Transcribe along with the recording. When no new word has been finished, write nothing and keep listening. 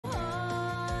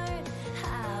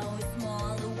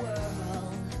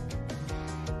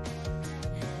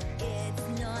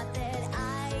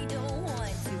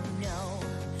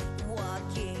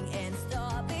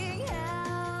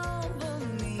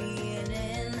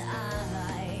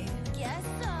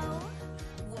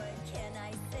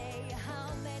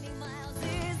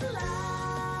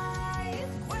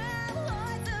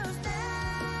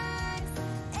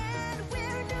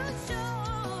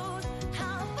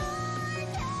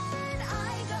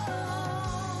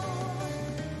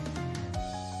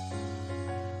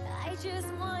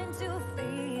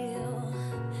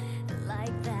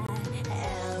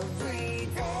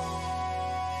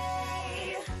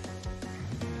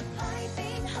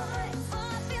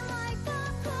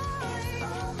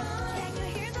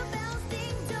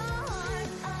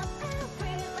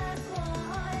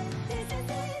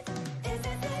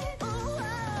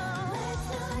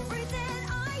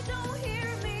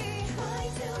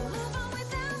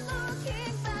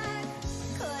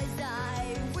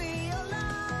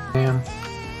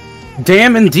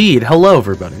Damn indeed. Hello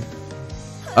everybody.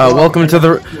 Welcome to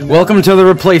the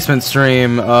replacement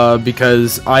stream,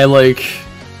 because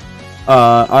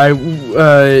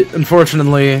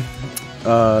unfortunately,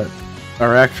 our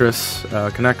actress,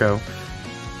 Kaneko,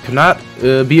 could not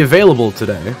be available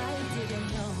today.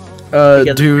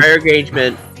 Due to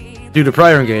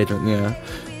prior engagement, yeah.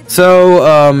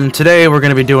 So, today we're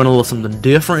gonna be doing a little something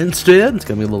different instead. It's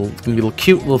gonna be a little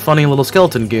cute, little funny, little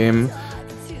skeleton game.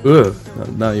 Ugh,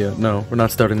 not yet. No, we're not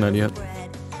starting that yet.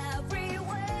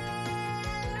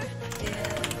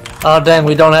 Oh dang,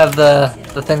 we don't have the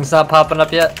things not popping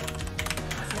up yet.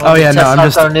 Oh yeah, no, I'm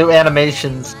just our new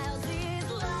animations.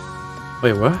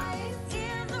 Wait, what?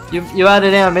 You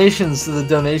added animations to the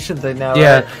donation thing now,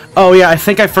 yeah. Right? Oh yeah, I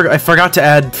think I forgot to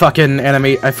add fucking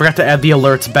I forgot to add the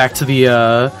alerts back to the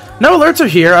No alerts are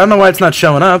here. I don't know why it's not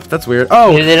showing up. That's weird.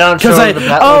 Oh, they don't show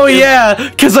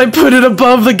because I put it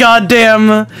above the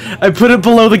goddamn. I put it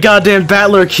below the goddamn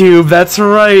Battler cube. That's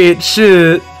right.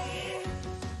 Shit.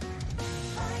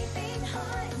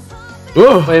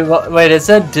 Ooh. Wait. It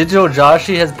said Digital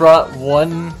Joshi has brought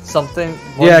one something.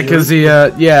 Yeah, because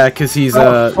he's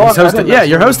hosting. Yeah,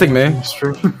 you're hosting me.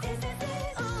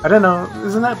 I don't know.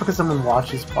 Isn't that because someone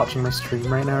watching my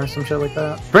stream right now or some shit like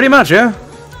that? Pretty much, yeah.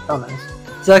 Oh, nice.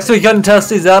 Zex, we couldn't test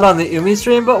these out on the Umi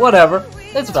stream, but whatever.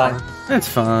 It's fine. It's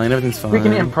fine. Everything's fine. We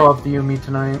can improv the Umi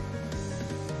tonight.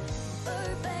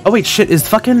 Oh wait, shit. Is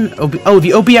fucking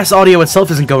the OBS audio itself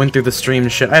isn't going through the stream.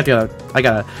 Shit. I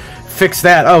gotta fix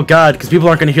that. Oh god, because people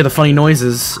aren't gonna hear the funny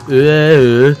noises.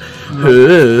 Where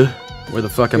the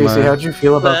fuck am I? Casey, how'd you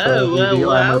feel about the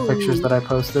armor pictures that I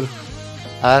posted?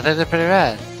 I think they're pretty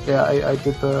rad. Yeah, I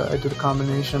did the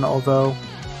combination. Although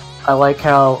I like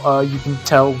how you can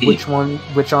tell which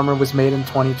armor was made in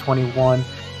 2021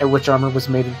 and which armor was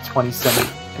made in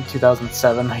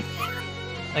 2007.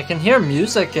 I can hear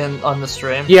music on the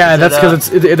stream. Yeah, that's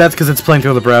because it's playing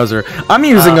through the browser. I'm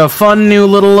using a fun new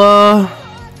little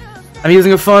I'm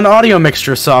using a fun audio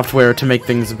mixture software to make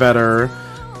things better.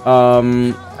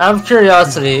 Out of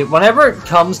curiosity, whenever it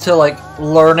comes to like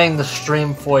learning the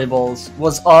stream foibles,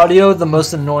 was audio the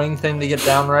most annoying thing to get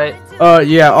down right?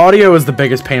 Yeah, audio is the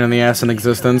biggest pain in the ass in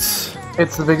existence.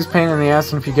 It's the biggest pain in the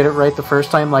ass, and if you get it right the first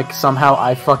time, like somehow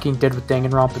I fucking did with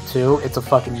Danganronpa 2, it's a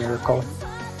fucking miracle.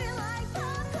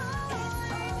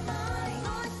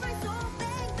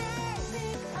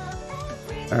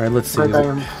 Alright, let's see. Like I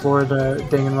implored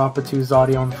Danganronpa 2's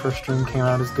audio on the first stream came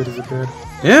out as good as it did.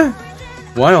 Yeah.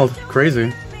 Wild.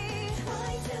 Crazy.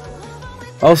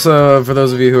 Also, for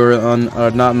those of you who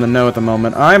are not in the know at the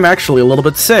moment, I'm actually a little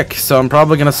bit sick, so I'm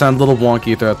probably gonna sound a little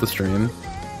wonky throughout the stream.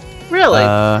 Really?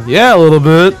 Yeah, a little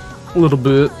bit. A little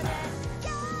bit.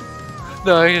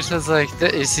 No, it just was like,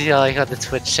 you see like on the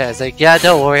Twitch chat, it's like, yeah,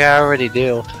 don't worry, I already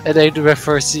do. And then it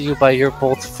refers to you by your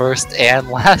both first and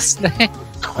last name.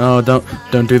 Oh,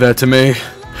 don't do that to me.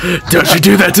 Don't you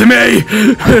do that to me!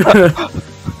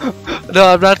 No,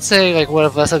 I'm not saying like one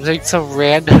of us, I'm saying some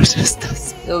random just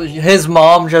his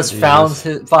mom just finds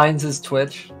his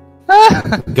Twitch.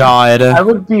 God. I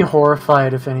would be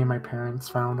horrified if any of my parents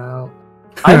found out.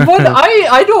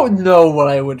 I don't know what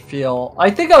I would feel.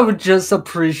 I think I would just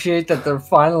appreciate that they're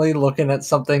finally looking at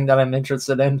something that I'm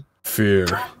interested in. Fear.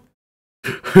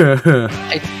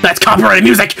 That's copyrighted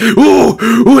music! Ooh,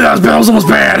 that was almost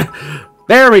bad!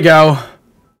 There we go.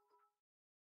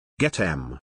 Get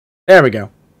him. There we go.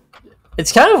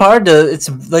 It's kind of hard to... It's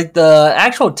like the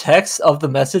actual text of the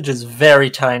message is very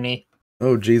tiny.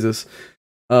 Oh, Jesus.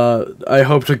 I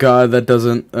hope to God that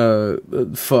doesn't,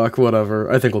 fuck, whatever.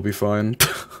 I think we'll be fine.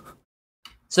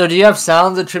 So do you have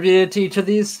sounds attributed to each of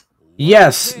these?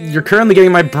 Yes, you're currently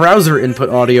getting my browser input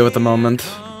audio at the moment.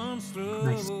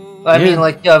 Nice. I mean,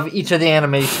 like, of each of the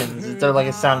animations, is there like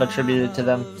a sound attributed to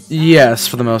them? Yes,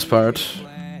 for the most part.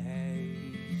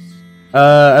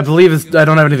 I believe I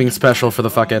don't have anything special for the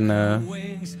fucking,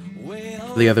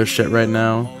 the other shit right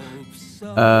now.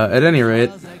 At any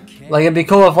rate. Like, it'd be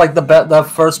cool if, like,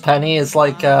 the first penny is,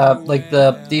 like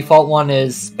the default one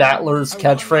is Battler's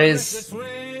catchphrase.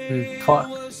 Fuck.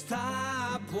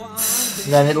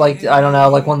 Then it, like, I don't know,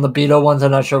 like, one of the Beto ones, I'm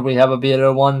not sure if we have a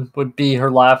Beto one, would be her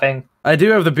laughing. I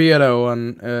do have the Beato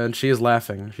one, and she is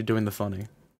laughing. She's doing the funny.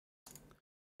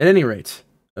 At any rate,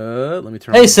 let me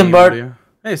turn. Hey, on the Simbart. audio.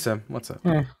 Hey, Sim. What's up?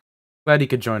 Yeah. Glad you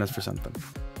could join us for something.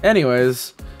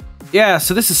 Anyways, yeah.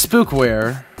 So this is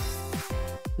SPOOKWARE.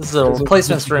 This is a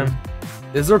replacement stream.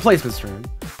 This is a replacement stream.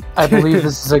 I believe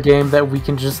this is a game that we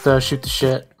can just shoot the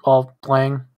shit while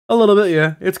playing. A little bit,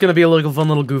 yeah. It's gonna be a little fun,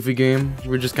 little goofy game.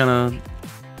 We're just gonna.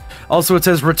 Also, it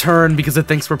says return because it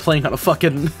thinks we're playing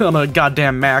on a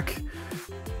goddamn Mac.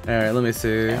 All right, let me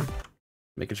see. Yeah.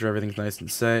 Making sure everything's nice and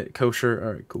set, kosher.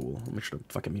 All right, cool. I'll make sure to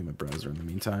fucking mute my browser in the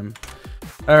meantime.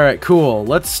 All right, cool.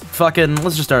 Let's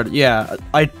just start. Yeah,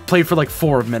 I played for like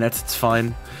 4 minutes. It's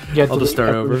fine. Yeah, I'll just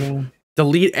start everything. over.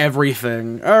 Delete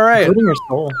everything. All right. Including your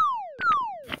soul.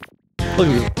 Look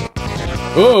at me.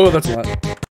 Oh, that's a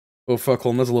lot. Oh fuck,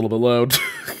 hold on, that's a little bit loud.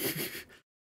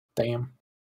 Damn.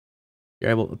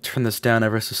 You're able to turn this down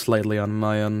ever so slightly on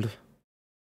my end.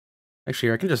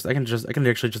 Actually, I can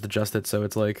actually just adjust it so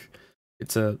it's like,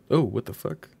 it's a. Oh, what the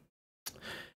fuck?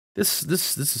 This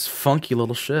is funky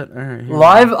little shit. All right.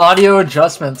 Live audio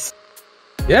adjustments.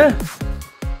 Yeah.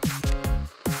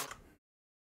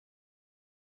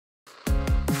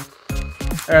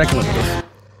 All right, I can look at this.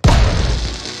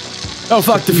 Oh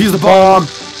fuck! Defuse the bomb.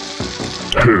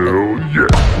 Hell yeah.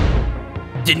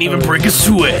 Didn't even break a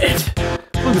sweat.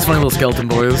 Look at these funny little skeleton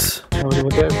boys. What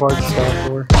that bard spell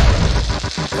for?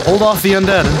 Hold off the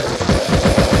undead.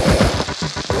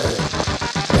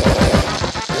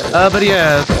 But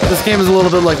yeah, this game is a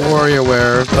little bit like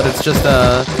WarioWare, but it's just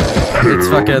it's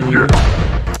fucking,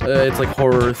 it's like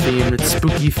horror themed, it's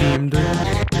spooky themed.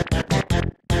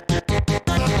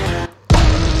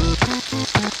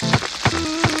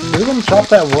 We're gonna chop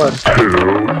that wood.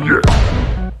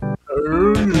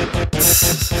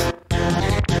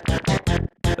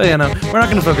 But yeah, no, we're not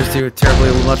gonna focus too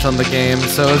terribly much on the game.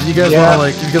 So if you guys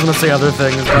wanna say other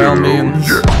things, by all means.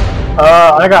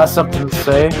 I got something to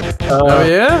say. Oh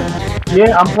yeah?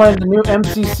 Yeah, I'm playing the new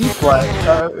MCC flag.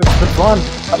 It's been fun.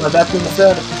 That being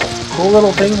said, cool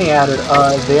little thing they added.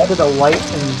 They added a light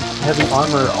and heavy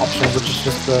armor option, which is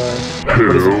just the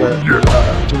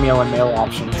female and male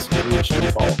options for each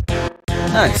default.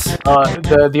 Nice.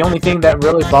 The only thing that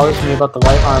really bothers me about the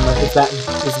light armor is that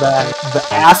the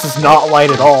ass is not light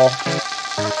at all.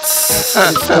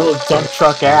 It's still a dump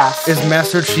truck ass. Is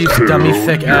Master Chief's dummy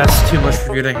thick ass too much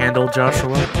for you to handle,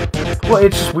 Joshua? Well,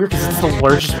 it's just weird because it's the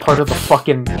largest part of the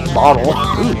fucking model.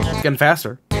 Ooh, it's getting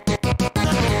faster.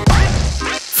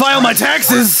 File my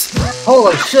taxes!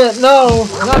 Holy shit! No,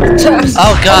 not the taxes.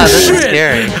 Oh god, this is Shit!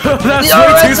 scary. That's The way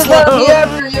too RS is letting slow! me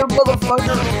after you,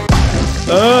 motherfucker.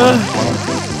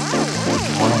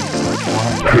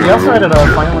 They also added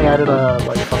finally added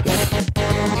like fucking.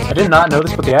 I did not know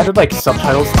this, but they added like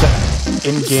subtitles to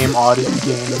in-game audio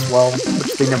game as well,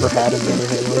 which they never had in the other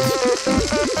Halos.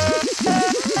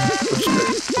 Which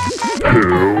is great.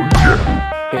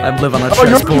 I live on a Oh,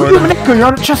 chessboard. you're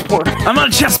on a chessboard. I'm on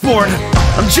a chessboard!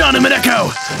 I'm Johnny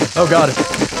Mineko! Oh god.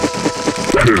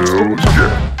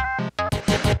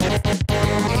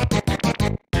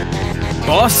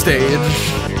 Boss stage.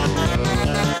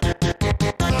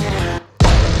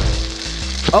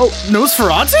 Oh,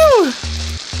 Nosferatu?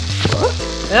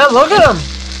 Yeah, look at him.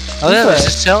 Oh yeah, we're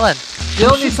just chilling. You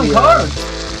don't need some be, cards.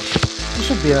 You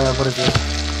should be what is it?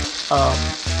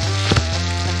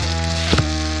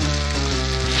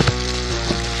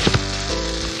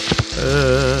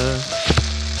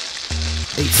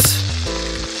 Ace.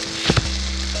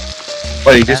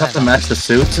 Wait, you just have to match the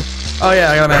suits? Oh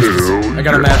yeah, I gotta match the suits. I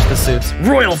gotta match the suits.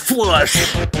 Royal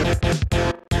Flush! I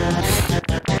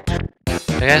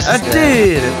guess I it's good.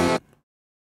 did!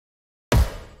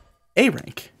 A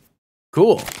rank.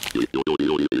 Cool.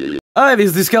 Ah,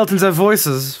 these skeletons have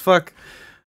voices. Fuck.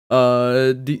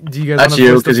 Do you guys That's want to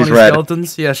you, post the 'cause he's funny red.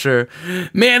 skeletons? Yeah, sure.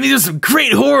 Man, these are some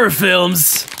great horror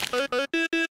films!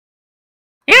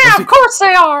 Yeah, of course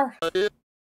they are.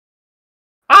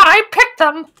 I picked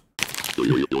them.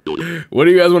 What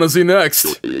do you guys want to see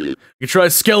next? You try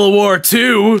Skelewar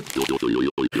 2!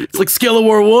 It's like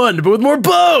Skelewar 1, but with more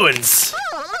bones!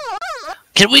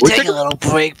 Can we take a little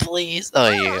break, please? Oh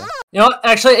yeah. You know what?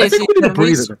 Actually, I AC, think we need a can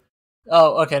we- breather.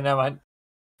 Oh, okay, never mind.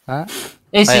 Huh?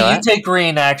 AC, Wait, you what? take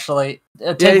green, actually.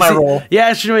 Take my AC role. Yeah,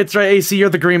 actually, it's right. AC, you're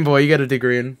the green boy. You gotta do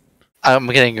green. I'm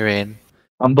getting green.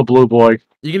 I'm the blue boy.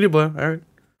 You can do blue. Alright.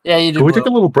 Yeah, you do. Can we blue. take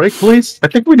a little break, please? I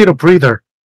think we need a breather.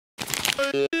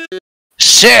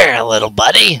 Sure, little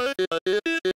buddy.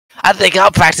 I think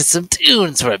I'll practice some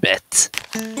tunes for a bit.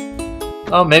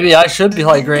 Oh, maybe I should be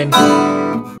like green.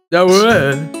 Oh,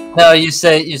 what? No, you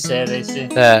say it, AC.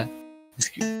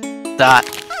 Dot.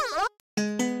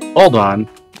 Hold on.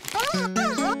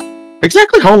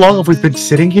 Exactly how long have we been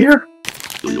sitting here?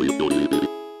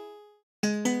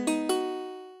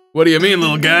 What do you mean,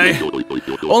 little guy?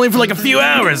 Only for like a few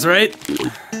hours, right?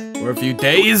 Or a few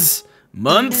days?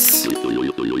 Months?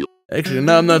 Actually,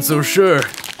 no, I'm not so sure.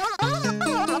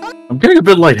 I'm getting a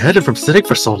bit lightheaded from sitting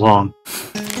for so long.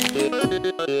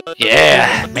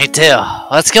 Yeah, me too.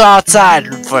 Let's go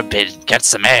outside for a bit and get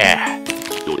some air.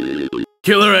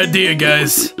 Killer idea,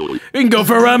 guys. We can go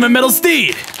for a ride on my metal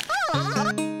steed.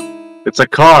 It's a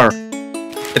car.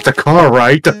 It's a car,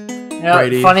 right? Yeah,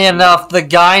 Righty. funny enough, the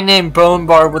guy named Bone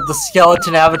Bar with the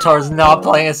skeleton avatar is not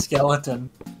playing a skeleton.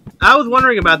 I was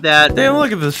wondering about that. Damn,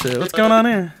 look at this shit. What's going on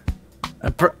here? Ooh,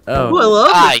 I Oh.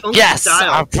 love Ah, this funky yes, style.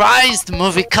 our prized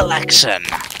movie collection.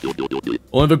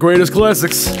 One of the greatest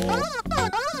classics.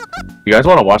 You guys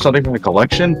want to watch something from the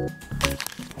collection?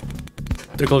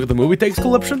 Take a look at the movie takes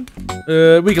collection.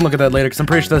 We can look at that later, because I'm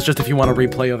pretty sure that's just if you want to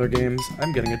replay other games.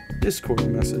 I'm getting a Discord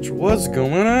message. What's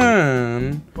going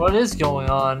on? What is going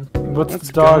on? What's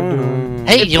the dog going doing? on?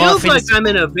 Hey, It you want feels like free? I'm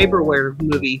in a vaporware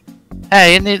movie.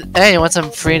 Hey, you want some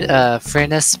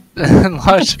freeness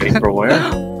enlargement?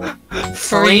 Vaporware?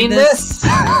 Freeness?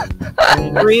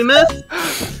 Remus?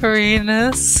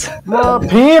 Freeness. My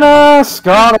penis!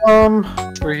 Got him!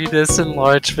 Freeness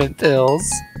enlargement ills.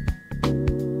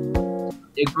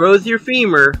 It grows your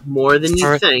femur more than you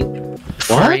For- think.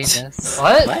 What? Freeness.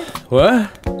 What?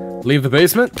 What? Leave the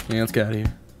basement? Yeah, let's get out of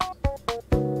here.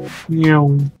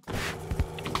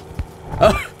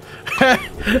 Oh.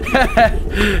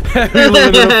 We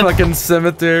live in a fucking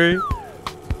cemetery.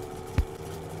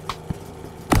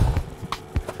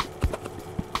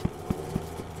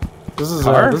 This is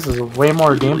way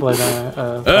more gameplay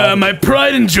than My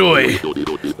pride and joy.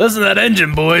 Listen to that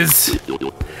engine, boys.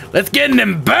 Let's get in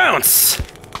and bounce.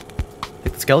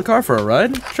 Take the skeleton car for a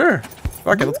ride? Sure.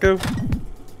 Fuck it, let's go.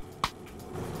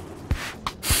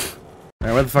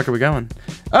 Alright, where the fuck are we going?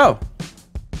 Oh!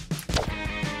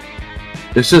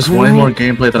 This is way more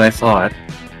gameplay than I thought.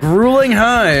 Grueling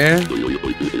high.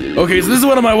 Okay, so this is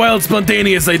one of my wild,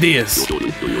 spontaneous ideas.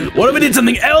 What if we did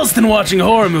something else than watching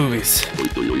horror movies?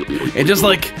 And just,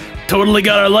 like, totally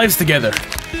got our lives together.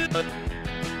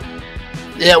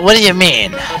 Yeah, what do you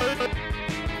mean?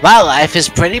 My life is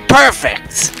pretty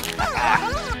perfect.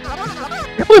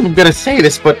 I can't believe I'm gonna say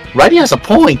this, but Righty has a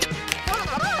point.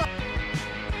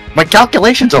 My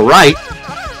calculations are right.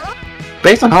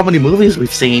 Based on how many movies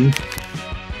we've seen,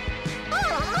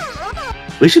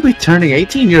 we should be turning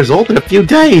 18 years old in a few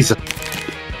days.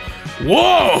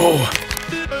 Whoa!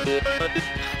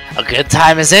 A good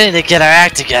time as any to get our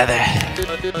act together.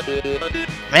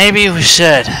 Maybe we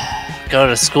should go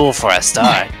to school for a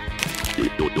start.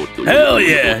 Hell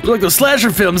yeah! You like those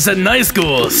slasher films set in high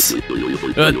schools.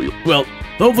 Well,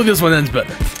 hopefully this one ends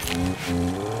better.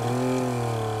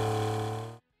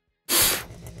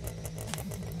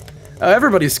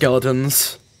 Everybody's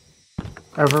skeletons.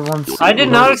 everyone's. I did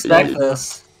not expect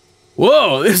this.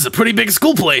 Whoa, this is a pretty big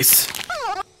school place.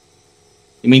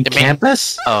 You mean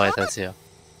campus? Oh, wait, that's you.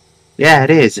 Yeah, it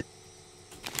is.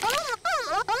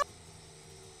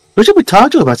 Who should we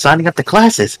talk to about signing up to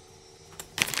classes?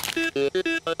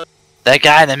 That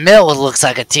guy in the middle looks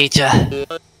like a teacher.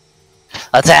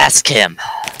 Let's ask him.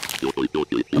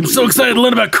 I'm so excited to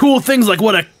learn about cool things like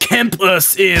what a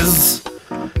campus is.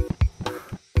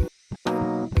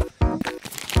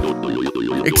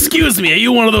 Excuse me, are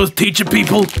you one of those teacher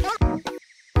people?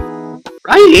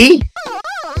 Righty?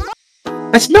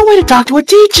 That's no way to talk to a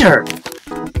teacher!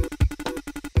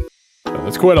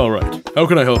 That's quite alright. How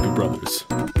can I help you, brothers?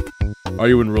 Are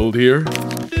you enrolled here?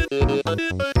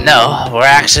 No, we're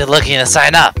actually looking to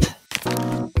sign up.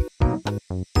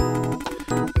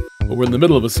 Well, we're in the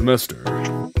middle of a semester.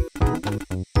 You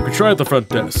can try at the front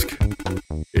desk.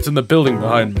 It's in the building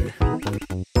behind me.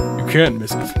 You can't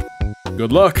miss it.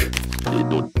 Good luck.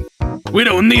 We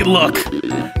don't need luck.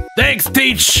 Thanks,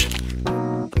 Teach!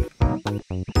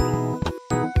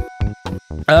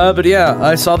 But yeah,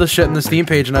 I saw this shit in the Steam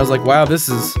page and I was like, wow, this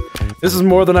is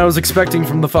more than I was expecting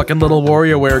from the fucking little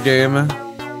WarioWare game.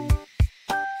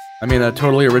 I mean, a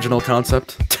totally original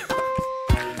concept.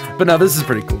 But no, this is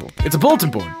pretty cool. It's a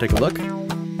bulletin board. Take a look.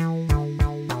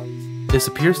 This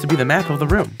appears to be the map of the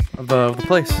room, of the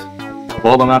place. Of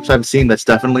all the maps I've seen, that's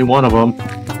definitely one of them.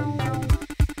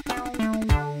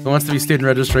 Who wants to be student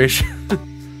registration?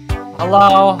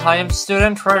 Hello, I am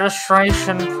student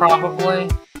registration, probably.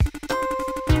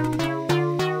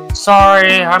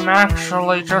 Sorry, I'm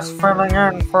actually just filling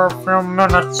in for a few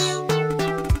minutes.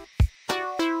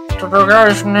 Do you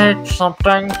guys need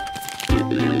something?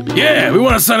 Yeah, we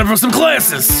want to sign up for some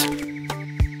classes.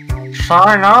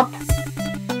 Sign up?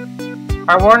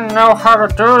 I wouldn't know how to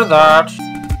do that.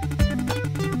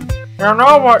 You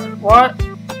know what?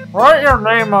 Write your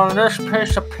name on this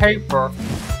piece of paper.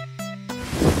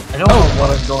 I don't know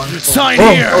what I'm going for. Sign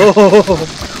here!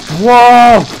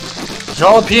 Whoa!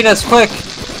 Jalapenos, quick!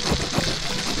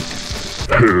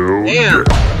 Hell Damn.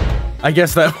 I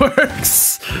guess that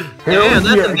works. Damn,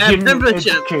 that's a bad Give me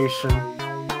temperature. education.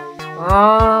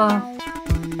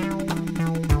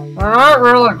 You're not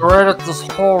really great at this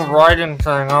whole writing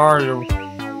thing, are you?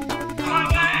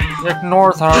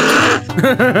 Ignore that.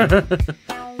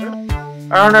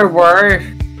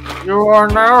 Anyway, you are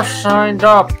now signed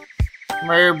up.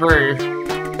 Maybe.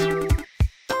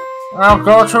 I'll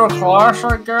go to a class,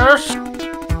 I guess?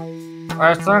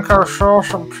 I think I saw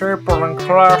some people in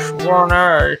class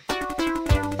 1A.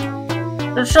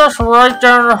 It's just right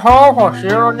down the hall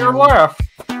here on your left.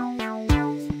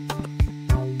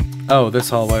 Oh, this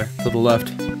hallway to the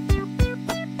left.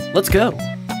 Let's go.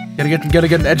 Gotta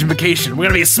get an education. We're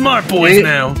gonna be smart boys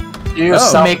now. You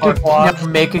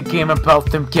make a game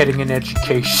about them getting an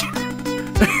education.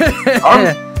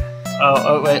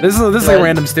 Oh, wait. This is like a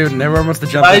random student. Everyone wants to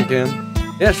jump in again.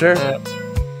 Yeah, sure.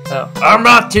 Our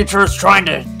math teacher is trying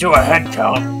to do a head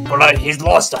count, but he's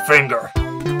lost a finger.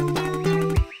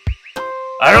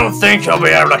 I don't think he'll be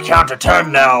able to count to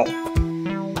 10 now.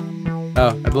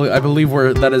 Oh, I believe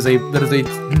that is a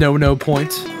no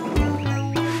point.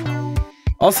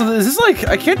 Also, is this like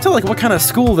I can't tell like what kind of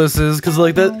school this is because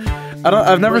like that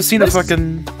I've never seen a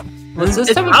fucking. Is this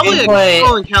It's type of probably a gameplay?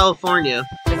 school in California.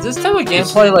 Is this type of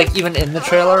gameplay like even in the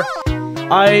trailer?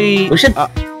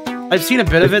 I've seen a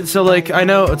bit of it, so like I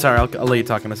know. Sorry, I'll let you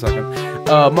talk in a second.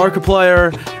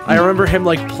 Markiplier, I remember him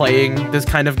like playing this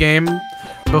kind of game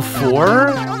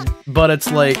before, but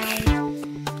it's like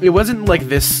it wasn't like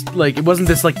this. Like it wasn't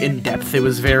this like in depth. It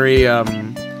was very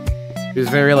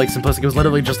like simplistic. It was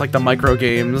literally just like the micro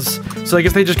games. So I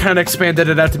guess they just kind of expanded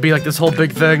it out to be like this whole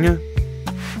big thing.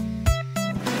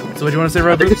 So what do you want to say,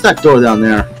 Rob? I think it's that door down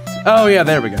there. Oh yeah,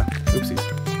 there we go. Oopsies.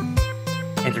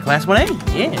 Enter class 1A.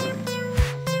 Yeah.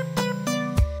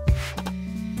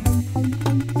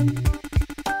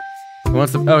 Who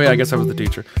wants to? Oh yeah, I guess I was the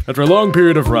teacher. After a long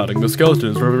period of rotting, the skeleton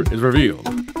is revealed.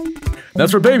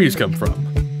 That's where babies come from.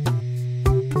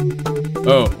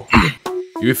 Oh,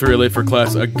 you three are late for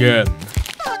class again.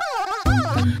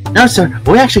 No, sir.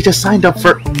 We actually just signed up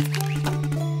for...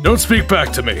 Don't speak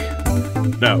back to me.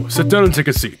 Now, sit down and take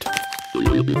a seat.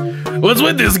 What's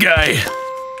with this guy?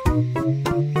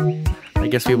 I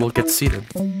guess we will get seated.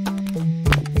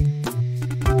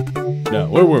 Now,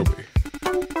 where were we?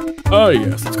 Ah,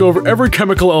 yes, let's go over every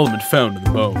chemical element found in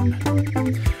the bone.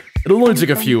 It'll only take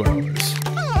a few hours.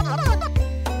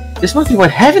 This must be what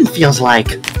heaven feels like.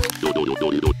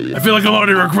 I feel like I'm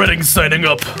already regretting signing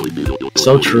up.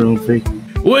 So true, Vic.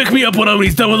 Wake me up when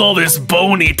he's done with all this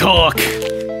bony talk.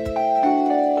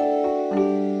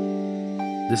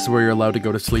 This is where you're allowed to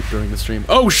go to sleep during the stream.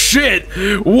 Oh shit!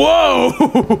 Whoa!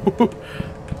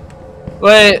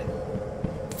 Wait.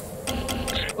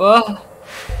 Well.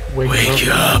 Wake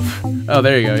up! Oh,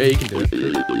 there you go. Yeah, you can do it.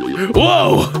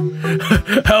 Whoa!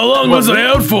 How long was I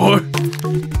out for?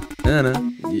 I don't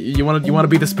know. You want to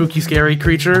be the spooky, scary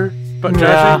creature? But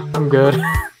Yeah, I'm good.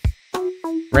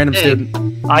 Random Hey. student.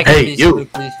 I can Hey, be you!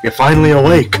 spooky. You're finally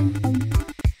awake.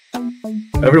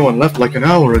 Everyone left like an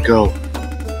hour ago.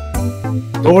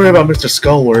 Don't worry about Mr.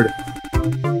 Skullward.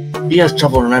 He has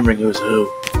trouble remembering who's who.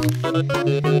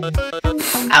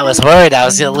 I was worried I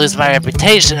was gonna lose my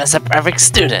reputation as a perfect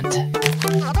student.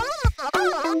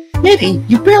 Mitty,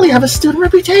 you barely have a student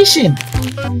reputation.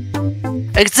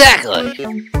 Exactly.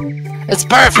 It's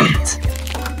perfect.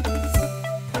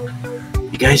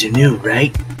 You guys are new,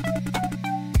 right?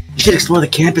 You should explore the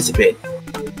campus a bit.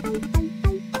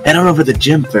 Head on over to the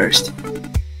gym first.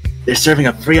 They're serving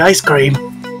up free ice cream.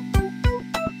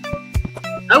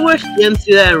 I wish gyms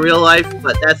do that in real life,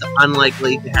 but that's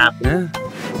unlikely to happen. Yeah.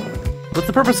 What's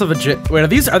the purpose of a gym? Wait, are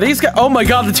these guys? Oh my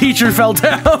god, the teacher fell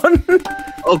down!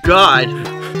 Oh god.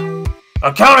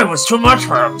 Accounting was too much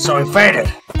for him, so he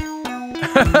fainted.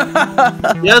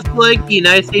 Just like the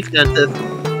United States Census.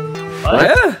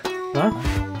 Yeah.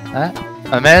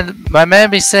 My man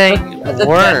be saying The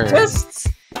words. dentists?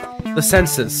 The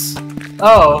census.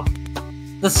 Oh.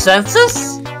 The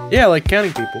census? Yeah, like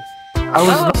counting people. I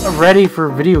was not ready for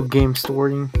video game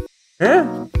story.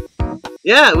 Yeah.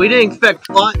 Yeah, we didn't expect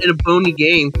plot in a bony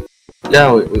game.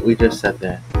 No, we just said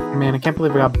that. Man, I can't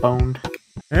believe I got boned.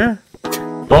 Yeah.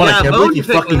 Bone, I can't believe you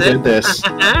fucking did this.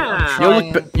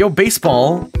 Yo,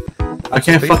 baseball. I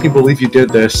can't fucking believe you did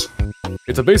this.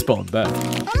 It's a baseball bat.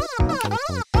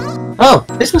 Oh,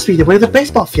 this must be the way to the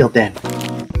baseball field then.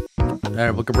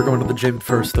 Alright, we're going to the gym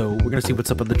first, though. We're gonna see what's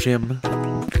up in the gym.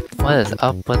 What is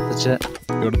up with the jet?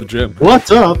 Go to the gym. What's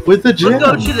up with the gym? Let's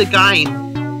go to the guy.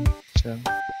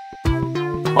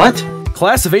 What?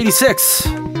 Class of 86.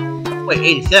 Wait,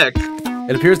 86?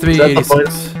 It appears to be Is that the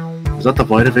 86. Is that the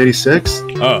point of 86?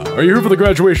 Are you here for the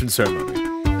graduation ceremony?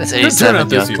 It's Good turnout 87,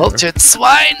 this you year. cultured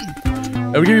swine!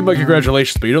 I would give you my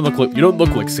congratulations, but you don't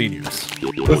look like seniors.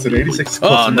 Listen, 86 is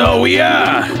close Oh enough. no,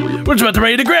 we're just about to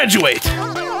ready to graduate.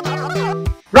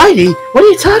 Righty, what are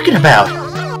you talking about?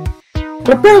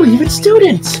 We're barely even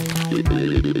students.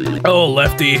 Oh,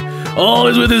 Lefty,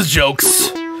 always with his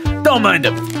jokes. Don't mind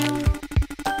him.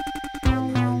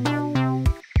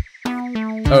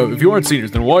 Oh, if you aren't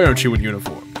seniors, then why aren't you in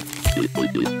uniform?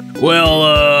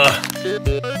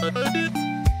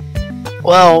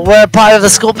 Well, we're part of the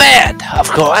school band, of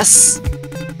course.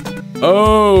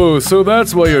 Oh, so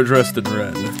that's why you're dressed in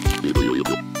red.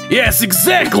 Yes,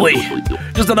 exactly!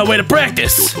 Just on our way to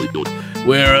practice.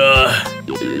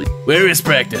 Where is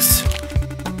practice?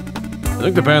 I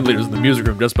think the band leader's in the music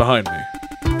room just behind me.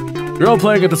 You're all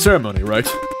playing at the ceremony, right?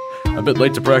 A bit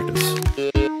late to practice.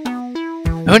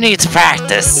 Who needs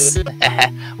practice?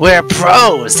 We're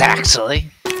pros,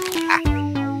 actually.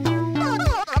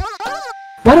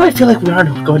 Why do I feel like we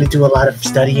aren't going to do a lot of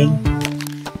studying?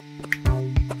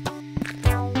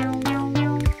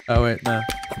 Oh wait, no.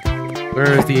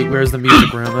 Where's the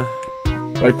music room?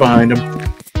 Right behind him.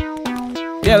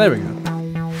 Yeah, there we go.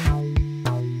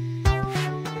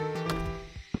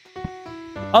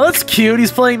 Oh, that's cute.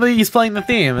 He's playing the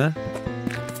theme.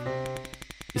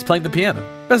 He's playing the piano.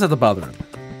 Best not to bother him.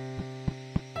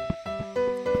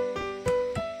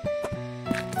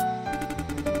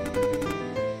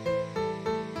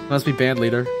 Must be band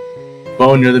leader.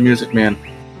 Bone, you're the music man.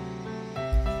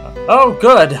 Oh,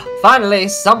 good. Finally,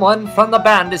 someone from the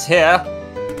band is here.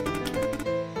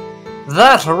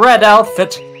 That red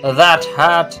outfit, that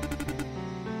hat.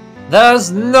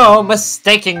 There's no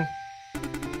mistaking.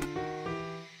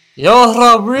 You're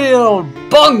a real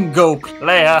bongo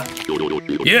player.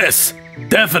 Yes,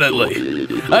 definitely.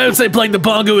 I would say playing the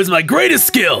bongo is my greatest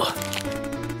skill.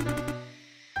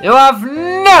 You have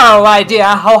no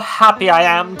idea how happy I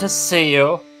am to see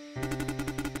you.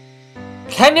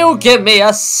 Can you give me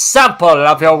a sample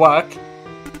of your work?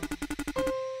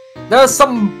 There's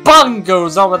some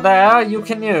bongos over there you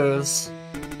can use.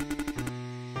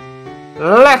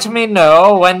 Let me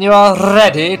know when you are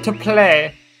ready to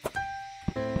play.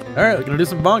 Alright, we're gonna do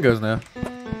some bongos now.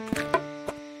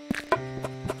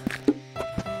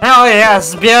 Oh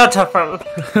yes, beautiful.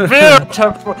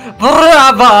 Beautiful.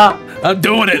 Bravo! I'm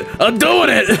doing it! I'm doing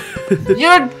it!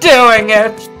 You're doing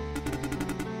it!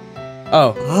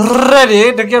 Oh,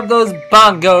 Ready to give those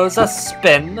bongos a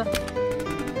spin?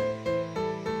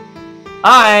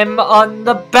 I'm on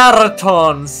the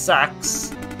baritone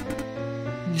sax.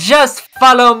 Just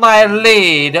follow my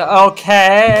lead,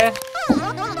 okay?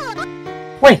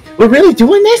 Wait, we're really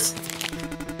doing this?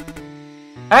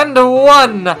 And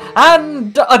one,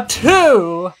 and a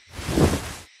two.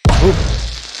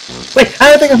 Wait, I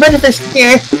don't think I'm ready for this.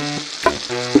 Yeah.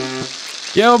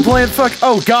 yeah, I'm playing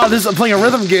oh god, I'm playing a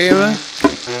rhythm game.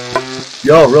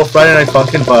 Yo, real Friday Night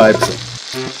Funkin' vibes.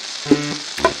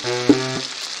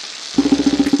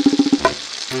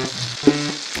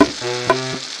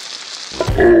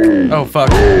 Oh fuck.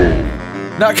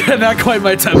 Not quite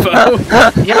my tempo.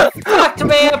 You fucked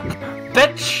me up,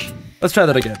 bitch. Let's try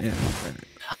that again, yeah.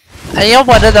 Are you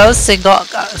one of those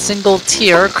single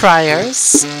tear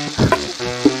criers?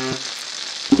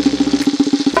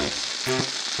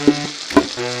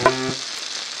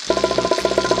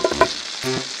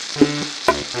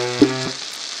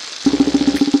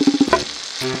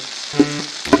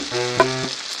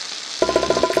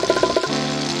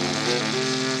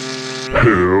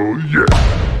 Hell yeah!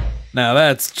 Now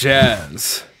that's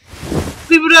jazz.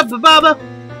 Leave it up, Baba.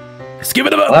 Skip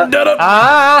it up, dud up.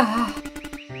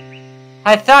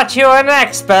 I thought you were an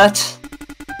expert.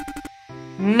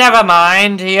 Never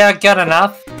mind, you're good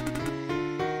enough.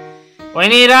 We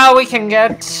need all we can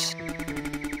get.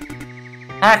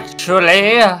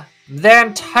 Actually, the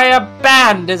entire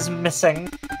band is missing.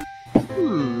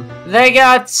 They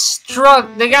got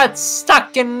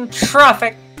stuck in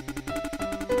traffic.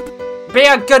 Be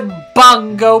a good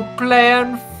bongo player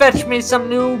and fetch me some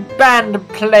new band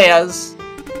players.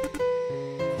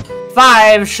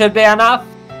 5 should be enough.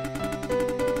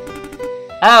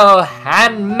 Oh,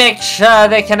 and make sure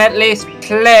they can at least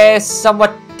play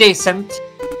somewhat decent.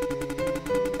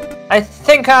 I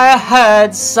think I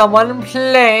heard someone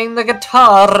playing the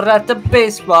guitar at the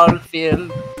baseball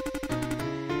field.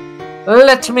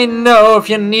 Let me know if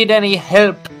you need any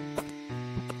help.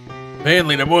 Band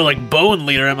leader, more like bone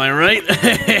leader, am I right?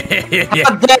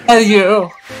 How dare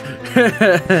you?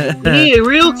 We need a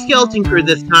real skeleton crew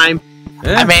this time.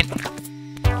 I mean,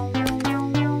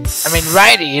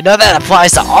 Righty, you know that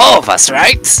applies to all of us,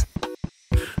 right?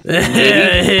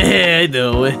 I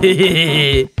know.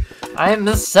 I am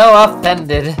so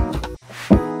offended.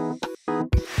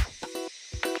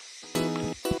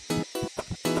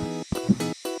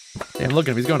 Damn, look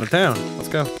at him. He's going to town. Let's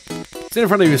go. Stand in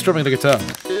front of you, strumming the guitar.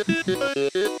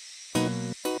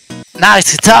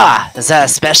 Nice guitar. Is that a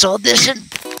special edition?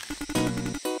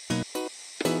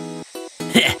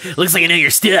 Looks like I know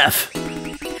your stuff.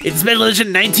 It's special edition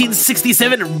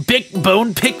 1967 big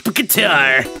bone pick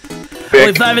guitar.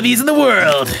 Only 5 of these in the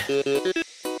world.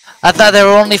 I thought there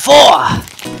were only 4.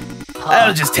 I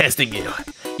was just testing you.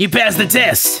 You passed the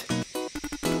test.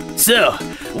 So,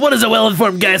 what is a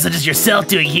well-informed guy such as yourself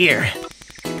doing here?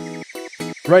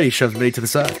 Righty shoves Minnie to the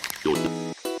side.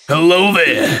 Hello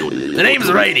there. The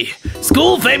name's Righty,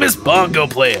 school-famous bongo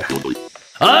player.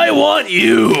 I want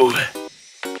you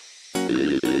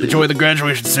To join the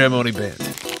graduation ceremony band.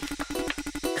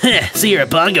 So you're a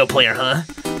bongo player, huh?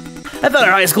 I thought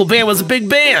our high school band was a big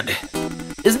band.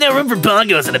 There's no room for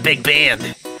bongos in a big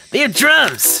band. They have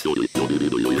drums.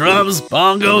 Drums,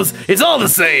 bongos, it's all the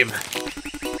same.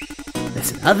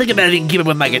 Listen, I'll think about if you can keep up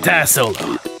with my guitar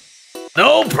solo.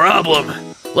 No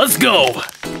problem. Let's go.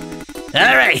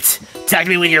 Alright, talk to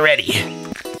me when you're ready.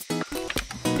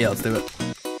 Yeah, let's do it.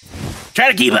 Try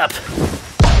to keep up.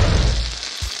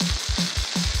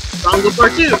 Bongo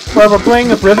Part 2. Well, we're playing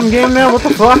this rhythm game now? What the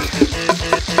fuck?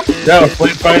 Yeah, we're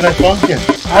playing Friday Night Funkin'.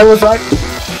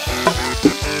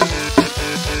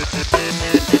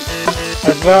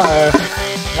 I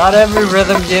thought, Not every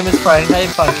rhythm game is Friday Night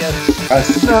Funkin'.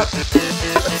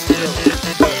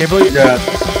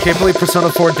 Can't believe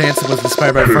Persona 4 Dancing was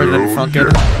inspired by Friday Night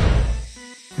Funkin'.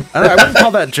 I wouldn't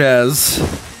call that jazz.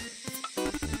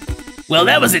 Well,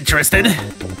 that was interesting.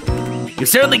 You've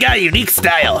certainly got a unique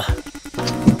style.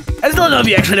 I still don't know if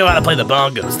you actually know how to play the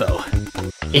bongos, though.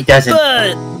 He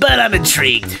doesn't. But I'm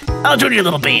intrigued. I'll join your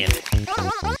little band.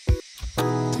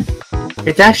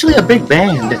 It's actually a big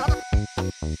band.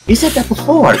 You said that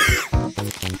before.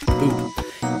 Ooh.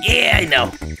 Yeah, I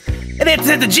know. And it's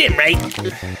at the gym, right?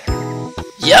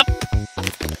 Yep.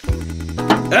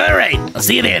 Alright, I'll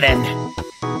see you there then.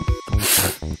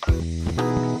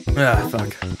 Ah,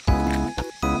 fuck.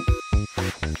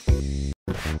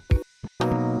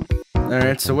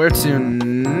 Alright, so where to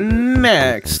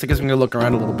next? I guess I'm gonna look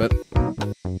around a little bit.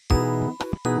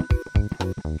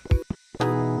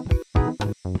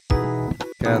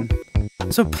 God.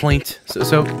 So plain.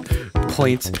 So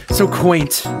quaint. I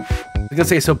was gonna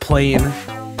say so plain.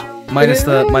 Minus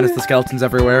the skeletons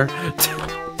everywhere.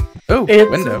 Oh,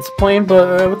 window. It's plain,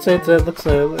 but I would say it's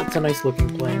a nice looking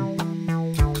plane.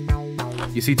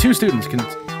 You see 2 students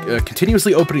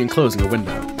continuously opening and closing a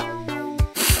window.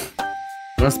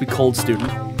 It must be cold,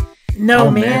 student. No,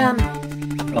 Oh, man.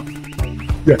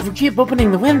 Yeah. If we keep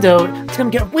opening the window, it's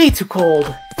gonna get way too cold.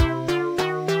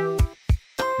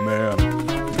 Man,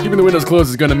 keeping the windows closed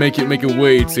is gonna make it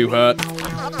way too hot.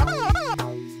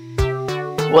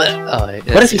 What? Oh,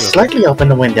 What if you slightly open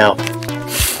the window?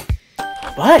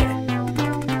 What?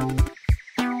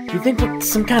 You think we're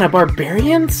some kind of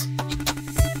barbarians?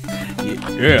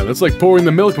 Yeah, that's like pouring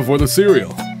the milk before the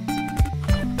cereal.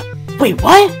 Wait,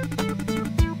 what?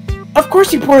 Of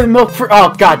course you pour the milk for-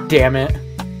 oh, god damn it.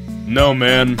 No,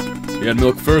 man. You had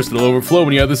milk first, it'll overflow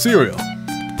when you add the cereal.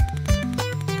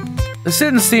 The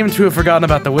students seem to have forgotten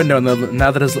about the window, and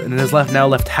it is now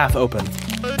left half open.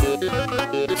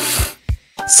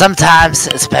 Sometimes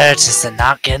it's better just to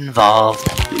not get involved.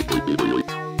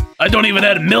 I don't even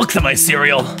add milk to my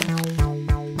cereal.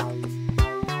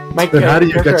 My Then how do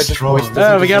you character get I just strong? voiced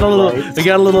doesn't We got a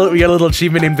deserve little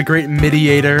achievement named the Great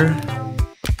Mediator.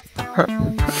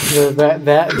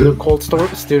 The cold store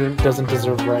student doesn't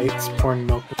deserve rights. Pouring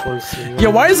milk before cereal. Yeah,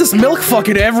 why is this milk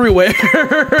fucking everywhere?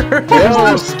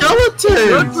 Oh,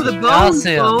 skeleton! Look for the bones,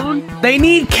 Calcium. bone. They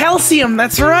need calcium,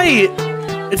 that's right.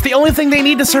 It's the only thing they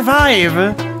need to survive.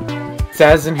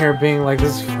 Saz in here being like,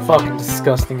 this is fucking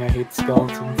disgusting, I hate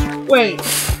skeletons. Wait.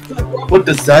 What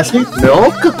does that hate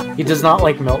milk? He does not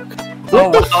like milk.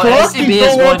 What the fuck? SCB You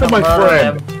is don't going want to my murder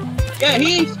friend. him. Yeah,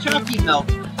 he eats chalky milk.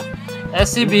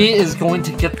 SCB is going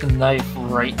to get the knife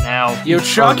right now. Yo,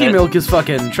 chalky From it. milk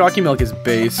is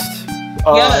based.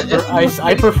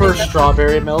 I prefer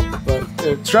strawberry milk, but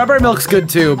Strawberry milk's good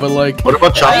too, but like... What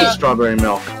about chocolate strawberry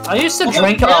milk? I used to What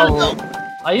drink about a milk?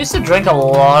 I used to drink a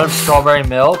lot of strawberry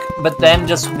milk, but then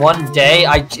just one day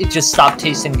it just stopped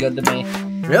tasting good to me.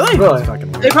 Really? Really? That's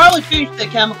fucking They weird. probably changed the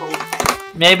chemicals.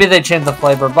 Maybe they changed the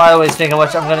flavor. By the way, speaking of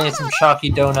which, I'm gonna eat some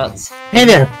chalky donuts. Hey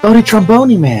there, Bodie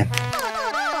Tromboni Man.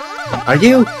 Are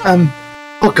you,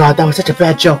 oh god, that was such a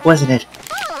bad joke, wasn't it?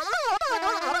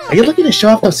 Are you looking to show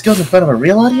off those skills in front of a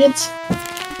real audience?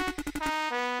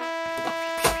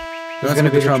 That's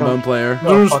gonna be a trombone player.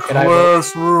 This fuck it, I will.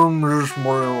 classroom is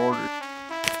my audience.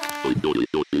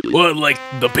 What, like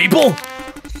the people?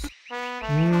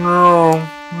 No,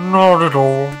 not at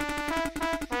all.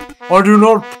 I do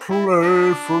not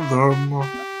play for them.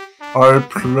 I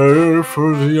play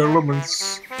for the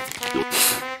elements.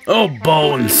 Oh,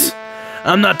 bones.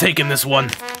 I'm not taking this one.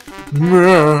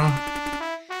 Yeah.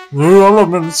 The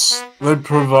elements, they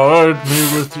provide me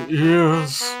with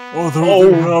ears, although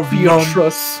they have none.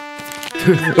 Beatrice.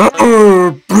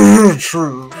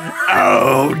 Beatrice.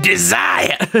 Oh,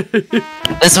 desire.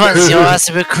 This one's yours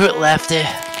to recruit, Lefty.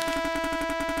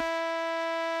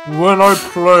 When I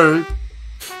play,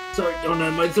 Sorry, don't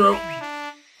have my throat.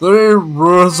 they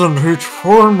resonate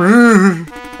for me.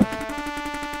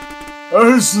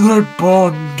 As they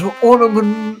bond on a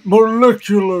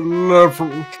molecular level,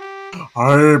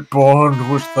 I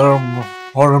bond with them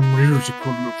on a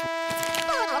musical level.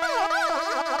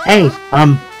 Hey,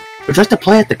 would you like to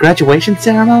play at the graduation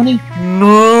ceremony?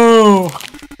 No!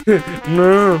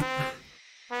 No.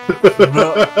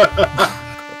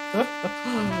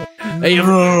 Hey,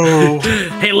 No!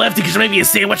 hey, Lefty, could you make me a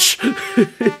sandwich?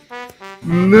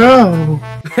 No!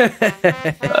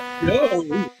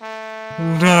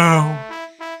 No!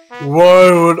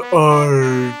 Why would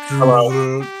I do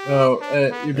that?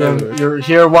 Oh, you're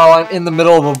here while I'm in the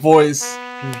middle of a voice.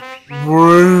 Why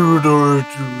would I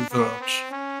do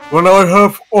that? When I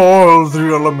have all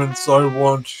the elements I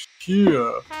want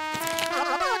here.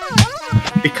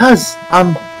 Because,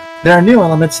 there are new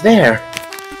elements there.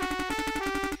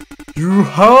 You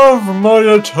have my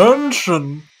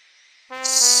attention!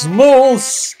 Small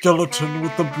skeleton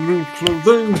with the blue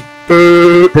clothing.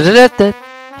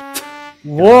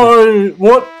 Why?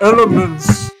 What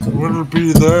elements will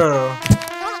be there?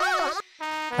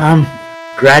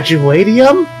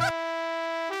 Graduatium?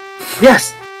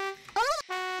 Yes!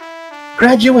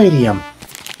 Graduatium.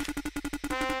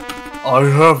 I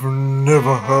have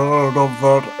never heard of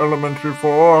that element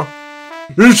before.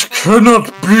 It cannot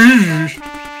be!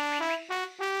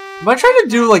 Am I trying to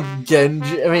do like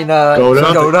Genji? I mean,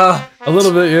 Goda? Goda? A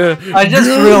little bit, yeah. I just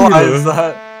realized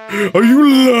that. Are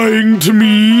you lying to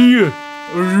me?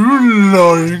 Are you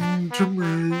lying to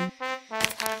me?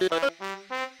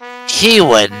 He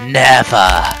would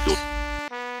never.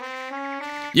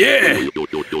 Yeah,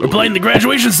 we're playing the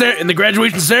graduation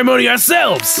ceremony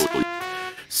ourselves.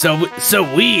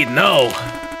 So we know.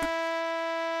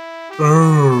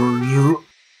 Oh, you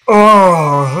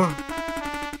are.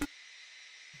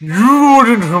 You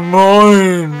wouldn't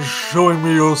mind showing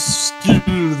me your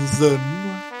skills then?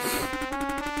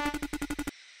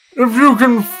 If you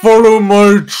can follow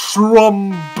my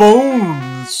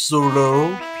trombone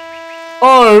solo,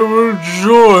 I will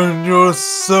join your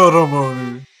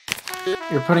ceremony.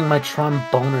 You're putting my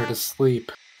tromboner to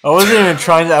sleep. I wasn't even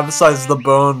trying to emphasize the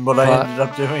bone, but I What? ended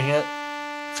up doing it.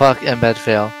 Fuck embed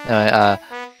fail. Anyway,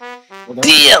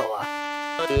 deal!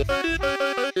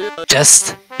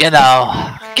 Just,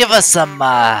 give us some,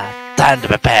 time to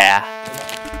prepare.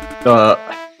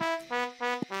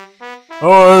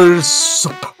 I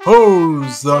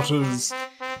suppose that is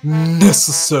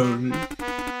necessary.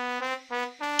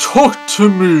 Talk to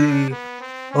me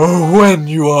when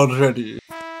you are ready.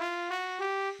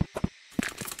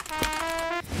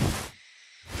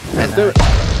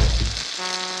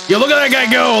 Yo, look at that guy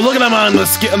go! Look at him on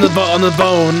the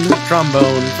bone,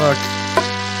 trombone. Fuck.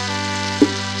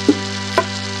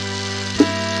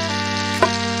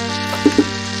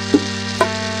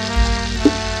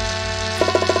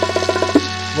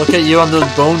 Look at you on those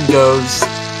bone goes.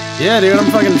 Yeah, dude,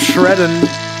 I'm fucking shredding.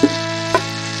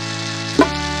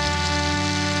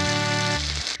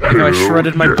 I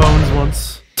shredded my bones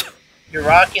once. You're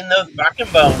rocking those rockin'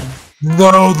 bones.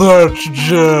 Now that's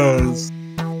jazz.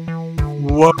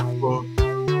 Wow.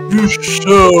 You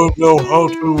sure know how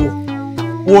to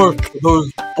work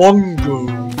those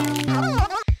bongos.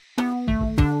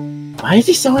 Why is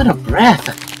he so out of breath?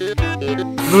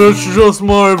 That's just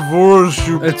my voice,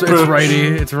 you It's bitch. righty.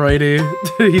 It's righty.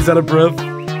 He's out of breath.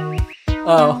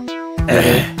 Oh.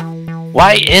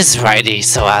 Why is Righty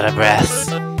so out of breath?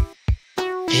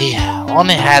 He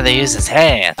only had to use his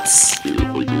hands.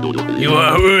 You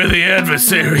are a worthy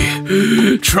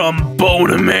adversary,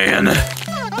 trombone man.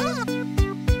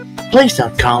 Please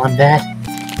don't call him that.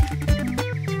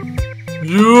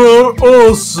 You are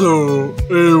also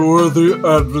a worthy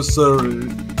adversary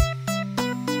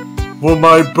for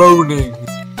my boning.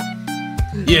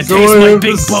 Yeah, So taste I my have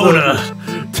big to boner.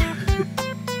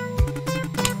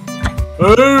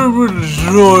 I will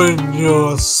join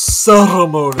your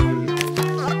ceremony.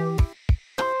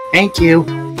 Thank you.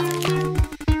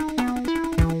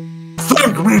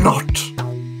 Thank me not.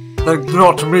 Thank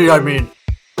not me, I mean.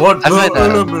 What I've the heard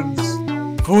that. elements,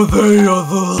 for they are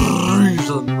the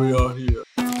reason we are here.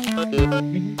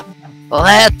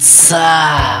 Let's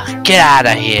get out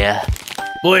of here.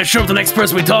 Boy, I sure hope the next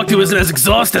person we talk to isn't as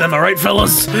exhausted, am I right,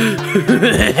 fellas?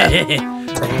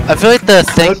 I feel like the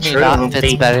Thank Me true. Not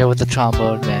fits better with the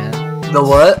trombone man. The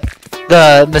what?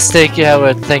 The mistake you had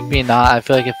with Thank Me Not, I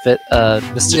feel like it fit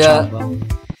Mr. Yeah. Trombone.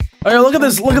 Oh, yeah, look at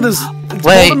this, look at this. It's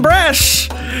Wait. Golden Brash!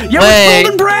 Yo, Wait. it's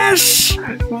Golden Brash!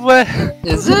 What?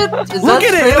 Is it? Is Look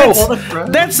that at straight it! up It's, Golden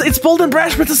Brash? it's Golden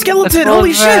Brash, but it's a skeleton! It's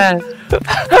Holy Golden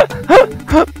shit!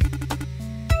 Brash.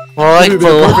 Well, like This would be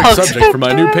the a perfect logs. subject for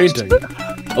my new painting.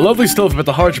 A lovely stuff about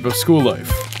the hardship of school life.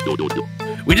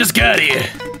 We just got here.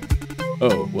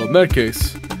 Oh, well, in that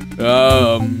case,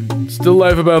 still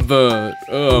life about the,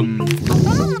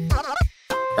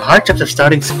 The hardships of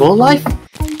starting school life?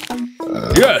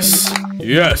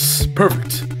 yes,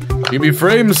 perfect. Give me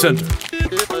frame center.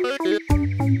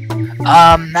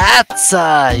 That's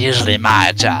usually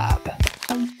my job.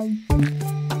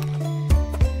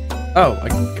 Oh,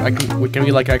 can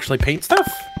we, like, actually paint stuff?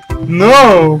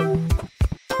 No!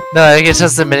 No, I think it's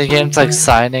just the minigame's like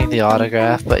signing the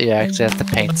autograph, but you actually have to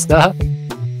paint stuff.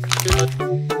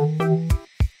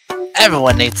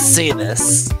 Everyone needs to see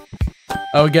this.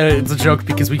 Oh, get it, it's a joke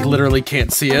because we literally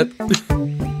can't see it.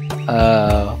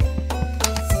 Oh.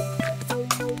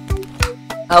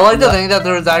 I like to think that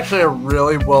there's actually a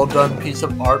really well done piece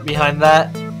of art behind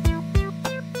that.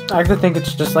 I like to think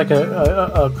it's just like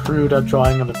a crude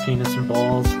drawing of a penis and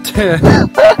balls.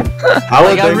 How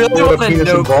would Like, I they really know what a want a penis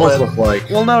no and balls clip. look like?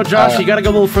 Well, no, Josh, you gotta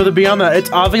go a little further beyond that.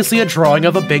 It's obviously a drawing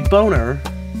of a big boner.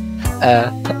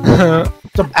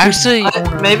 Actually,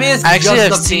 Maybe it's actually,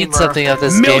 just I've a seen beamer. something of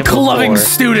this game Milk-loving before.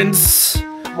 students!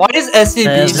 Why is SCB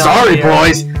not Sorry, here?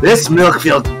 boys. This milk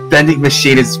field vending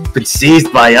machine has been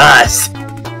seized by us.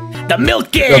 The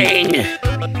Milk Gang!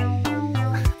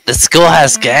 The school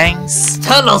has gangs?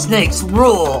 Tunnel snakes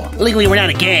rule. Legally, we're not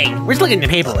a gang. We're just looking at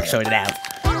the paperwork sorted out.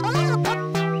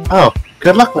 Oh,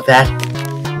 good luck with that.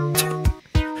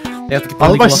 They have to get the I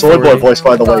love my legal soy boy authority. voice,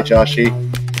 by the way, Joshy.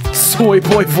 Soy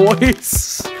boy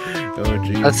voice? Oh,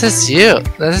 jeez. That's just you.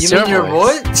 That's You just mean your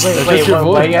voice? Wait, your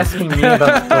why are you voice. asking me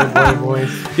about the boy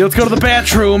voice? Yo, let's go to the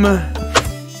bathroom.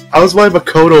 I was my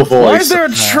Makoto voice. Why is there a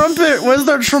trumpet? Why is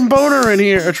there a tromboner in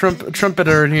here? A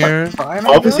trumpeter in here?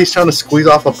 Obviously, he's trying to squeeze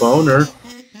off a boner.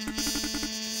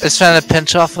 It's trying to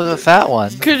pinch off with a fat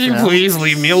one. Could you know? please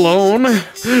leave me alone?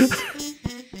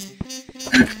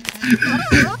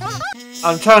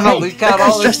 I'm trying to leak out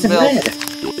all this in milk. red.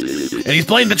 And he's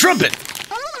playing the trumpet.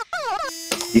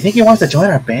 You think he wants to join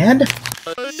our band?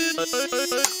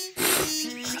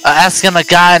 Asking a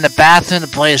guy in the bathroom to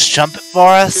play his trumpet for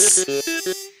us?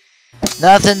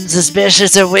 Nothing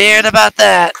suspicious or weird about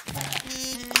that.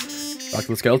 Talk to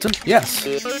the skeleton? Yes.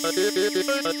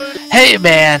 Hey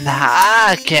man,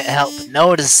 I can't help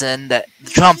noticing that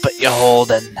trumpet you're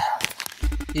holding.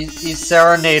 He's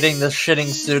serenading the shitting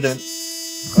student.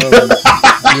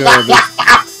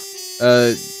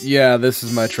 Yeah, this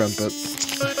is my trumpet.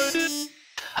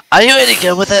 Are you any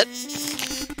good with it?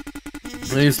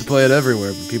 I used to play it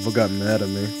everywhere, but people got mad at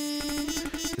me.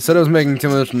 They said I was making too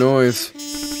much noise.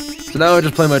 So now I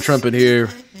just play my trumpet here,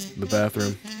 in the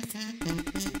bathroom.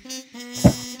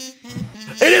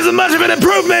 It isn't much of an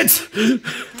improvement!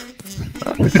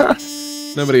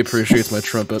 Nobody appreciates my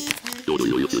trumpet.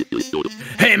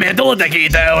 Hey man, don't let that get you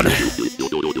down!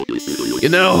 You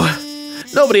know,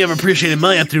 nobody ever appreciated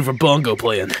my aptitude for bongo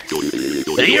playing.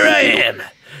 But here I am,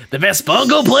 the best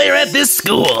bongo player at this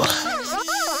school!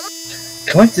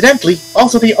 Coincidentally,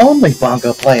 also the only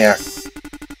bongo player.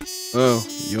 Oh,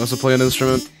 you also play an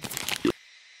instrument?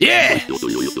 Yeah!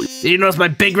 Did you notice my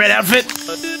big red outfit?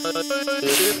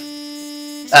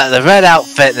 The red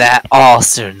outfit that all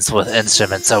students with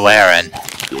instruments are wearing.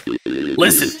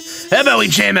 Listen, how about we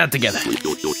jam out together?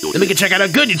 Then we can check out how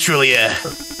good you truly are.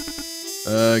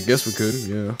 I guess we could,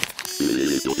 yeah.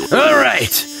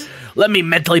 Alright, let me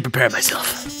mentally prepare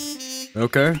myself.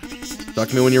 Okay. Talk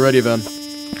to me when you're ready, then.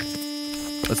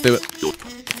 Let's do it.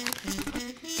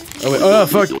 Oh, wait, oh,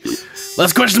 fuck.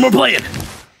 Last question, we're playing.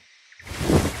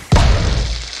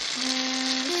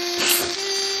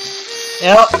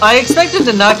 Yeah, I expected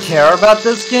to not care about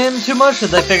this game too much,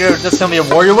 because I figured it was just gonna be a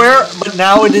WarioWare, but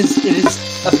now it is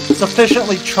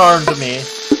sufficiently charmed me.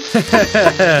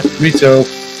 Me too.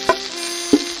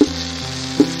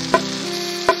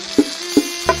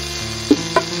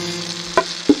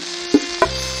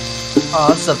 Oh,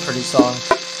 that's a pretty song.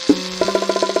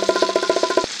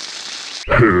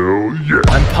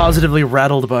 positively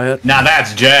rattled by it. Now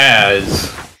that's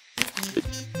jazz.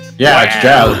 Yeah, it's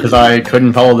jazz, because I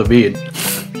couldn't follow the beat.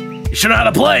 You should know how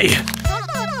to play.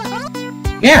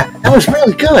 Yeah, that was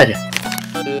really good.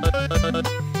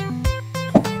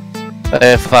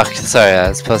 Fuck. Sorry, I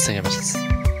was posting images.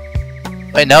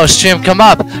 Wait, no, stream, come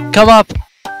up! Come up!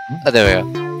 Oh, there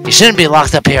we go. You shouldn't be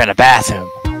locked up here in a bathroom.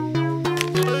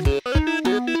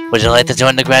 Would you like to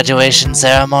join the graduation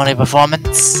ceremony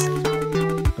performance?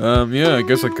 Yeah, I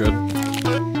guess I could.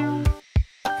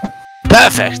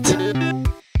 Perfect!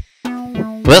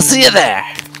 We'll see you there!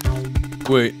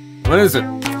 Wait, what is it?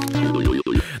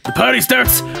 The party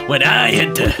starts when I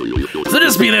enter. So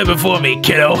just be there before me,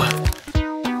 kiddo.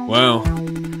 Wow.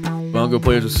 Bongo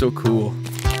players are so cool.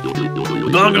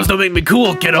 The bongos don't make me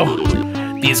cool, kiddo.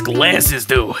 These glasses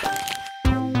do.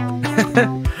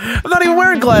 I'm not even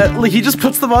wearing glasses. Like, he just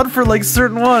puts them on for like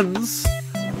certain ones.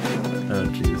 Oh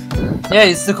jeez. Yeah,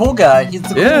 he's the cool guy. He's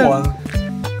the cool one.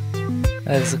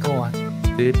 That is a cool one.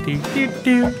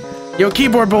 Yo,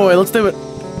 keyboard boy, let's do it.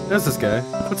 There's this guy.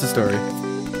 What's his story?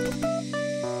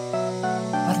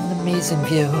 What an amazing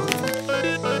view.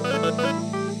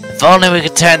 If only we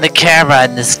could turn the camera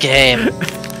in this game.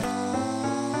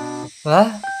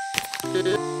 What?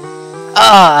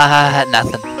 Oh,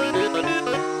 nothing.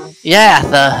 Yeah,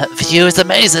 the view is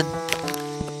amazing.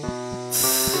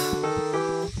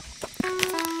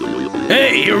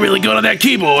 Hey, you're really good on that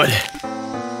keyboard.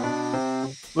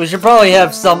 We should probably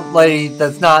have somebody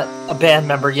that's not a band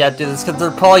member yet do this, because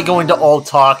they're probably going to all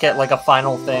talk at like a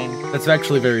final thing. That's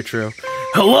actually very true.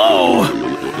 Hello?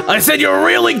 I said you're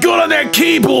really good on that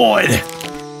keyboard.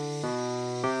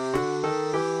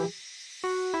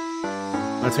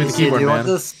 Let's meet the Do keyboard you man. want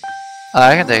this?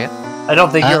 I can take it. I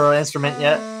don't think you're an instrument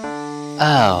yet.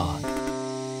 Oh.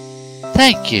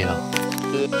 Thank you.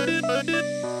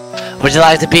 Would you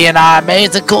like to be in our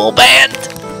amazing cool band?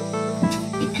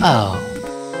 Oh.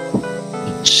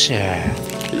 Sure.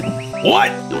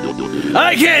 What?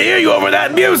 I can't hear you over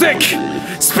that music.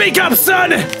 Speak up,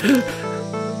 son.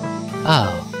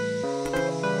 Oh.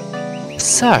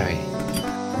 Sorry.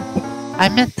 I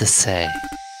meant to say.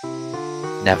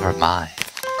 Never mind.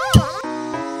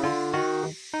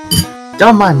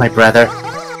 Don't mind my brother.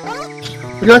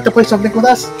 Would you like to play something with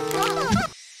us?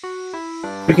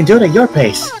 We can do it at your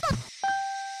pace.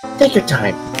 Take your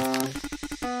time.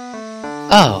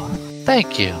 Oh,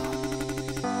 thank you.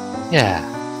 Yeah,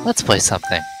 let's play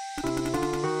something.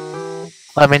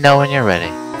 Let me know when you're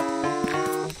ready.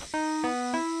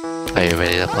 Are you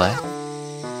ready to play?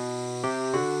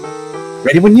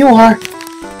 Ready when you are.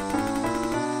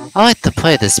 I like to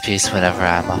play this piece whenever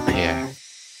I'm up here.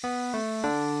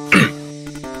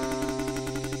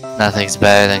 Nothing's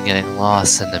better than getting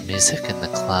lost in the music in the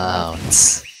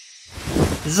clouds.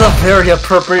 This is a very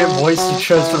appropriate voice you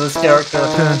chose for this character.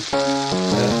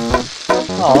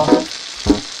 Oh,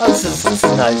 this is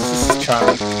nice. This is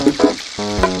charming.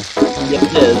 Yes,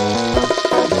 it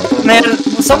is. Man,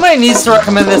 somebody needs to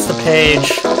recommend this to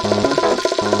Paige.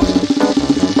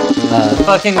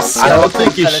 Fucking. I don't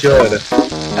think you should.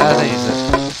 I think you should.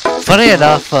 Funny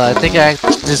enough, I think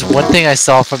there's one thing I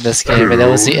saw from this game, and that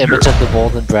was the image of the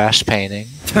Golden Brash painting.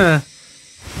 Yeah,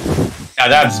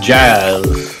 that's jazz.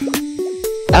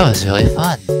 That was really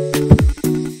fun.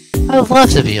 I would love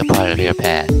to be a part of your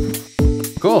band.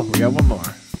 Cool, we got one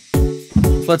more.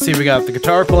 Let's see, we got the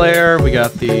guitar player, we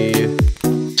got the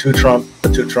two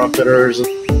trumpeters.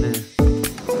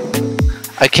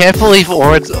 I can't believe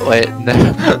Orange. Wait, no.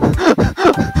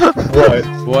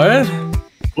 What?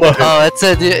 Oh, it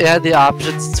said it had the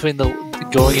options between the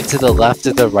going into the left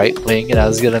and the right wing, and I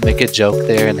was gonna make a joke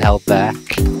there and held back.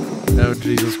 Oh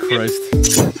Jesus Christ!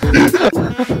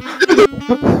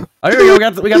 Oh, here we go.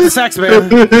 We got the sax man.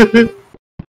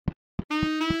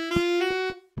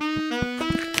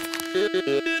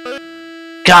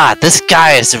 God, this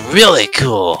guy is really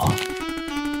cool.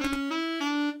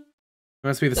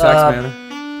 Must be the sax man.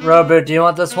 Robo, do you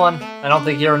want this one? I don't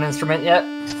think you're an instrument yet.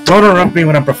 Don't interrupt me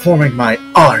when I'm performing my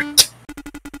art.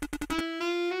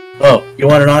 Oh, you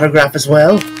want an autograph as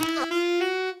well?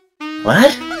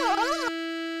 What?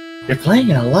 You're playing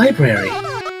in a library.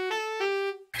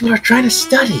 People are trying to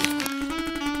study.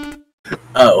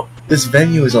 Oh, this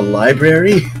venue is a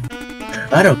library?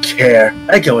 I don't care.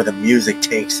 I go where the music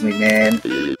takes me, man.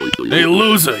 Hey,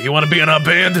 loser, you want to be in our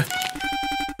band?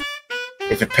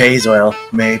 If it pays well,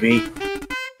 maybe.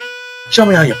 Show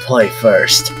me how you play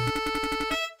first.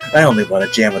 I only want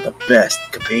to jam with the best,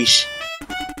 capiche?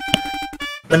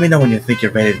 Let me know when you think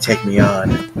you're ready to take me on.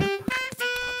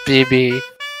 BB,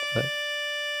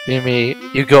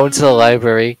 you go into the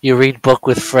library, you read book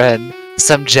with friend,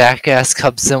 some jackass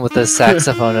comes in with a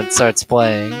saxophone and starts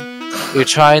playing. You're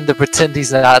trying to pretend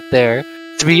he's not there.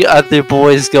 3 other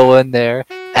boys go in there,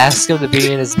 ask him to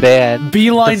be in his band.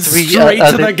 Beeline straight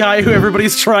to the guy who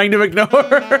everybody's trying to ignore.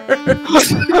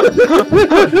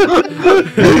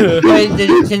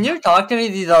 Wait, can you talk to me,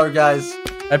 these other guys?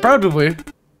 I probably.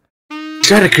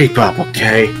 Try to creep up,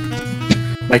 okay?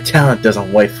 My talent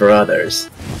doesn't wait for others.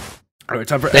 Alright,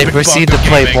 time for They epic proceed to bongo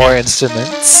play gaming. more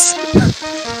instruments.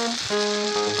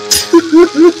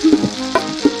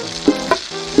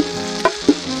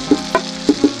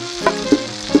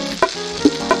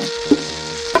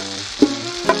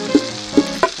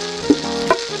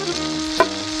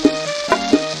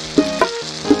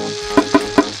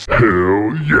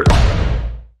 Hell yeah.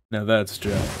 Now that's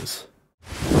jazz.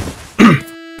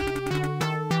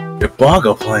 Your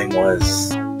bongo playing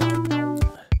was...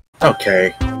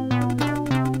 okay.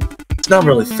 It's not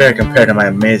really fair compared to my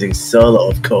amazing solo,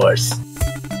 of course.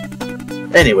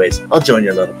 Anyways, I'll join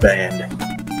your little band.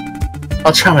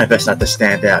 I'll try my best not to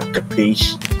stand out,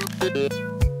 capiche?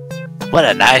 What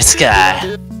a nice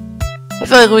guy. I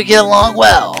feel like we get along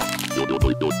well.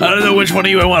 I don't know which one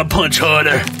of you I want to punch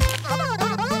harder.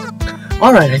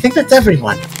 Alright, I think that's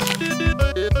everyone.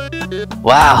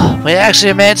 Wow, we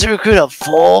actually managed to recruit a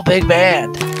full big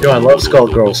band. Yo, I love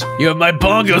Skullgirls. You have my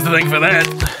bongos to thank for that.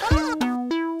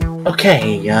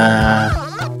 Okay,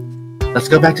 let's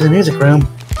go back to the music room.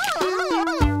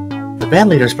 The band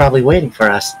leader's probably waiting for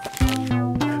us.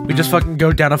 We just fucking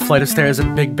go down a flight of stairs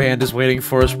and Big Band is waiting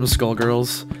for us from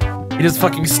Skullgirls. He just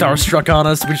fucking starstruck on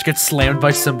us, we just get slammed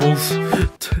by cymbals.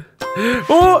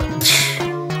 Oh!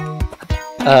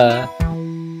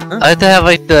 I like to have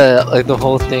like the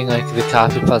whole thing, like the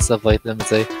copy plus of like them.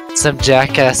 It's like some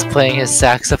jackass playing his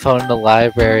saxophone in the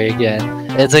library again.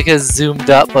 And it's like a zoomed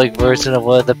up like version of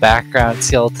one of the background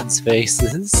skeletons'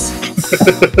 faces.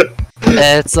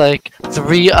 And it's like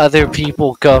 3 other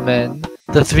people come in.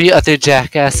 The 3 other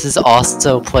jackasses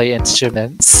also play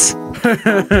instruments.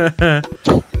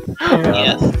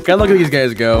 Yes. Gotta look at these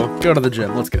guys go. Go to the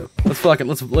gym. Let's go. Let's fucking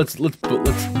let's bone.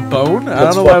 I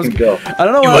don't know why I was. go. I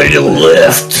don't know You why. ready to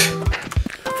lift?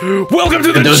 Welcome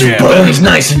to the Those gym. bones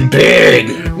nice and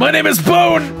big. My name is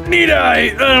Bone. Need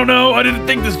I? I don't know. I didn't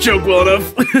think this joke well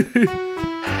enough.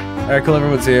 Alright, cool.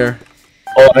 Everyone's here.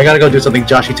 Oh, I gotta go do something.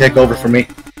 Joshy, take over for me.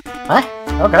 What?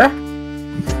 Okay.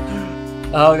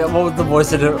 What was the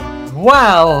voice of it?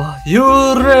 Wow,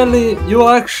 you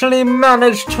actually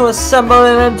managed to assemble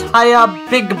an entire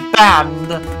big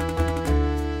band.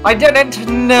 I didn't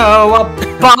know a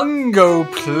bongo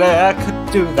player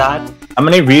could do that. How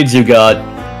many reeds you got?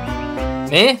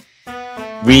 Me?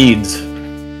 Reeds.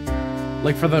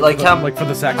 Like for the Like for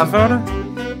the saxophone.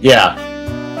 Yeah.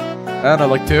 I don't know,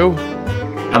 like 2.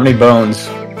 How many bones?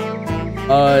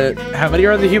 How many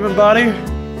are in the human body?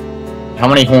 How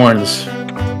many horns?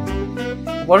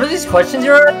 What are these questions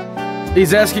you're asking?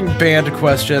 He's asking band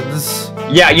questions.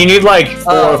 Yeah, you need like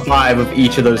 4 or 5 of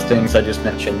each of those things I just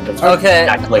mentioned. That's Okay.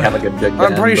 Actually have a good big band.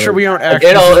 I'm pretty but sure we aren't like,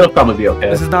 actually. It'll probably be okay.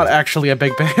 This is not actually a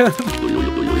big band.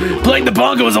 Playing the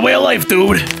bongo is a way of life,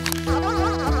 dude.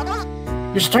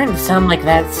 You're starting to sound like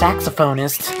that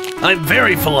saxophonist. I'm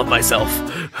very full of myself.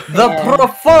 The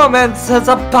performance is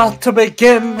about to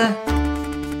begin.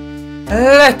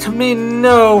 Let me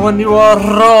know when you are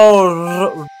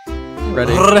all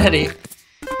ready.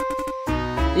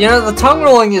 You know, the tongue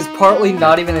rolling is partly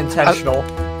not even intentional.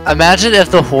 Imagine if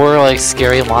the horror like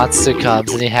scary monster comes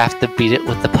and you have to beat it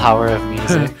with the power of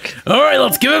music. Alright,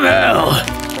 let's give him hell.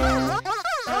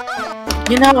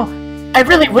 You know, I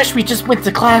really wish we just went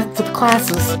to the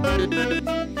classes.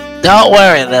 Don't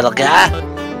worry, little guy.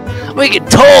 We can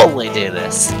totally do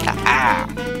this. Yeah.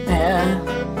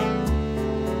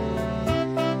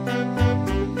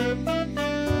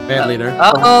 Band leader.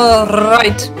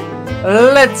 Alright.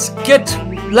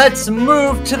 Let's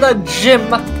move to the gym.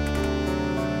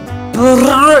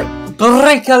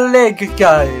 Break a leg,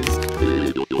 guys.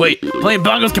 Wait, playing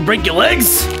bongos can break your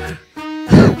legs?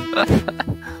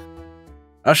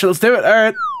 Oh shit, let's do it.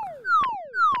 Alright.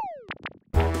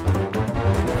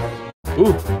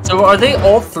 Ooh. So are they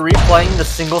all 3 playing the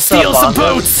single set Steal of some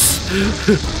bongos?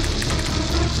 boots!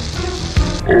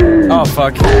 Oh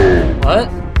fuck. What?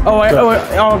 Oh,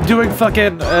 I'm doing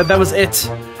fucking. That was it.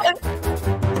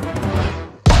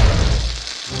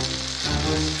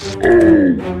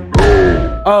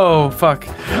 Oh fuck.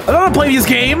 I don't want to play these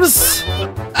games.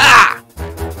 Ah!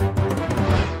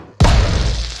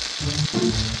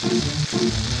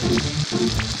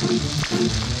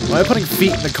 Why am I putting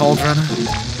feet in the cauldron?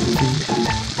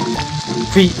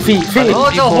 Feet. Oh,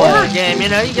 it's a horror game, you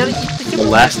know, you gotta eat the The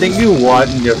last thing you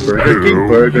want in your Burger King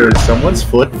burger is someone's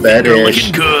foot Fetish. You're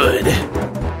looking good.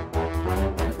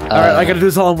 Alright, I gotta do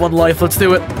this all in one life. Let's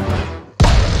do it.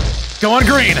 Go on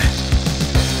green.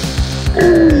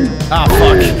 Ah,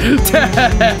 fuck.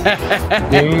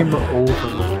 Game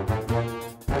over.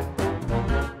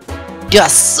 You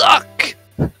suck!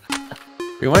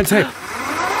 Rewind tape.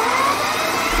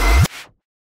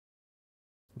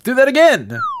 Do that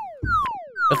again!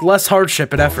 With less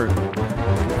hardship and effort.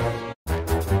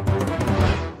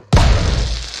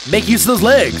 Make use of those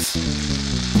legs!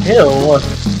 Ew. What?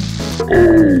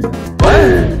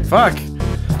 Fuck.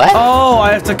 What? Oh,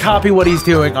 I have to copy what he's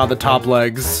doing on the top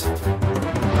legs.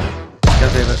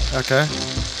 God damn it. Okay.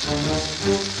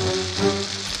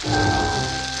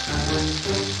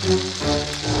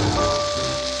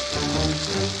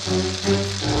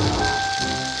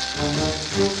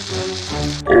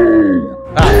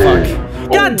 Ah, fuck.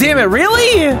 God damn it,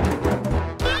 really?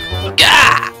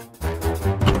 Gah!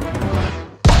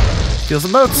 Steal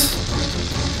some boats.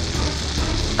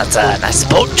 That's a nice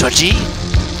boat, Georgie.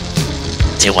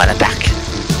 Do you want it back?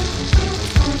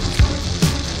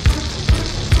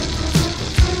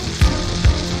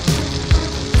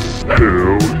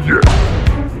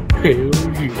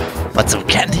 Want some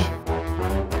candy?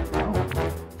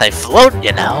 They float,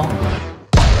 you know.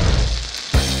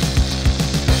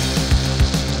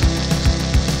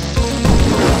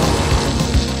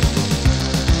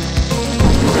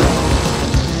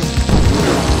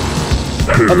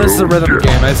 Oh, this is a rhythm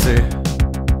game, I see.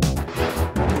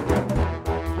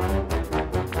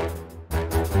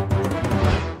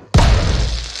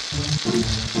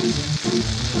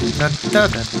 Yeah,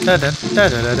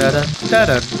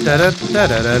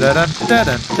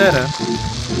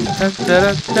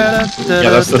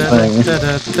 that's the thing.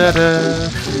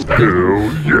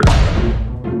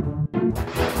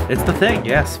 It's the thing,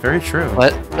 yes, very true.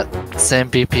 What? Same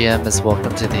BPM as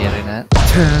Welcome to the Internet.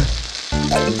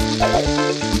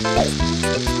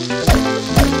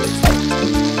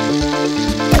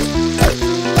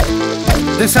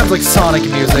 This sounds like Sonic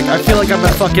music. I feel like I'm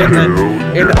in fucking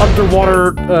an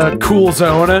underwater cool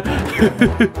zone.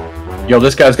 Yo,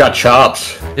 this guy's got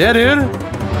chops. Yeah, dude.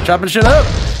 Chopping shit up.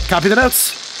 Copy the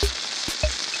notes.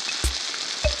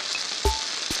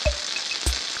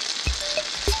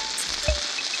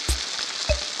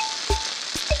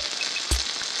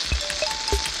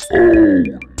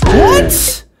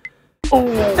 What?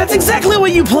 That's exactly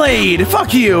what you played.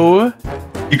 Fuck you.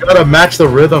 You gotta match the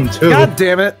rhythm too. God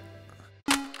damn it.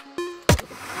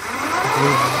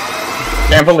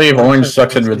 Can't believe Orange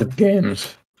sucks at rhythm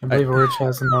games. I believe Orange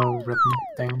has no rhythm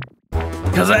thing.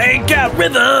 Cause I ain't got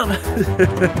rhythm!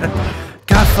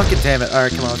 God fucking damn it.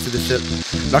 Alright, come on, let's do this shit.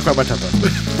 Knock out my tempo.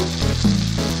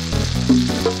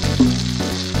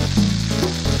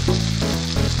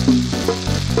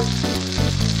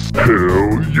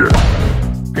 Hell yeah.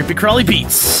 Creepy crawly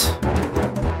beats.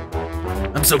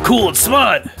 I'm so cool and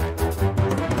smart.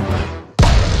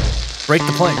 Break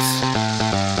the planks.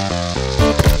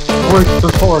 Break the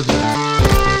target.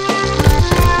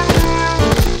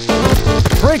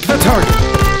 Break the target.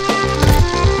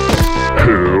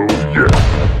 Hell yeah.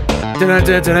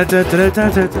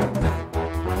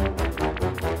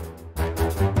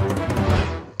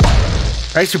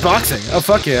 Thanks for boxing. Oh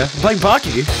fuck yeah. I'm playing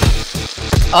Baki.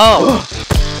 Oh!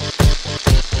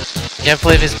 Can't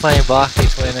believe he's playing Baki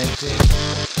 2019.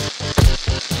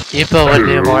 Ippo would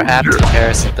be a more apt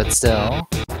comparison, but still.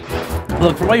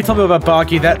 Look, from what you told me about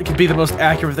Baki, that could be the most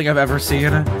accurate thing I've ever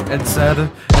seen and said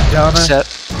and done. Shut.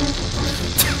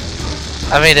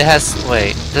 I mean, it has.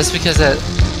 Wait, just because it.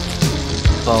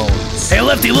 Bones. Hey,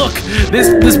 Lefty, look!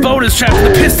 This bone is trapped in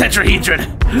the piss tetrahedron!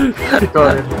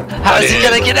 How is he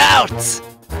gonna get out?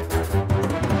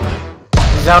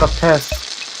 He's out of piss.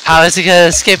 How is he gonna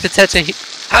escape the tetrahedron?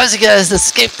 How is he gonna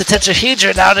escape the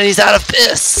tetrahedron now that he's out of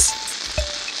piss?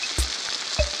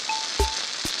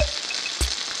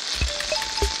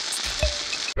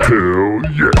 Hell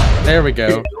yeah. There we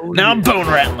go. Now I'm bone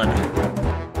rattling.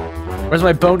 Where's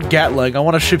my bone gatling? I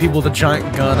want to shoot people with a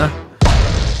giant gun.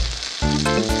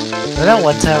 I know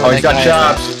one time. Oh, he's got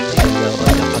chops. He like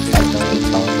 $100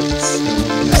 million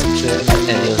or some shit,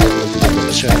 and he was able to do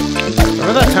the show.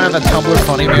 Remember that time that Tumblr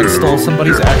funny man stole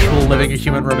somebody's actual living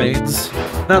human remains?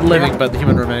 Not living, but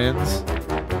human remains.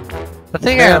 The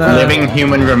thing Man, Living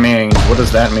human remains. What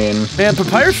does that mean? Man,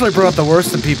 Papyrus really brought out the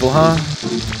worst in people, huh?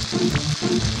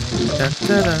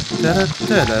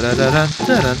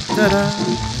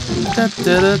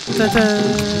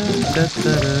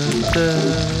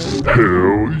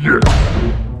 Hell yeah.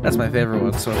 That's my favorite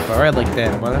one so far. I like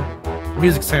that one. The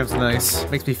music sounds nice.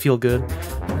 Makes me feel good.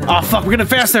 Oh fuck, we're getting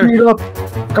faster! Speed up.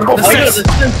 Gotta go The fast. six.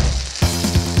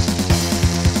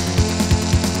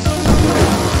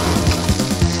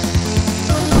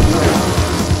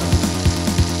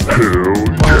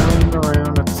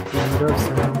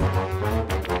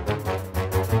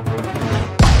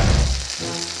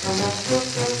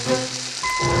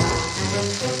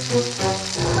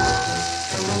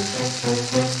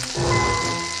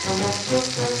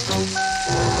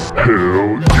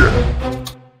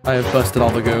 I've busted all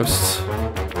the ghosts.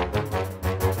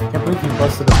 Can't believe you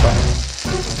busted a bunny.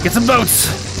 Get some boats!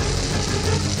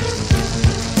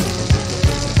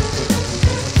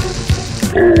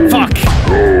 Fuck!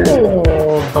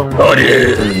 Oh,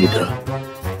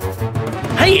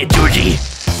 Hey, Georgie!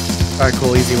 Alright,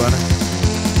 cool, easy one.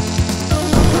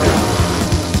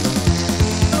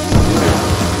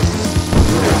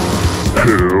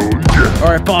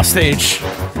 Alright, boss stage.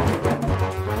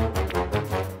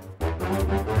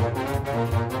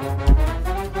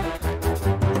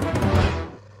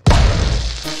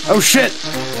 Oh shit!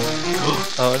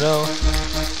 Oh no.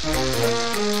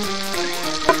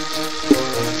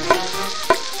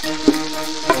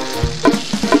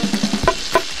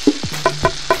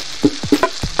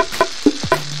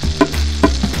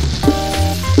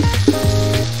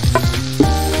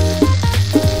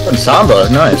 Samba,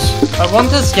 nice. I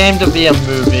want this game to be a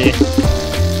movie.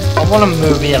 I want a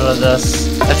movie out of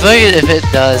this. I feel like if it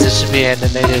does, it should be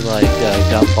animated like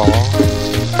Gumball.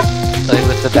 Like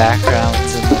with the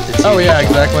backgrounds and like the Oh yeah,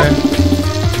 exactly.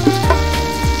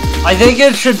 I think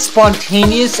it should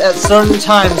spontaneous at certain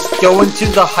times go into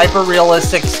the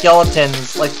hyper-realistic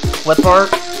skeletons, like clip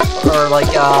art, or like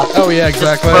Oh yeah,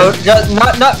 exactly.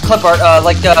 not clip art,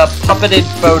 like puppeted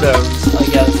photos, I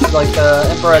guess, like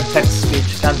infrared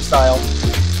text-to-speech kind of style.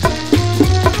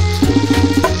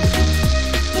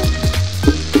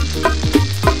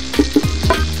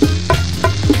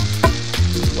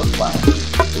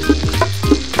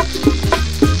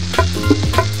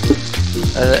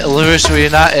 Lewis, were you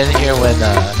not in here when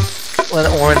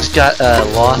Orange got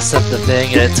lost at the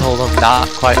thing and it told him not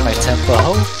quite my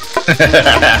tempo?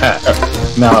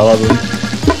 No, I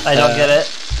wasn't. I don't get it.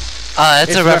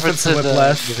 It's a reference to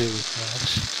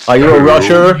Whiplash. Are you a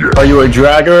rusher? Are you a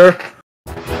dragger?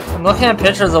 I'm looking at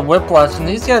pictures of Whiplash, and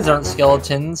these guys aren't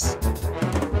skeletons.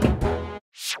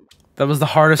 That was the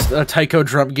hardest taiko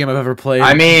drum game I've ever played.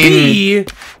 I mean,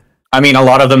 a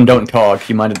lot of them don't talk.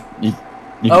 You might.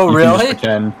 Oh, you really? Can just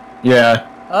pretend. Yeah.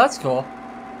 Oh, that's cool.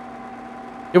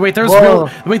 Yeah, wait, there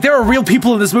are real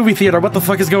people in this movie theater. What the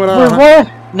fuck is going on? What?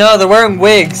 No, they're wearing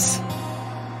wigs.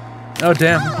 Oh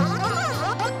damn.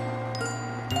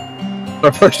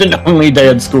 Our first and only day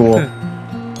at school.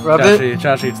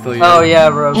 Chachi, it's still you. Oh yeah,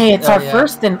 bro. hey, it's our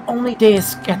first and only day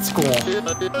at school.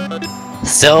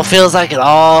 Still feels like it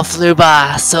all flew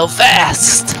by so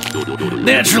fast.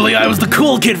 Naturally, I was the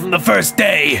cool kid from the first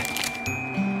day.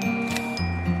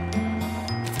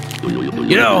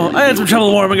 You know, I had some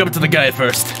trouble warming up to the guy at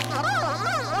first.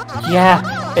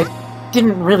 Yeah, it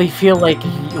didn't really feel like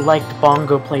you liked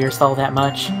bongo players all that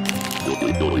much.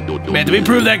 Man, did we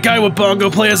prove that guy what bongo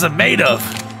players are made of?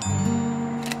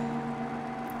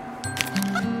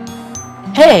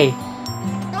 Hey!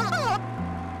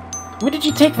 Where did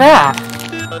you take that?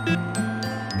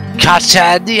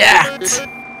 Gotcha in the act.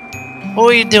 What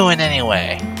were you doing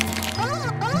anyway?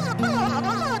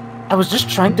 I was just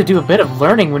trying to do a bit of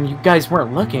learning when you guys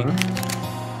weren't looking.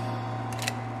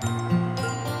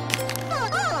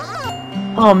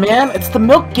 Oh man, it's the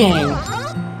milk gang!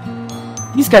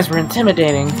 These guys were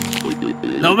intimidating.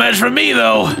 No match for me,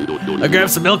 though. I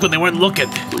grabbed some milk when they weren't looking.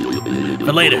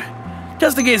 For later.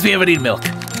 Just in case we ever need milk.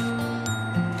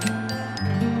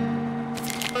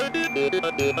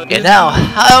 You know,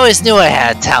 I always knew I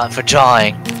had talent for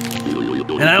drawing.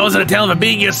 And I wasn't a talent for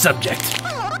being your subject.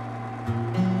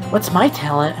 What's my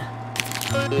talent?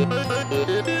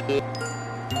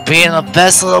 Being the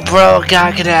best little bro a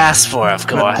guy could ask for, of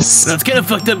course. No, it's kind of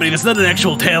fucked up, man. It's not an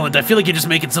actual talent. I feel like you're just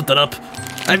making something up.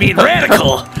 I mean,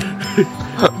 radical!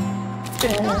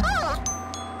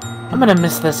 I'm gonna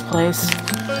miss this place.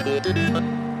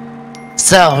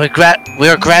 So, we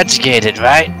were graduated,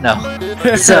 right? No.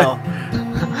 So,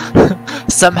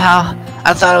 somehow,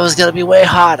 I thought it was gonna be way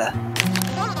harder.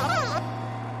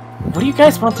 What do you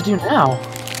guys want to do now?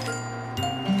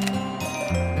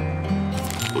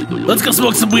 Let's go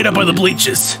smoke some weed up by the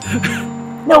bleachers.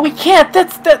 No, we can't.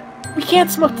 We can't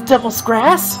smoke the devil's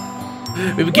grass.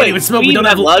 We can't even smoke. We don't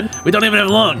even have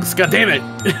lungs. God damn it.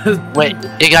 Wait,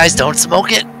 you guys don't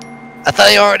smoke it? I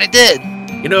thought you already did.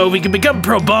 You know, we can become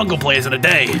pro bongo players in a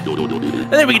day.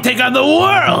 And then we can take on the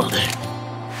world.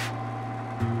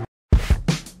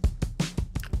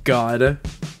 God.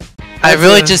 I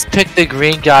really just picked the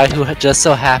green guy who just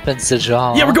so happens to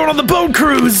draw. Yeah, we're going on the boat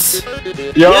cruise.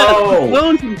 Yo! Yeah,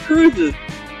 going some cruises.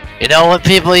 You know what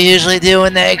people usually do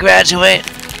when they graduate?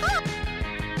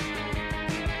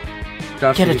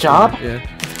 Get a job? Yeah.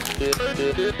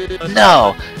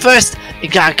 No, first you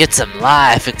gotta get some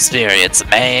life experience,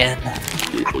 man.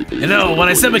 You know, when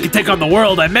I said we could take on the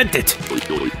world, I meant it.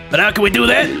 But how can we do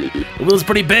that? The wheel's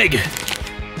pretty big.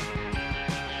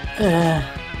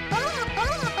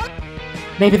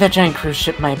 Maybe that giant cruise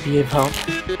ship might be of help.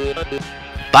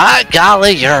 By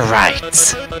golly, you're right.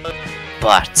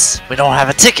 But we don't have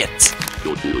a ticket.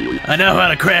 I know how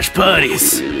to crash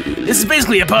parties. This is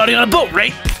basically a party on a boat,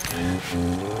 right?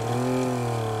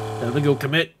 Time to go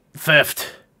commit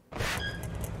theft.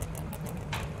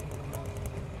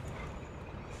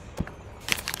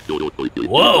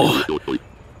 Whoa!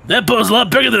 That boat's a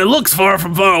lot bigger than it looks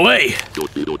from far away.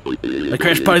 I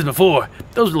crashed parties before.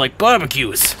 Those were like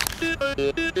barbecues.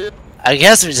 I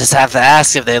guess we just have to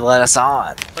ask if they let us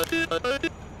on.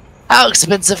 How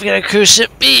expensive can a cruise ship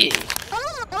be?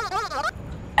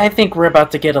 I think we're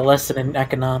about to get a lesson in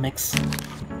economics.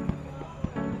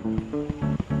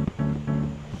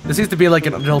 This needs to be like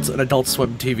an Adult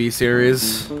Swim TV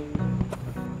series.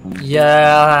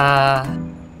 Yeah.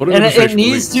 What And it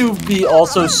needs to be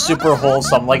also super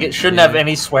wholesome. Like, it shouldn't have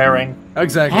any swearing.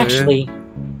 Exactly.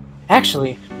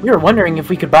 Actually, we were wondering if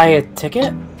we could buy a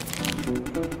ticket?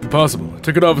 Impossible. The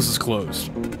ticket office is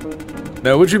closed.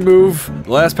 Now, would you move?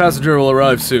 The last passenger will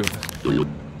arrive soon.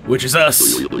 Which is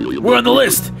us. We're on the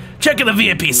list. Check in the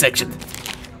VIP section.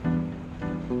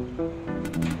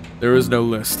 There is no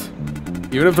list.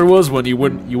 Even if there was one, you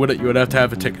would have to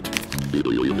have a ticket.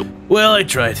 Well, I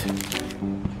tried.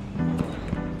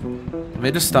 Can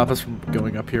they just stop us from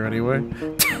going up here anyway?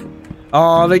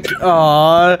 Aw, I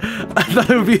thought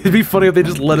it'd be funny if they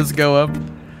just let us go up.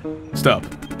 Stop.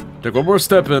 Take one more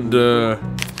step and,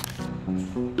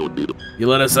 You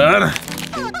let us on?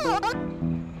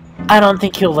 I don't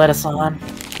think he'll let us on.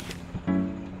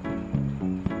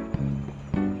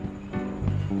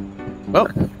 Well,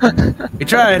 he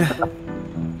tried.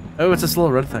 Oh, it's this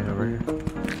little red thing over here.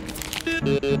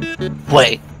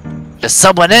 Wait, there's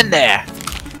someone in there.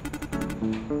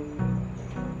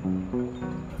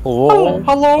 Oh,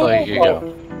 hello? Oh, here you go.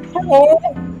 Hello?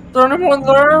 Is there anyone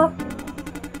there?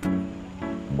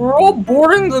 We're all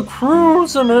boarding the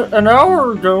cruise an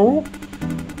hour ago.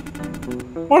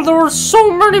 Well, there were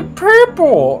so many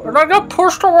people, and I got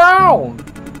pushed around.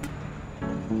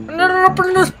 And ended up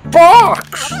in this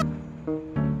box.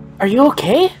 Are you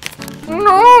okay?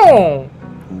 No!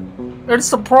 It's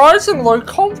surprisingly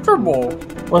comfortable.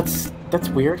 That's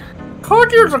weird.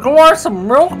 Could use a glass of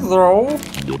milk, though.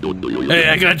 Hey,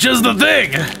 I got just the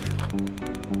thing!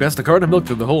 Passed the carton of milk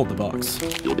through the hole in the box.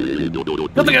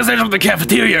 Nothing I said from the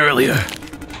cafeteria earlier.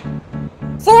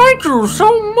 Thank you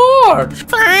so much!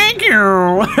 Thank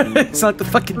you! It's like the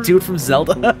fucking dude from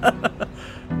Zelda.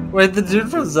 Wait, the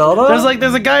dude from Zelda?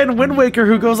 There's a guy in Wind Waker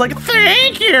who goes like,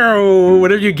 "Thank you!"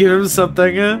 whenever you give him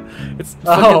something. It's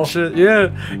fucking shit. Yeah,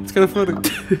 it's kind of funny.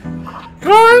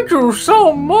 Thank you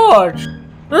so much!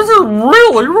 This is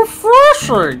really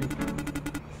refreshing!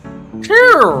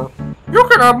 Here! You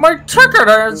can have my ticket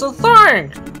as a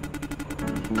thanks!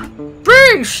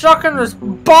 Being stuck in this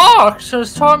box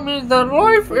has taught me that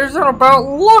life isn't about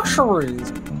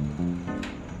luxuries.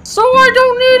 So I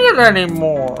don't need it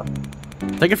anymore.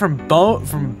 Take it from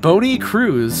Boney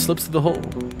Cruise slips through the hole.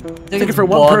 Take it for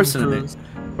one person.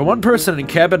 For one person in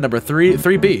cabin number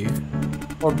 3B.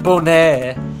 Or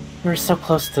Bonet. We were so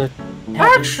close to...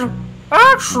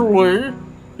 Actually,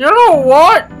 you know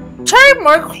what? Take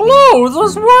my clothes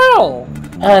as well.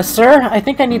 Sir, I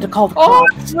think I need to call the I'm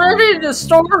cops. ready to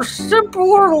start a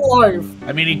simpler life.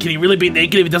 I mean, can he really be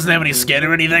naked if he doesn't have any skin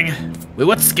or anything? Wait,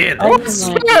 what skin? What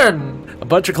skin? A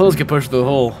bunch of clothes get pushed through the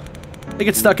hole. They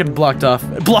get stuck and block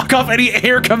off any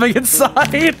air coming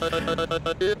inside.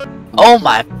 Oh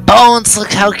my bones,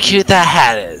 look how cute that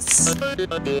hat is.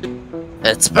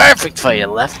 It's perfect for you,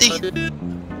 Lefty.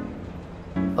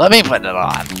 Let me put it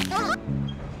on.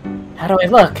 How do I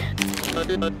look?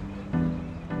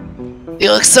 You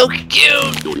look so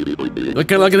cute.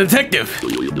 Looking like a detective.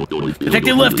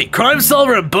 Detective Lefty, crime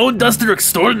solver and bone duster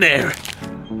extraordinaire.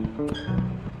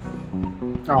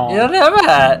 Oh. You don't have a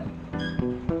hat.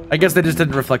 I guess they just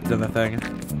didn't reflect it in the thing.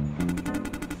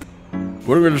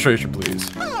 Voter registration, please.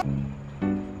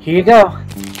 Here you go.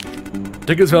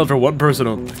 Tickets valid for one person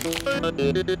only.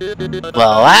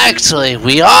 Well, actually,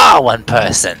 we are one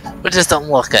person. We just don't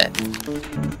look it.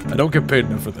 I don't get paid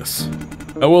enough for this.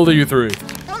 How old are you three?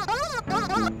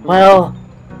 Well,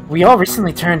 we all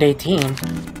recently turned 18.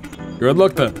 You're in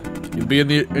luck then. You'll be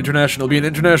in international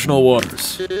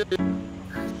waters.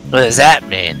 What does that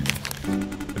mean?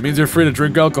 It means you're free to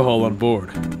drink alcohol on board.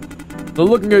 Though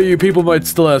looking at you, people might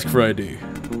still ask for ID.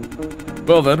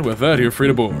 Well then, with that, you're free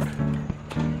to board.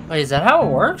 Wait, is that how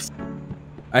it works?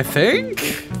 I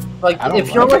think? Like,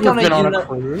 if you're like on a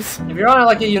cruise, if you're on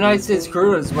like a United States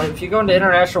cruise, if you go into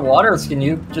international waters, can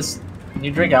you just Can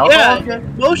you drink alcohol? Yeah,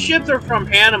 most ships are from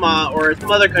Panama or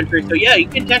some other country, so yeah, you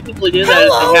can technically do that if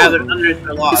they have it under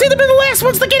their law. You seem to be the last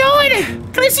ones to get on!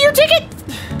 Can I see your ticket?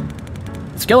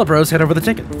 Skilla Bros head over the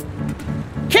ticket.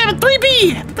 Cabin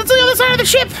 3B! That's the other side of the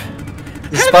ship!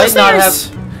 Despite not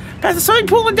Past the swimming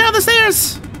pool and down the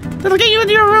stairs! That'll get you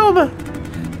into your room!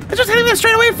 I'm just heading there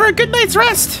straight away for a good night's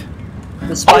rest!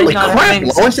 Despite Holy not crap, having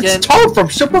Lois, skin, it's Toad from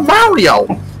Super Mario!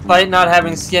 despite not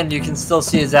having skin, you can still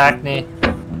see his acne.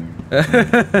 That's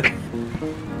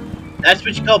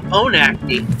what you call bone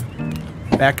acne.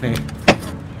 Acne.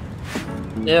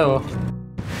 Ew.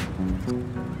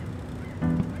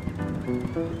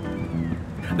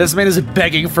 This man is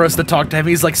begging for us to talk to him.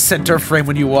 He's like center frame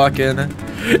when you walk in.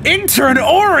 Intern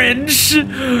Orange!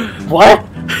 What?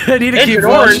 I need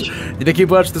to keep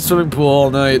watching the swimming pool all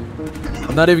night.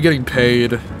 I'm not even getting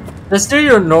paid. Just do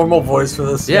your normal voice for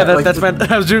this. Yeah, like that's my.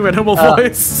 I was doing my normal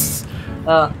voice.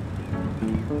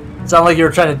 Sound like you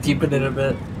were trying to deepen it a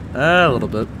bit. A little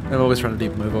bit. I'm always trying to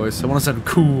deepen my voice. I want to sound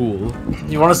cool.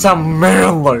 You want to sound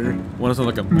manly. I want to sound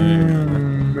like a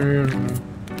man.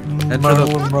 Enter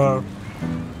the.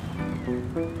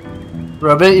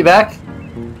 Robit, you back?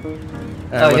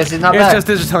 I look, guess he's not back.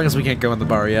 They're just telling us we can't go in the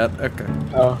bar yet. Okay.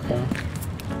 Oh, okay.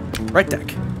 Right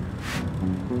deck.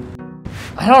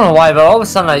 I don't know why, but all of a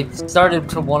sudden I started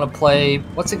to want to play.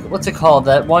 What's it called?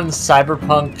 That one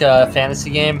cyberpunk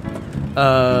fantasy game.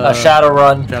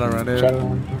 Shadowrun. Shadowrun. Yeah.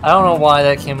 Shadowrun. I don't know why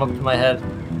that came up to my head.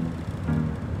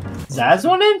 Zaz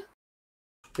one in?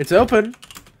 It's open.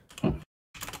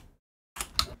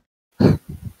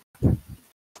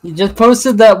 You just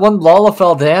posted that one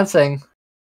Lalafell dancing.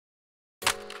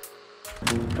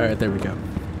 Alright, there we go.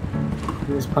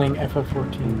 He was playing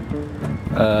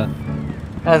FF14.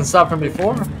 Hasn't stopped from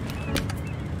before.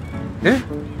 Yeah.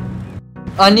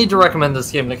 I need to recommend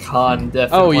this game to Khan,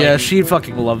 definitely. Oh yeah, she'd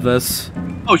fucking love this.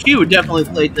 Oh, she would definitely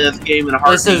play this game in a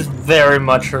heartbeat. This is very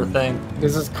much her thing.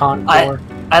 This is Contour.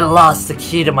 I lost the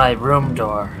key to my room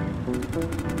door.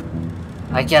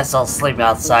 I guess I'll sleep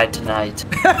outside tonight.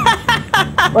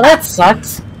 Well, that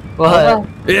sucks. What?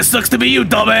 It sucks to be you,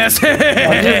 dumbass.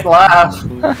 I just laugh.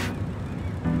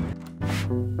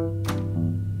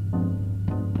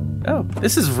 Oh,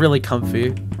 this is really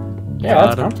comfy.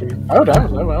 Yeah, that's comfy. I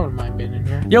wouldn't mind being in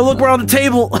here. Yo, look, we're on the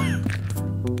table.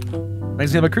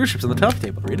 Reminds me of my cruise ships on the top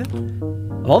table. Read it.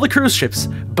 Of all the cruise ships,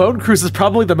 Bone Cruise is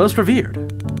probably the most revered.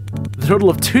 With a total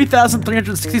of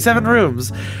 2,367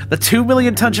 rooms, the 2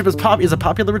 million ton ship is a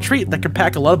popular retreat that can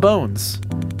pack a lot of bones.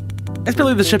 I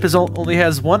believe the ship only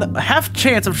has one half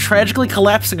chance of tragically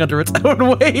collapsing under its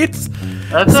own weight.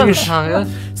 That sounds good.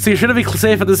 So you shouldn't be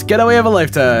safe in this getaway of a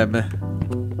lifetime.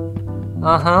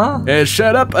 Hey,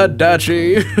 shut up,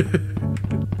 Adachi.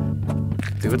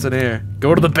 See what's in here.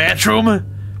 Go to the bathroom.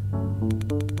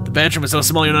 The bathroom is so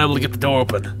small you're not able to get the door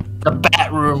open. The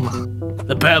bat room.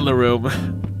 The battler room.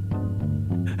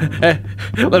 Hey,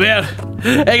 let me out.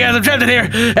 Hey guys, I'm trapped in here.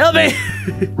 Help me.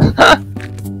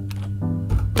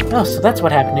 Oh, so that's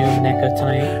what happened to you, Neko,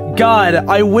 tonight. God,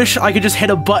 I wish I could just hit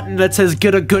a button that says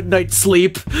get a good night's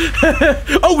sleep.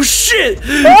 Oh shit!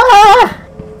 Ah!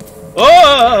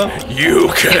 Oh! You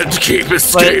can't keep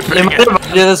escaping you mind if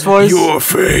I do this voice? your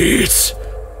fate.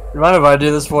 You mind if I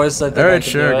do this voice? I think Alright,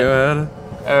 sure, go ahead.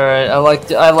 Alright,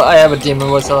 I have a demon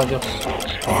voice, I like it.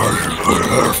 I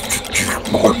have to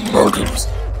keep my murders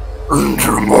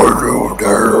into my own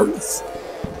hands.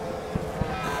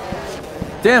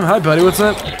 Damn, hi buddy, what's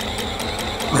up?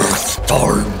 It's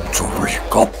time to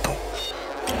wake up.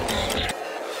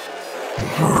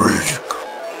 Wake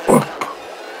up.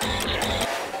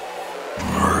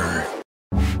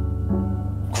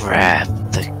 Grab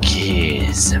the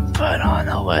keys and put on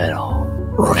a little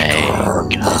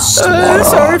makeup.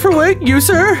 Sorry for waking you,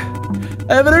 sir.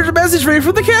 I have an urgent message for you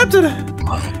from the captain.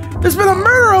 There's been a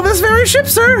murder on this very ship,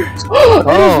 sir.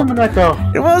 Oh, Neko.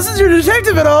 Well, since you're a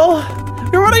detective and all,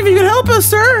 we're wondering if you can help us,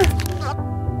 sir.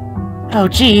 Oh,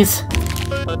 jeez.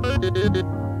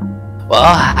 Well,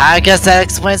 I guess that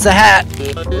explains the hat.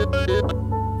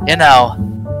 You know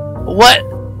what?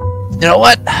 You know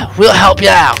what? We'll help you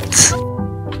out.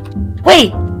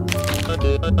 Wait!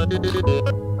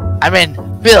 I mean,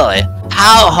 really,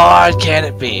 how hard can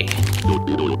it be?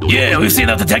 Yeah, we've seen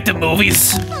the detective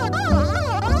movies.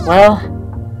 Well,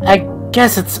 I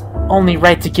guess it's only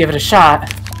right to give it a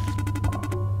shot.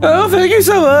 Oh, thank you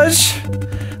so much.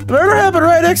 The murder happened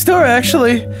right next door,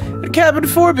 actually, in cabin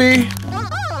 4B.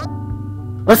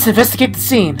 Let's investigate the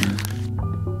scene.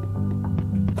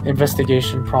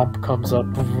 Investigation prompt comes up.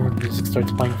 Music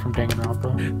starts playing from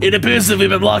Danganronpa. It appears that we've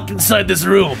been locked inside this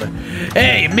room.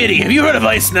 Hey, Mitty, have you heard of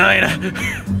Ice 9?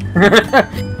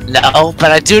 No,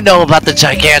 but I do know about the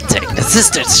gigantic, the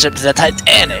sister ship to the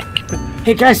Titanic.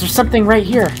 Hey guys, there's something right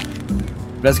here.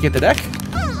 Investigate the deck.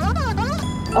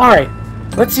 Alright,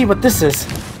 let's see what this is.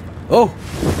 Oh,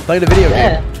 playing a video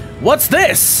Yeah. game. What's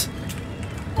this?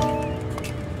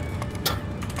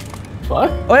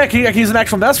 Fuck? Oh yeah, I can use an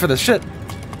actual mouse for this shit.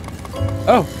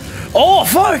 Oh. Oh,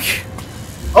 fuck!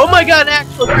 Oh my god,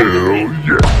 actually. Hell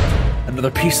yeah.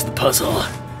 Another piece of the puzzle.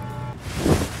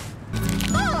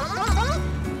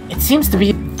 It seems to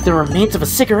be the remains of a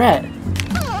cigarette.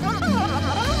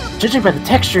 Judging by the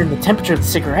texture and the temperature of the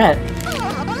cigarette,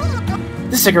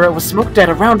 this cigarette was smoked at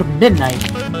around midnight.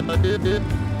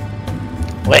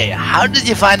 Wait, how did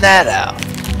you find that out?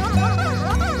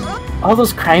 All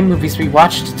those crime movies we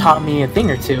watched taught me a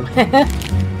thing or two.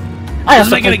 I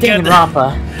also Isn't that played gonna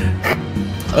Danganronpa.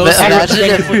 Oh, But so-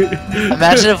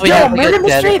 imagine if we Yo, had like murder a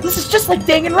mystery! dead... This is just like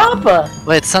Danganronpa!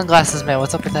 Wait, sunglasses man,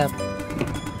 what's up with them?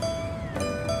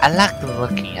 I like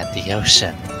looking at the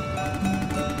ocean.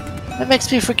 It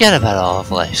makes me forget about all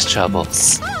of life's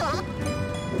troubles.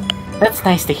 That's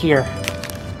nice to hear.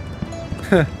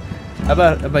 How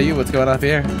about you? What's going on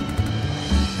here?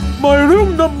 My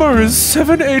room number is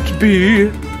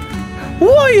 78B.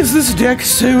 Why is this deck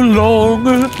so long?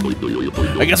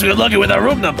 I guess we got lucky with our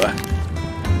room number.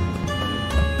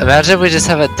 Imagine we just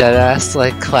have a dead-ass,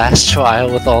 like, class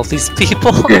trial with all these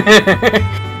people.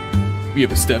 We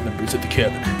have a staff members at the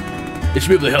cabin. They should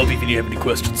be able to help you if you have any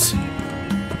questions.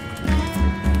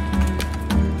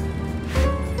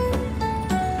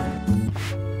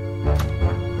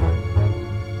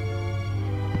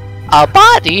 A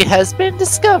body has been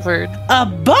discovered. A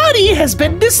body has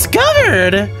been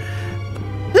discovered.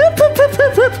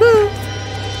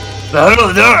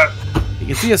 That'll do it. You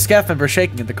can see a staff member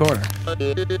shaking in the corner.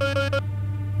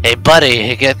 Hey,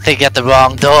 buddy, they get the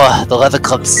wrong door. The leather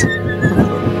clubs.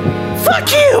 Fuck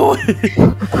you!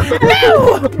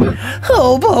 No!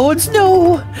 Oh, Bones,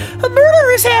 no! A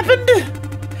murder has happened!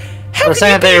 How For a can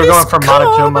second you they be were going this for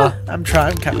calm? Monokuma. I'm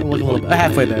trying, kind of looking a little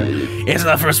halfway there. It's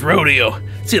not first rodeo.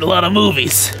 Seen a lot of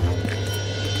movies.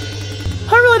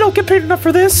 I really don't get paid enough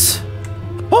for this.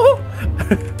 Oh!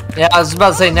 Yeah, I was about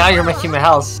to say, now you're making my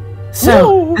house. So,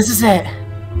 Whoa. this is it.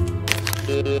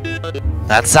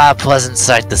 That's not a pleasant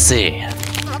sight to see.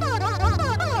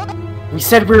 We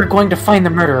said we were going to find the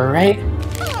murderer, right?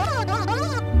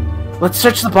 Let's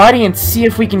search the body and see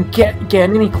if we can get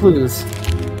any clues.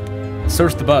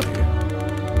 Search the body.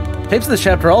 Tapes in this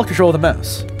chapter all control the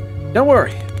mouse. Don't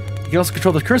worry. You can also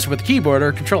control the cursor with the keyboard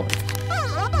or controller.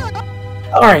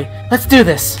 Alright, let's do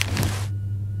this.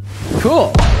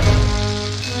 Cool.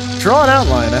 Draw an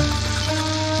outline, eh?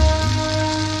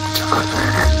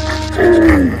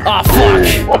 Ah, fuck!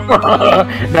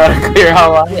 Not a clear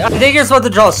outline. I think you're supposed to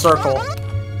draw a circle.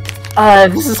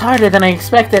 This is harder than I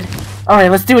expected. Alright,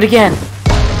 let's do it again.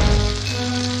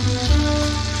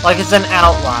 Like it's an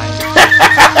outline.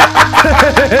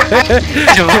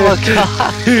 Oh,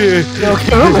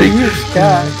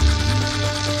 God.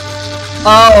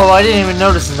 Oh, I didn't even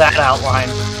notice that outline.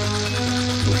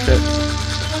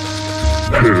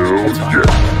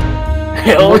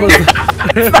 Hell yeah. Hell yeah.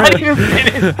 It's not even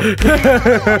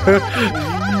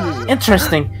finished.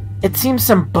 Interesting. It seems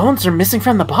some bones are missing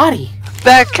from the body.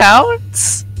 That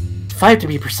counts? 5 to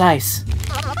be precise.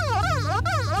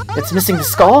 It's missing the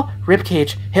skull,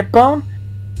 ribcage, hip bone,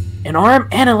 an arm,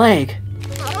 and a leg.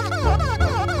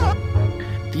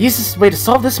 The easiest way to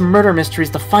solve this murder mystery is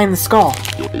to find the skull.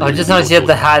 I just noticed you have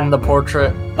the hat in the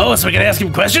portrait. Oh, so we can ask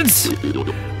him questions?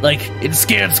 Like in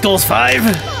Scared Skulls 5?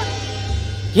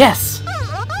 Yes!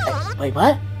 Wait,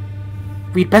 what?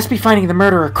 We'd best be finding the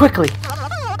murderer quickly.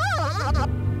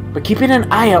 But keeping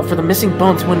an eye out for the missing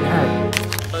bones wouldn't hurt.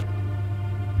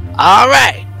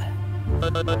 Alright.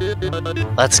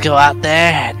 Let's go out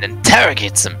there and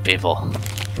interrogate some people.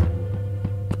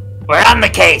 We're on the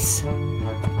case!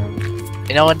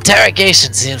 You know,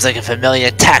 interrogation seems like a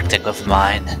familiar tactic of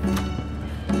mine.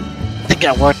 I think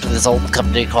I worked with this old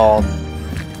company called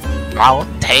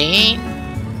Mountain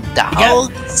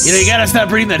Dogs. You gotta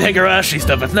stop reading that Higurashi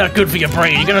stuff. It's not good for your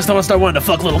brain. You gotta start wanting to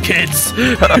fuck little kids.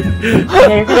 Yeah, you're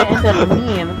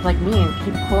gonna end up like me and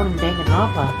keep quoting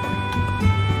Danganronpa.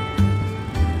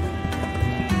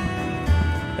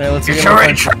 Hey, let's You're get sure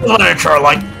ain't literature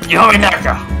like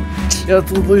Yominaka. Yeah,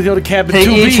 let's go to cabin They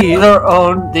each 2B. have their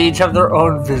own. They each have their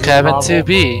own visual Cabin novel.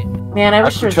 2B. Man, I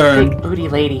wish there was a returned. big booty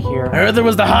lady here. I heard there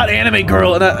was the hot anime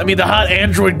girl, and I mean the hot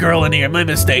android girl in here. My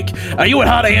mistake. Are you a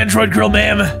hot android girl,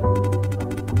 ma'am?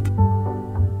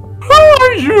 Who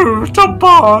are you to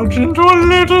barge into a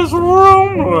lady's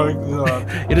room like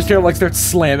that? You just hear him like start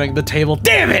slamming the table.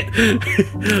 Damn it!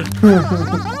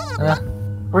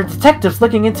 We're detectives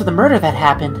looking into the murder that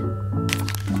happened.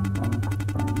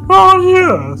 Oh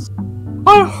yes,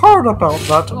 I heard about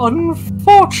that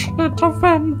unfortunate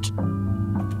event.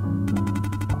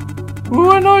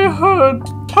 When I heard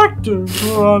detectives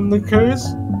were on the case,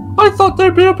 I thought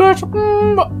they'd be a bit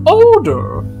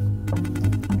older.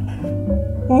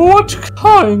 What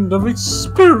kind of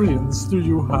experience do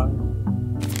you have?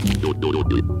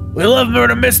 We love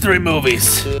murder mystery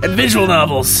movies and visual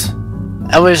novels.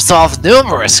 And we've solved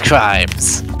numerous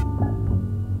crimes.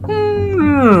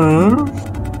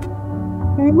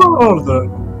 Well then,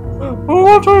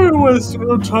 what are you wasting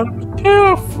your time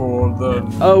here for then?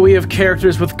 Oh, we have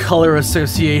characters with color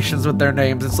associations with their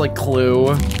names. It's like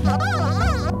Clue.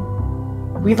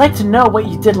 We'd like to know what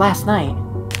you did last night.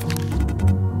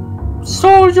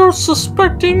 So you're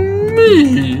suspecting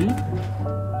me?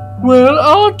 Well,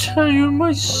 I'll tell you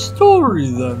my story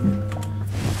then.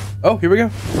 Oh, here we go.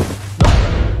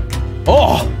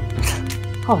 Oh!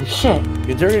 Holy shit.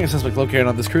 The interrogating suspect located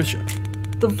on this cruise ship.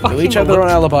 The They'll each have their own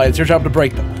alibi. It's your job to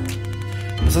break them.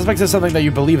 The suspect says something that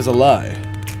you believe is a lie.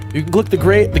 You can click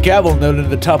the gavel noted in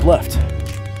the top left.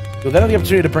 You'll then have the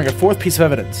opportunity to bring a fourth piece of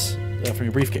evidence from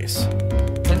your briefcase.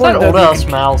 What old ass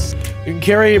mouse? You can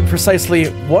carry precisely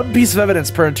one piece of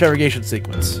evidence per interrogation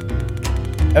sequence.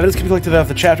 Evidence can be collected off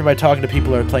the chapter by talking to people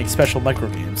who are playing special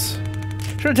microgames.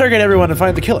 Try to interrogate everyone and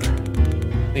find the killer.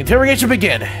 The interrogation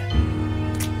begin.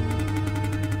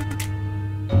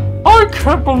 I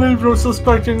can't believe you're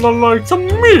suspecting the likes of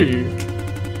me!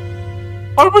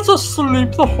 I was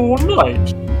asleep the whole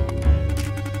night.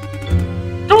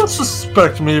 Don't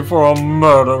suspect me for a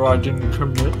murder I didn't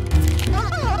commit.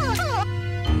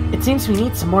 It seems we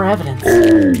need some more evidence.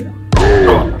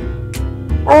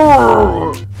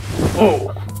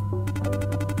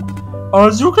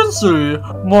 As you can see,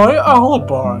 my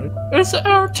alibi is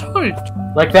airtight.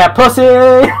 Like that pussy!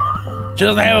 She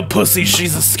doesn't have a pussy,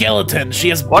 she's a skeleton. She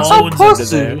has What's bones a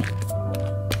pussy? under there.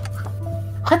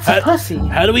 What's a pussy?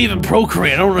 How do we even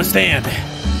procreate? I don't understand.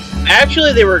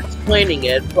 Actually, they were explaining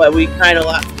it, but we kind of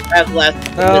have less.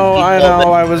 No, I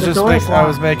know. I was The just door's I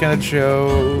was locked. making a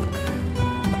joke.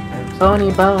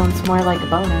 Bony bones, more like a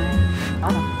boner.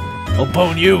 I'll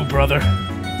bone you, brother.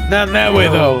 Not in that way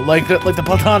though, like the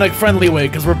platonic friendly way,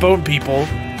 because we're bone people.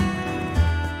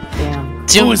 Damn.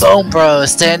 Two bone bros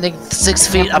standing 6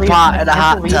 feet apart in a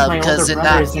hot tub because they're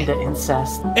not. Is into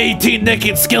incest. 18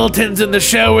 naked skeletons in the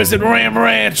showers in Ram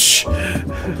Ranch. Oh.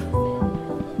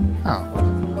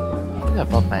 I got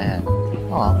bump my head. Oh.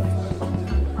 Wonder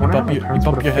how Bump my you- parents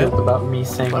you bump would your have head? felt about me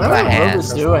saying What am I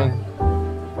was doing?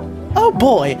 Oh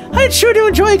boy, I'd sure do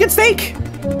enjoy a good steak.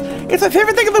 It's my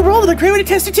favorite thing in the world, and the great way to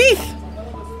test your teeth.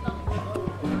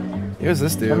 Here's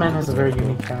this dude. That man has a very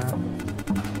unique talent.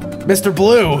 Mr.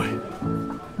 Blue.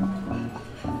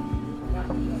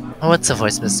 Oh, what's the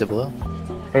voice, Mr. Blue?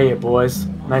 Hey, boys.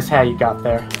 Nice hat you got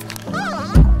there.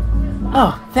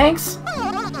 Oh, thanks.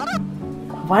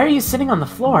 Why are you sitting on the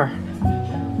floor?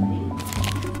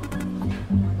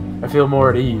 I feel more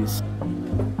at ease.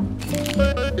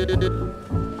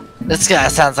 This guy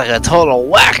sounds like a total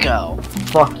wacko.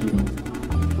 Fuck you.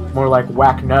 More like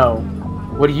whack no.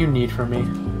 What do you need from me?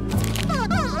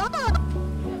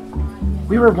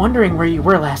 We were wondering where you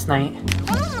were last night.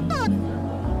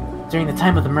 During the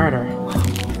time of the murder.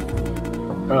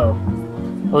 Oh.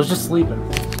 I was just sleeping.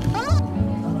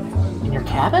 In your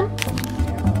cabin?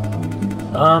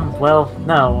 Well,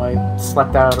 no. I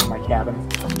slept out of my cabin.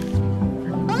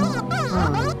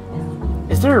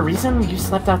 Is there a reason you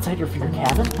slept outside your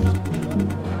cabin?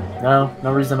 No,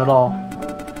 no reason at all.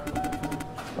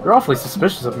 You're awfully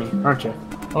suspicious of me, aren't you?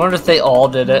 I wonder if they all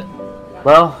did it.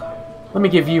 Well, let me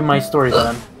give you my story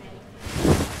then.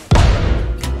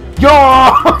 Yo!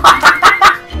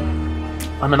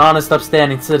 I'm an honest,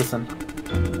 upstanding citizen.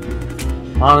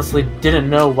 Honestly, didn't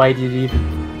know why you'd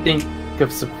even think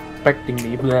of suspecting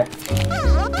me. Blech.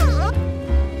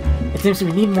 It seems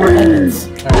we need more evidence.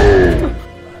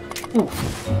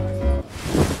 Oof.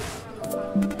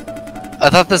 I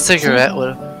thought the cigarette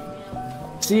would.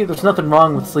 See, there's nothing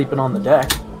wrong with sleeping on the deck.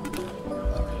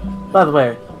 By the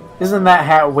way, isn't that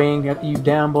hat weighing you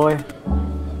down, boy?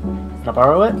 Can I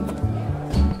borrow it?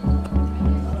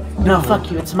 No,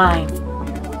 fuck you, it's mine.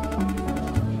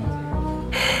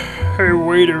 Hey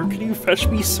waiter, can you fetch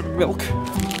me some milk?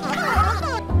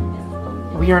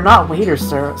 We are not waiters,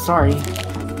 sir. Sorry.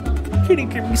 Can you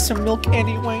give me some milk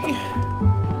anyway?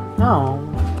 No.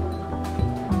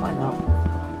 Why not?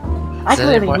 I Is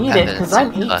there any more clearly need it because I'm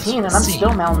evidence 18 and I'm you'd like to still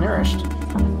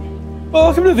malnourished.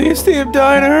 Welcome to the esteemed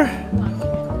diner.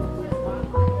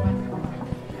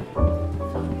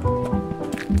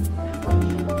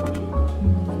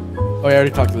 Oh, I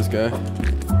already talked to this guy.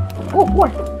 Oh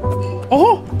boy!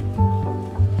 Oh!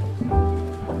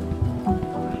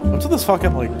 What's with this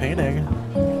fucking, like, painting?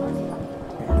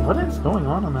 What is going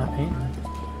on that painting?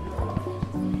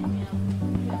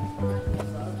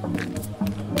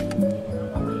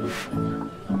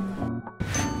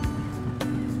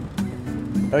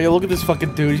 Oh yeah, look at this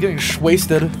fucking dude. He's getting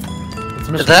wasted. Is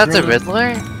that the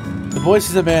Riddler? The boy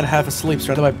sees a man half asleep,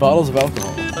 surrounded by bottles of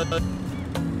alcohol.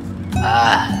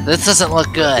 Ah, this doesn't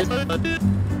look good.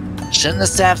 Shouldn't the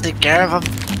staff take care of him?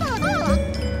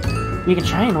 We can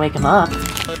try and wake him up.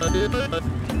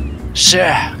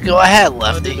 Sure, go ahead,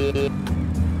 Lefty.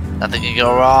 Nothing can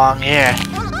go wrong here.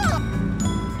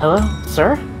 Hello,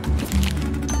 sir?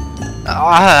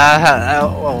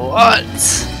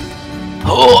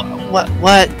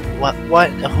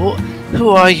 Who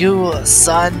are you,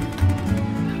 son?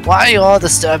 Why are you all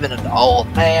disturbing an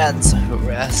old man's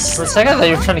rest? For a second, I thought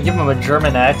you were trying to give him a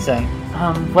German accent.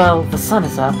 Well, the sun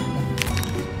is up.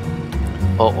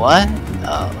 Oh, what?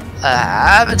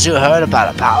 Haven't you heard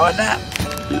about a power nap?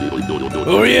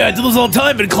 Oh yeah, I do this all the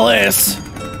time in class.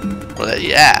 Well,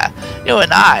 yeah, you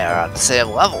and I are on the same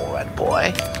level, Red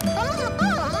Boy.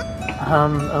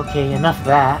 Okay, enough of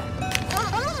that.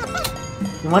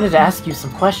 We wanted to ask you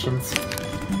some questions.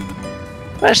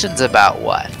 Questions about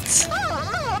what?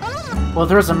 Well,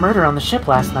 there was a murder on the ship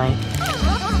last night.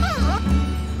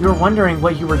 We were wondering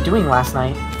what you were doing last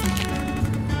night.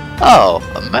 Oh,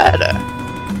 a murder.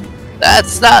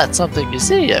 That's not something you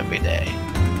see every day.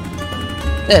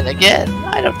 Then again,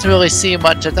 I don't really see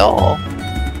much at all.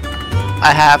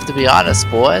 I have to be honest,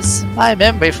 boys. My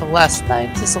memory from last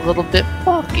night is a little bit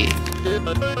foggy.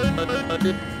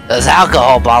 Those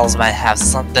alcohol bottles might have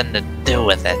something to do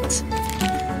with it.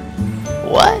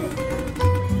 What?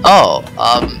 Oh,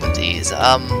 these,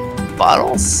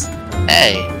 bottles?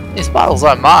 Hey, these bottles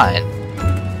are mine.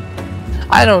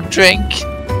 I don't drink.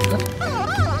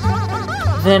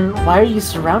 Then why are you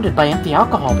surrounded by empty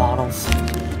alcohol bottles?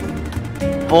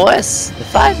 Boys,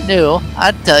 if I knew,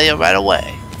 I'd tell you right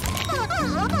away.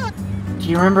 Do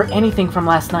you remember anything from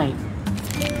last night?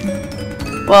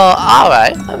 Well,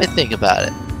 alright, let me think about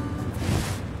it.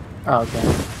 Oh, okay.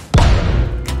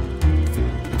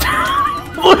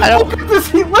 I don't... Look at this,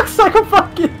 he looks like a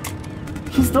fucking...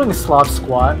 He's doing a Slav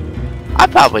squat. I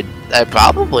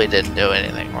probably didn't do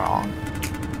anything wrong.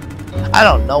 I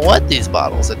don't know what these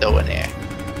bottles are doing here.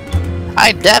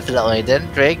 I definitely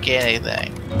didn't drink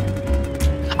anything.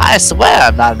 I swear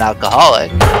I'm not an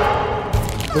alcoholic.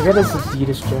 Look at his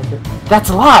Adidas jacket. That's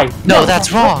a lie! No,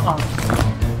 that's wrong.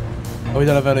 Oh, we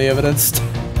don't have any evidence.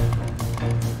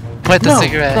 Put the No,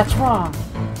 cigarette. that's wrong.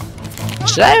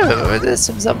 Should I remember this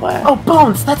from somewhere? Oh,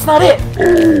 Bones, that's not it!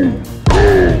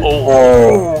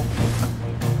 Oh.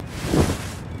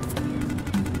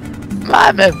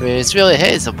 My memory is really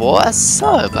hazy, boys.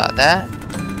 Sorry about that.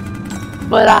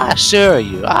 But I assure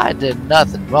you, I did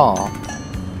nothing wrong.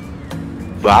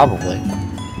 Probably.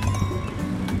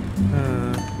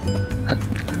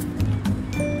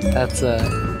 That's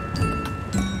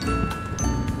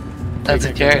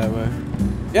a character.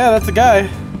 Yeah, that's a guy.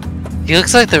 He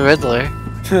looks like the Riddler.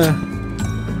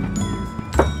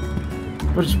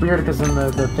 Which is weird because in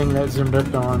the thing that zoomed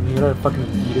up on, he had a fucking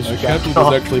Adidas I jacket. can't believe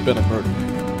there's actually been a murder.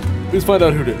 Please find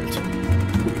out who did it.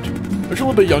 Wait, I'm a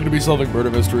little bit young to be solving murder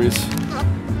mysteries.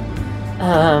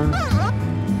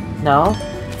 No.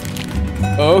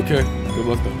 Oh, okay. Good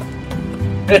luck then.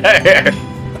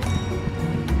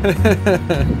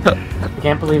 I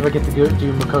can't believe I get to go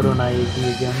do Makoto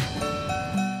Naegi again.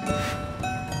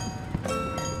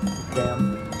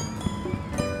 Damn.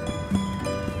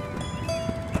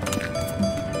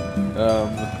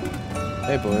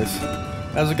 Hey boys.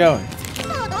 How's it going?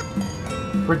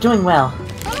 We're doing well.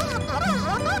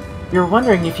 We were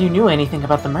wondering if you knew anything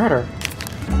about the murder.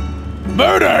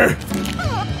 Murder!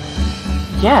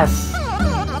 Yes.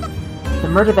 The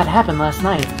murder that happened last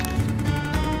night.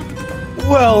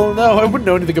 Well, no, I wouldn't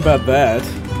know anything about that. I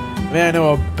mean, I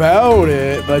know about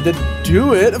it, but I didn't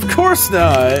do it. Of course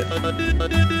not.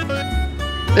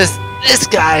 This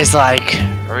guy's like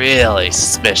really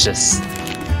suspicious.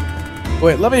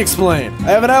 Wait, let me explain.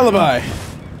 I have an alibi.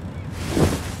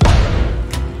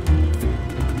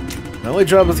 My only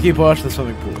job is to keep watch the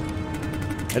swimming pool.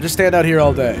 I just stand out here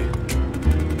all day.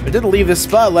 I didn't leave this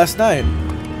spot last night.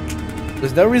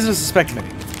 There's no reason to suspect me.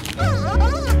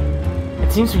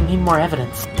 It seems we need more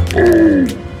evidence.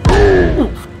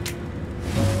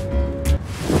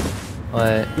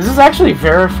 What? This is actually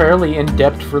fairly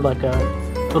in-depth for like a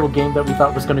little game that we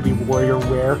thought was going to be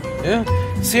WarioWare. Yeah.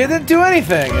 See, I didn't do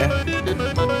anything.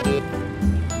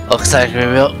 Looks like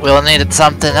we'll need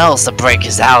something else to break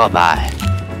his alibi.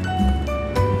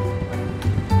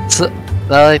 So,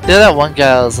 like, the that one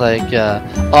guy was like,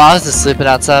 oh, I was just sleeping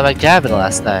outside my cabin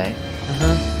last night.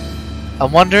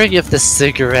 I'm wondering if the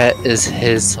cigarette is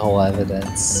his whole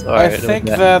evidence. Or I think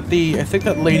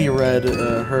that Lady Red,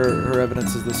 her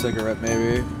evidence is the cigarette,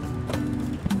 maybe.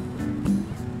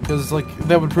 Because like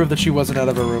that would prove that she wasn't out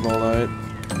of her room all night.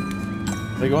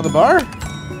 They go in the bar?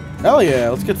 Hell yeah!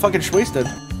 Let's get fucking wasted.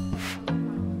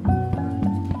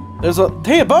 There's a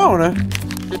a bone.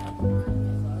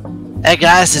 Hey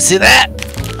guys, you see that?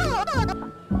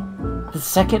 The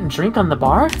second drink on the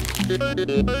bar?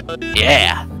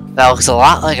 Yeah, that looks a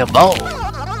lot like a bone.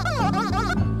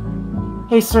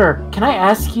 Hey sir, can I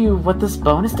ask you what this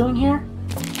bone is doing here?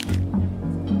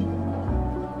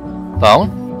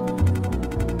 Bone?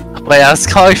 Wait, I was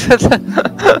calling for that.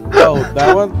 Oh,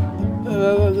 that one?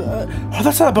 Oh,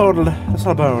 that's not a bone. That's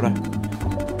not a bone.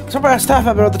 Some of our staff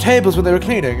member at the tables when they were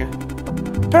cleaning.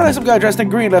 Apparently some guy dressed in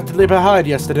green left to leave behind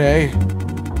yesterday.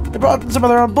 They brought some of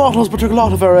their own bottles but took a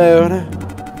lot of our own.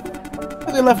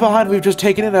 What they left behind we've just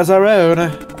taken in as our own. I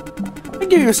can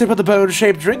give you a sip of the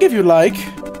bone-shaped drink if you like. I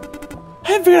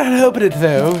haven't figured out how to open it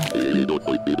though.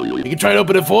 We can try to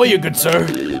open it for you, good sir.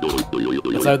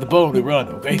 Let's have the bone we run,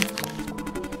 okay?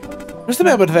 Just a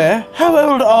moment there. How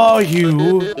old are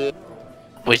you?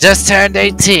 We just turned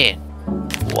 18.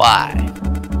 Why?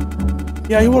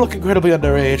 Yeah, you all look incredibly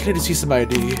underage. Need to see some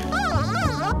ID.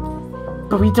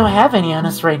 But we don't have any on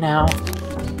us right now.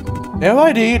 No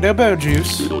ID, no bone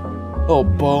juice. Oh,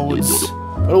 bones.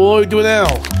 What will we do now?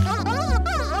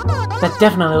 That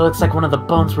definitely looks like one of the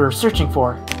bones we were searching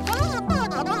for.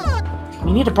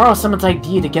 We need to borrow someone's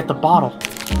ID to get the bottle.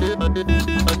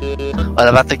 What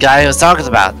about the guy who was talking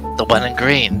about? The one in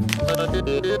green?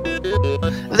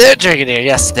 If they were drinking here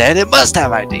yesterday, they must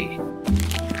have ID.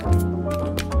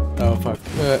 Oh, fuck.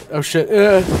 Oh, shit.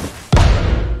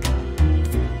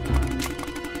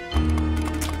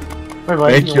 Wait,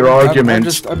 what? Make your argument.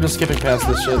 I'm just skipping past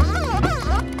this shit.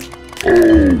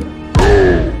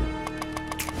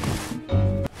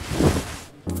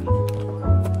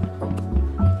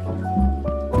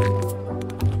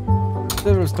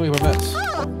 Everyone's telling me what mess.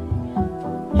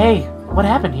 Hey, what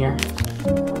happened here?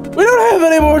 We don't have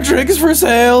any more drinks for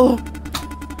sale!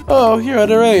 Oh, you're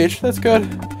underage. That's good.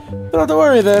 Don't have to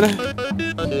worry then.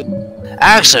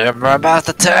 Actually, we're about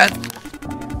to turn.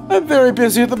 I'm very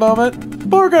busy at the moment.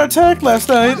 Bar got attacked last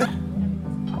night.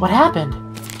 What happened?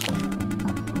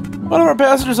 One of our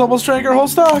passengers almost drank our whole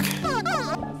stock.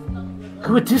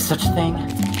 Who would do such a thing?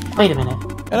 Wait a minute.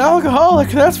 An alcoholic,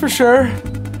 that's for sure.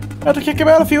 Had to kick him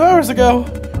out a few hours ago.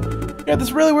 He had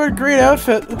this really weird green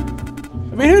outfit.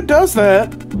 I mean, who does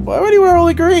that? Why would he wear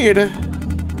only green?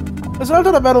 It's not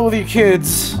done a medal with you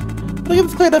kids. Look at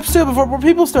this cleaned up soon before more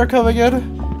people start coming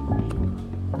in.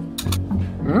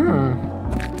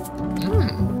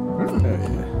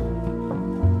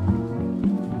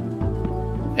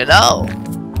 You know,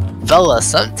 fella,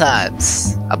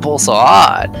 sometimes I pull so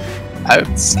hard, I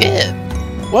hurt skin.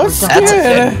 What's That's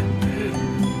skin?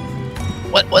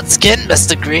 What skin,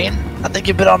 Mr. Green? I think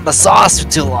you've been on the sauce for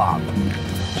too long.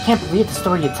 I can't believe the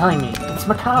story you're telling me. It's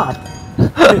macabre.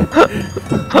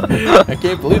 I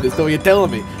can't believe this story you're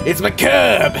telling me. It's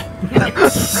macabre!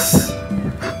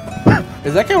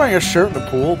 Is that guy wearing a shirt in the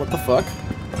pool? What the fuck?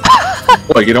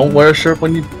 What, you don't wear a shirt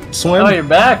when you swim? Oh, you're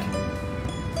back.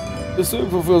 This swimming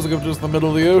pool feels like I'm just in the middle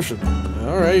of the ocean.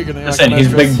 Alright, you're gonna... Listen,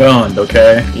 he's big boned,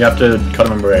 okay? You have to cut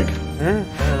him a break.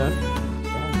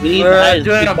 We're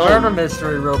doing a murder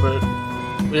mystery, Robert.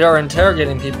 We are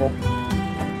interrogating people.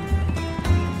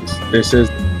 This is...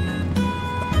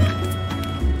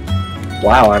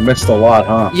 Wow, I missed a lot,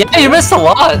 huh? Yeah, you missed a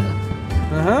lot.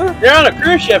 You're on a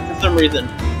cruise ship for some reason.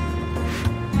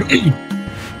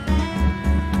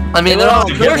 I mean, they're on a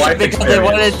to cruise get ship life because they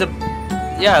wanted experience.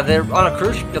 to. Yeah, they're on a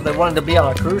cruise ship because they wanted to be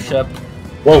on a cruise ship.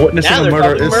 Well, witnessing Now a they're murder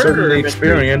talking is murder certainly an mystery.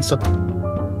 experience.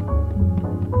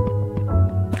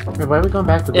 Wait, why are we going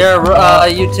back to this? Here,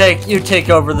 you take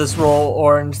over this role,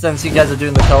 Orange, since you guys are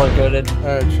doing the color coded.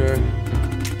 Alright, sure.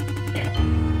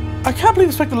 I can't believe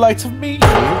it's like the lights of me.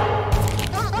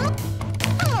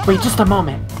 Wait, just a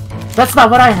moment. That's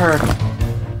not what I heard.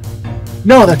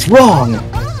 No, that's wrong!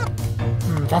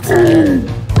 That's weird.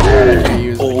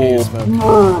 Use the keys, but...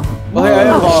 Well, hey, I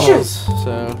have bottles,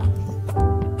 so...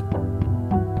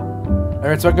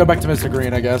 Alright, so I can go back to Mr.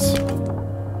 Green, I guess.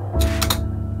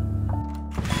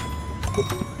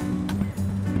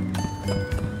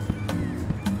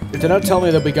 It did not tell me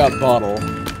that we got bottle.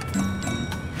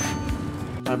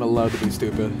 I'm allowed to be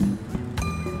stupid.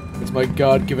 It's my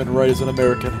God-given right as an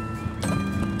American.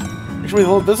 Actually,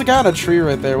 hold, there's a guy on a tree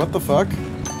right there. What the fuck?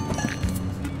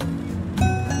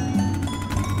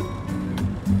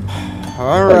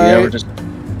 Alright. Yeah, we're just...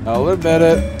 I'll admit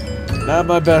it. Not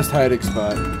my best hiding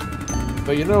spot.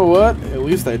 But you know what? At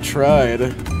least I tried.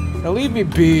 Now leave me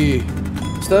be.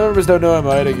 Staff members don't know I'm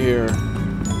hiding here.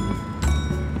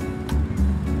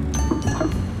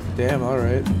 Damn,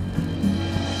 alright.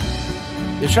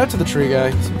 Yeah, shout out to the tree guy.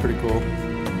 He's pretty cool.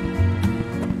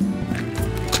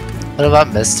 What about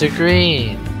Mr.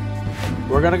 Green?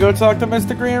 We're gonna go talk to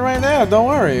Mr. Green right now, don't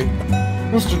worry.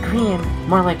 Mr. Green,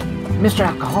 more like Mr.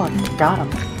 Alcoholic. Got him.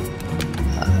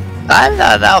 I'm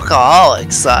not an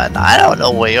alcoholic, son. I don't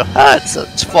know where you heard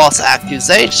such false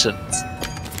accusations.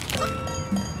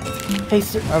 Hey,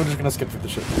 sir. I'm just gonna skip through the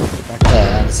shit.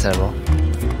 Yeah, that's terrible.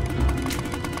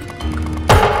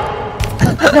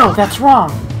 No, that's wrong.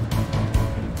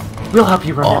 We'll help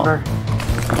you remember.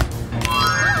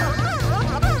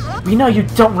 We know you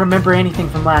don't remember anything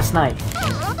from last night.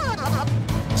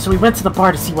 So we went to the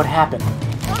bar to see what happened.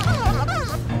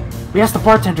 We asked the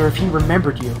bartender if he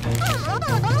remembered you.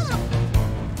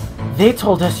 They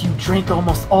told us you drank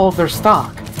almost all of their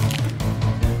stock.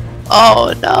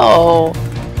 Oh no!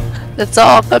 It's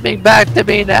all coming back to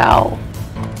me now.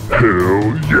 Hell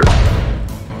yeah.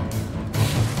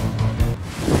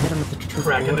 Hit him with the truth.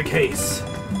 Cracking the case.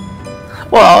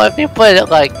 Well, if you put it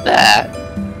like that,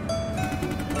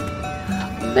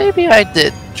 maybe I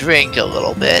did drink a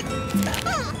little bit.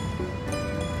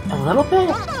 A little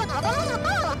bit?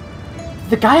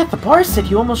 The guy at the bar said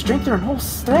you almost drank their whole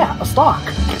stock.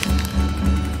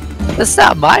 It's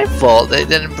not my fault they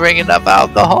didn't bring enough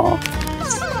alcohol.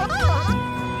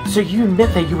 So you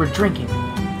admit that you were drinking?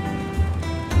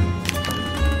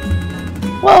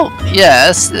 Well,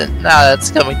 yes, now that's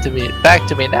coming to me back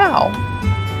to me now.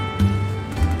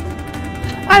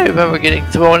 I remember getting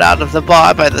thrown out of the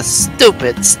bar by the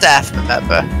stupid staff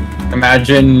member.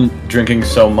 Imagine drinking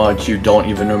so much you don't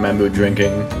even remember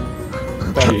drinking.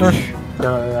 Sheesh.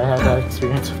 I had that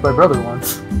experience with my brother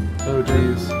once. Oh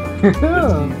jeez.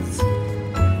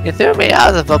 You threw me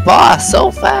out of the bar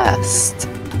so fast.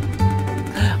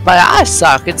 My eye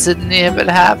sockets didn't even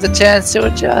have the chance to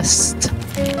adjust.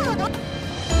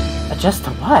 Adjust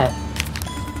to what?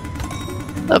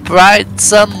 The bright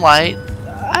sunlight.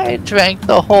 I drank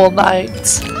the whole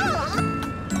night.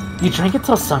 You drank it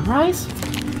till sunrise?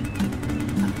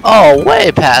 Oh,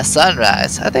 way past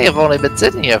sunrise. I think I've only been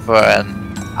sitting here for an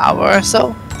hour or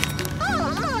so.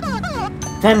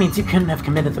 That means you couldn't have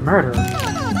committed the murder.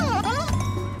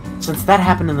 Since that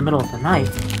happened in the middle of the night.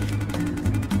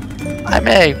 I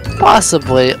may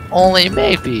possibly, only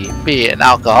maybe, be an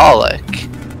alcoholic.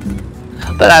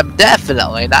 But I'm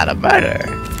definitely not a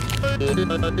murderer.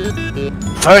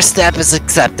 First step is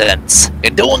acceptance.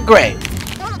 You're doing great.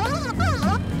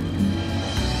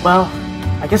 Well,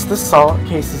 I guess this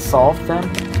case is solved then.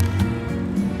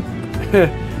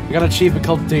 I got an achievement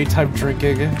called daytime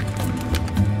drinking.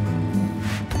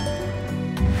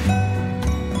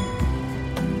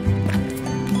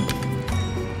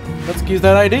 Let's use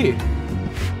that ID.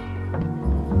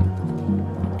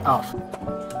 Oh.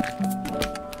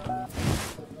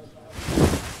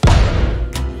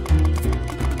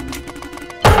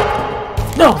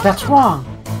 No, that's wrong.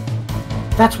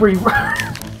 That's where you were. I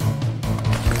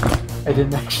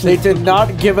didn't actually. They did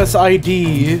not give us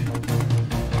ID.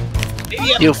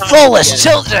 You foolish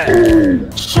children!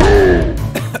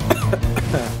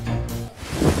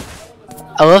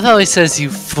 I love how he says, you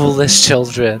foolish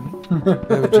children. Oh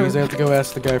jeez, I have to go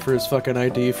ask the guy for his fucking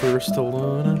ID first. Hold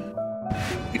on.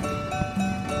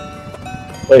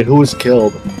 Wait, who was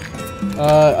killed?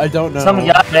 I don't know. Some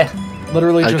guy.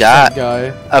 Literally A just guy. that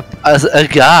guy. A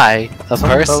guy. A Some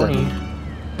person. phony.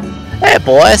 Hey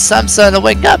boys, I'm starting to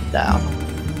wake up now.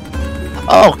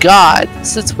 Oh god,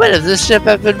 since when has this ship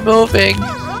have been moving?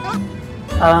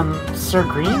 Sir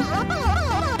Green?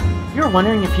 You were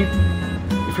wondering if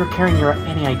you're carrying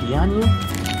any ID on you?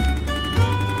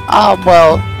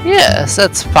 Well, yes,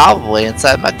 that's probably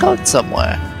inside my coat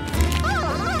somewhere.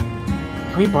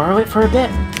 Can we borrow it for a bit?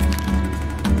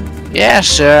 Yeah,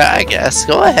 sure, I guess.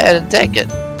 Go ahead and take it.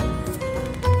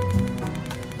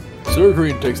 Sir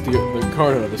Green takes the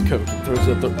card out of his coat and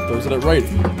throws it at Righty.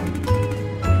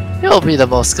 You'll be the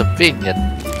most convenient.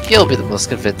 You'll be the most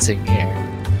convincing here.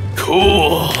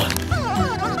 Cool.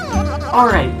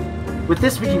 Alright. With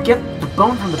this, we can get the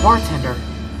bone from the bartender.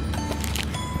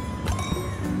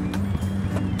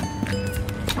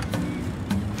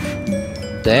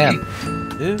 Damn.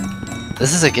 Yeah,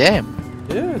 This is a game.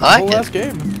 yeah, it's I a whole like it. ass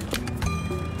game.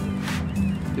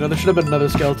 You know, there should have been another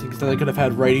skeleton because then they could have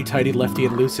had Righty, Tighty, Lefty,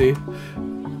 and Lucy.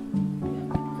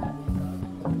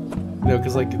 You know,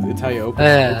 because like it's how you open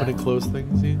and close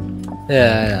things. See?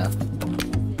 Yeah.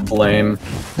 Lame.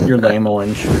 You're lame,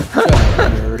 Orange. Shut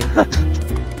up, nerd.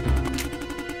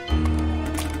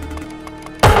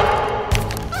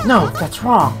 No, that's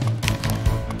wrong.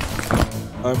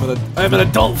 I'm an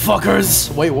adult,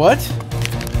 fuckers. Wait, what?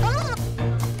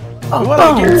 Oh, What?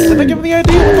 Did I give him the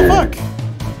ID? What the fuck?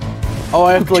 Oh,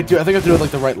 I have to like do. I think I have to do it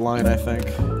like the right line. I think.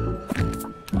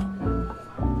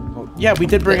 Oh, yeah, we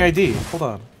did bring ID. Hold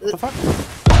on. What the fuck?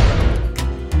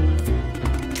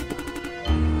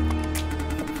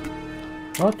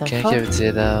 What the Can't fuck? give it to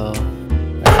you though.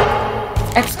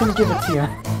 X gonna give it to you.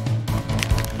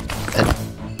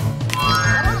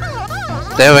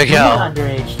 There we You're go.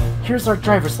 underage. Here's our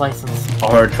driver's license.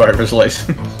 Our driver's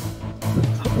license.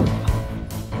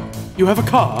 You have a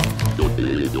car?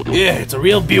 Yeah, it's a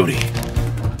real beauty.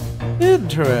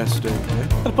 Interesting.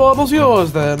 That bottle's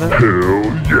yours then. Hell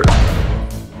yeah.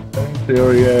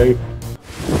 Hell yeah.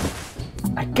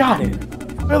 I got it.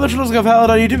 Well, it looks like a valid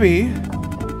ID to me.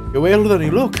 You're older than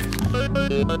you look.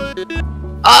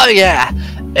 Oh yeah,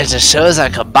 it just shows our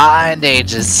combined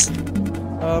ages.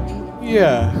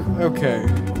 Yeah, okay.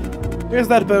 Here's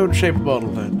that bone-shaped bottle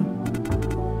then.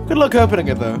 Good luck opening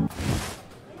it though.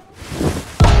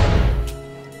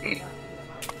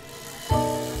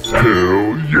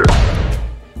 Hell yeah.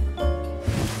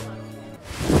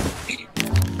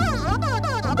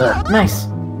 Nice.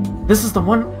 This is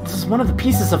one of the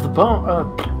pieces of the bone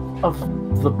of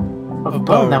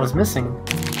bone that was missing.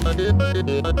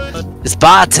 This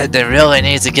bartender really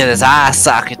needs to get his eye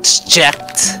sockets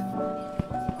checked.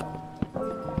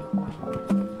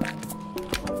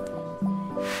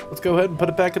 Let's go ahead and put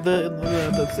it back in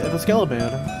the skeleton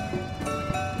man.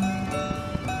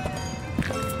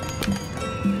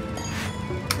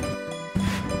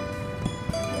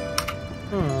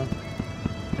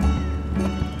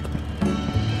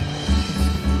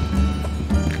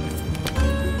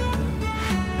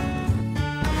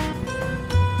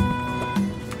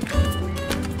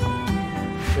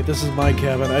 Wait, this is my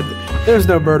cabin. There's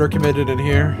no murder committed in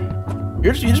here.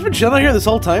 You just been chilling here this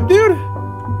whole time, dude?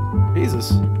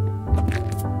 Jesus.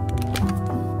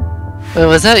 Wait,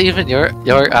 was that even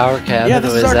our cabin? Yeah,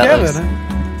 this or is was our that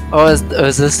cabin. Or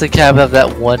was this the cabin of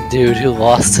that one dude who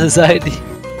lost his ID?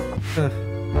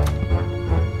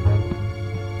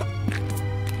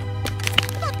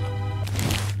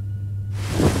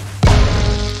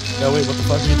 No, wait, what the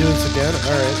fuck are you doing this again?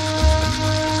 Alright.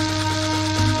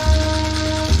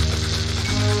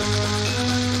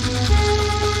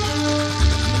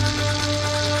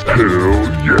 Hell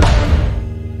yeah.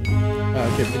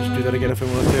 Okay, we can just do that again if we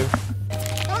want to.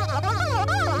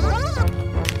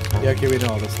 Yeah, okay, we know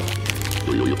all this stuff.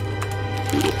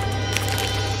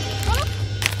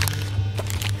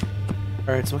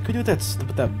 Alright, so what can we do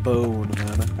with that bone,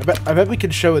 man? I bet we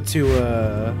can show it to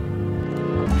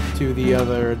the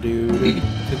other dude,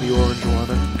 to the orange one.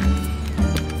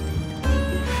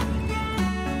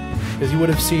 Because you would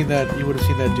have seen that dude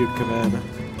come in.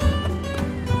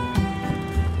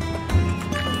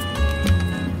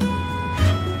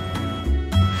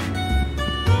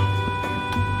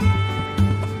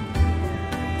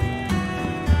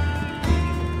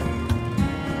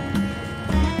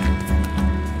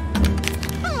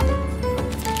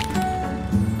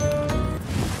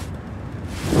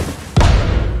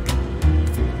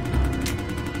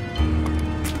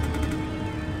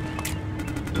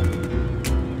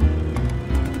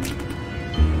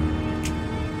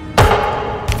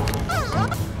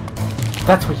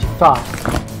 That's what you thought.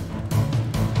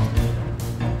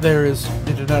 They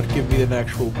did not give me an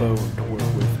actual bone to work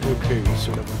with. Okay,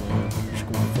 so never mind. I'm just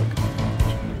going to fuck.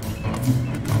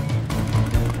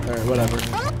 Alright, whatever.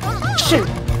 Shit!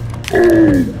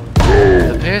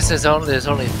 It appears there's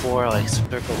only 4 like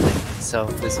circle things, so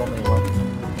there's only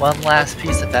one last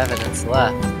piece of evidence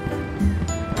left.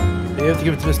 You have to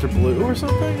give it to Mr. Blue or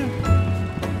something?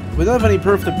 We don't have any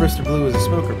proof that Mr. Blue is a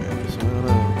smoker, man, so I don't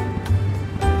know.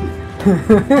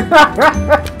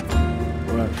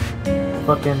 What?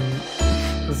 Fucking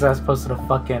Zaz posted a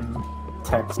fucking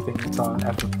text thing on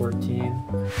after 14.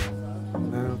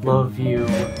 Okay. Love you,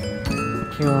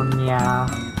 Punya.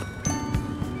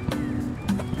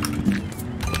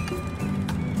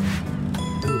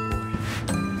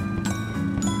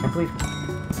 Can't believe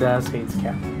Zaz hates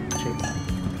Cat.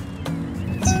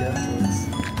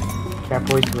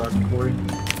 Catboy's derogatory.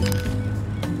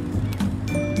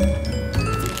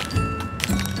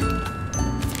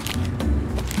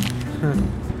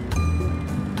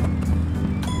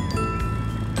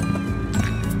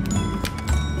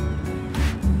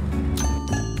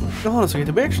 Hold on a second.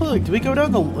 Did we actually did we go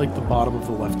down the bottom of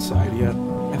the left side yet?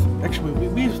 Actually,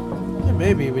 yeah,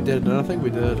 maybe we did. I don't think we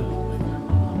did.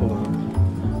 Hold on.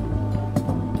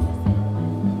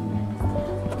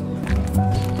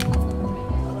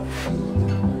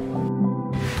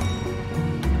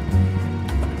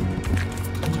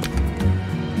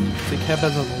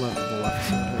 Cabin's on the left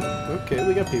side. Okay,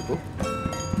 we got people.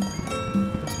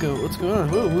 Let's go. What's going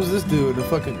on? Whoa, who's this dude in a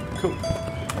fucking coat?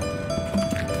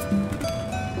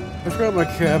 I forgot my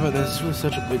cabin. This was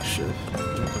such a big ship.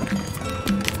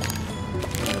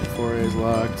 4A is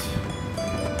locked.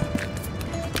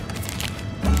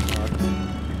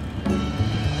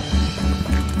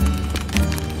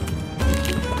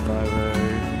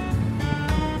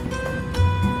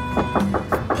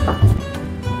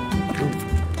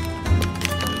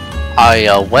 Are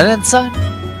you winning, son?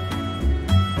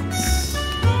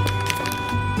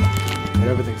 And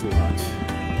everything's locked.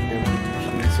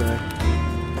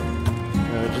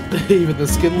 Even the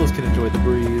skinless can enjoy the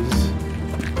breeze.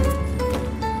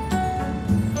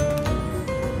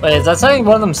 Wait, is that something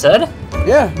one of them said?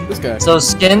 Yeah, this guy. So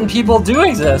skin people do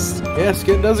exist. Yeah,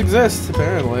 skin does exist,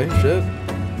 apparently. Shit.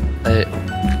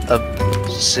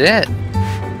 Shit.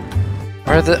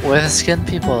 Where the skin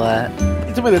people at?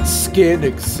 You tell me that skin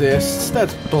exists?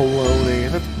 That's baloney.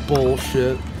 That's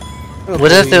bullshit.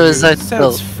 What if there was like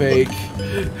sounds fake?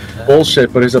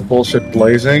 Bullshit, but is it bullshit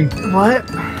blazing? What?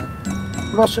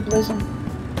 Bullshit blazing?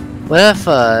 What if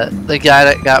the guy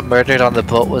that got murdered on the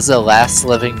boat was the last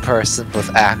living person with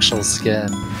actual skin?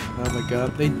 Oh my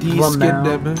god, they de-skinned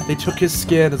him. They took his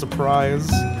skin as a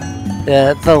prize.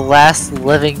 Yeah, the last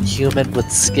living human with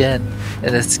skin,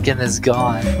 and his skin is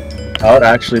gone. That would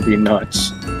actually be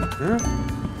nuts. Huh?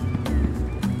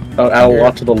 That would add a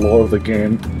lot to the lore of the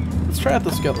game. Let's try out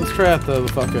the skill. Let's try out the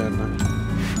fucking.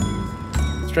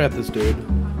 Let's try out this dude.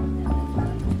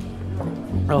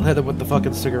 I'll hit him with the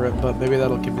fucking cigarette butt. Maybe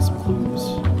that'll give me some clues.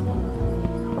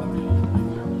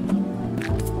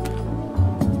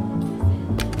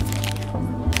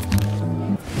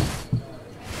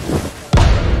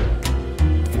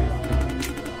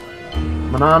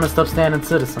 I'm an honest, upstanding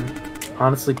citizen.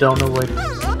 Honestly, don't know what to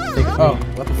think of Oh, me.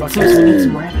 what the fuck? Seems we need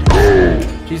some more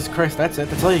evidence. Jesus Christ, that's it.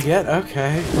 That's all you get?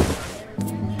 Okay.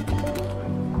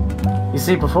 You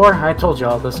see, before, I told you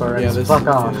all this already, Yeah, so this fuck is,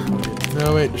 off.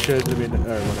 No, wait, shit, I mean,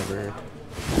 or whatever.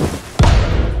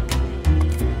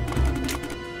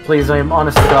 Please, I am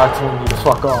honest to God telling you to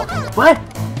fuck off. What?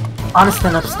 Honest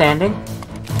and upstanding?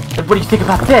 And what do you think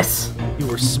about this? You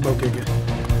were smoking.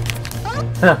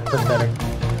 Pathetic.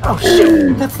 Oh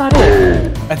shit, that's not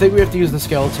it! I think we have to use the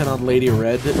skeleton on Lady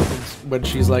Red when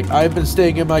she's like, I've been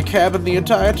staying in my cabin the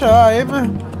entire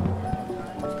time!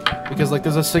 Because, like,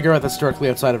 there's a cigarette that's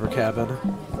directly outside of her cabin.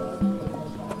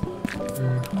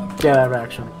 Get that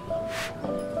reaction.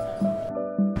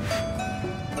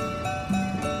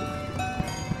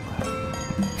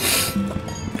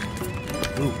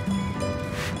 Ooh.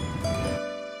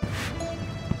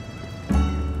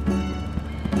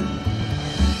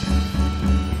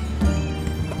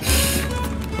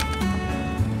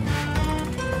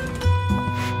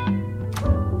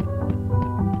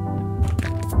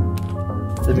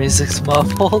 The music's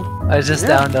muffled. I just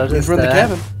now noticed from that. the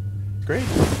cabin. Great.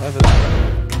 Love it.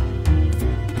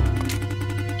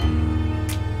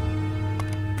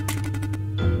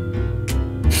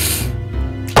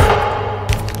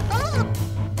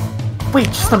 Wait,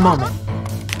 just a moment.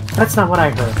 That's not what I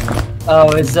heard.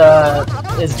 Oh, is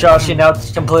Joshy now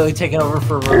completely taken over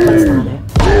for That's Roman?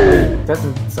 not it.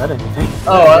 Doesn't said anything.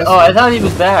 Oh, I thought he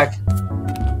was back.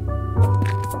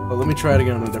 Well, let me try it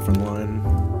again on a different line.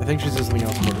 I think she's something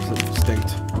else more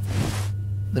distinct.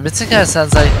 The music kind of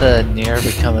sounds like the Near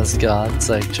Become as Gods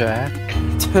like track.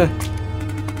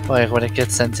 Like when it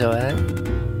gets into it.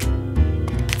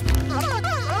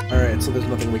 Alright, so there's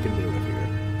nothing we can do with here.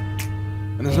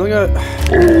 And there's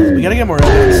nothing we gotta get more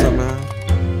evidence somehow.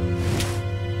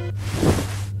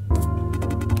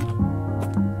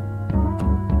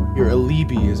 Your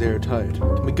alibi is airtight.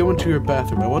 Can we go into your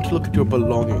bathroom? I want to look at your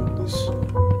belongings.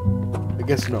 I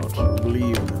guess not.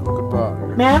 Leave now.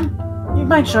 Goodbye. Ma'am, you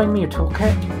mind showing me your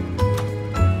toolkit?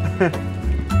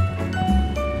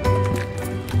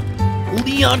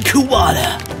 Leon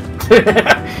Kuwata!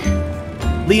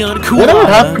 Leon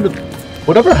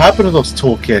Whatever happened to those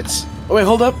toolkits? Oh wait,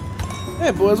 hold up.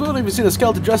 Hey boys, we don't even see the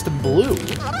skeleton dressed in blue.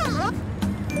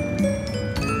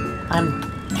 I'm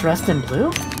dressed in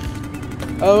blue?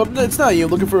 It's not you.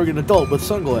 I'm looking for an adult with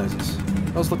sunglasses.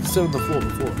 I was looking to sit on the floor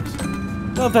before us.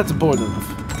 I don't know if that's important enough.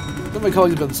 Some of my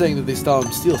colleagues have been saying that they saw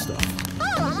him steal stuff.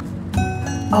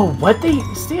 Oh, what they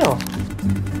steal?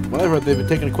 Well, I heard they've been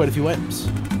taking quite a few items.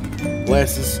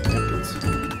 Glasses, napkins,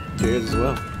 chairs as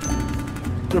well.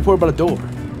 A report about a door.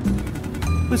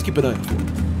 Please keep an eye out for it.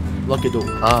 Lock your door.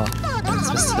 Oh, it's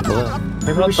Mr. Blue.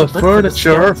 Maybe we should look for the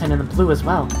skeleton in the blue as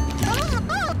well.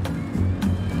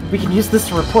 We can use this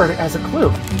to report it as a clue.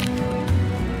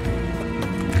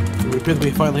 We appear that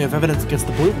we finally have evidence against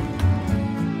the blue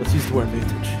one. Let's Let's use the word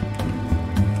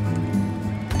advantage.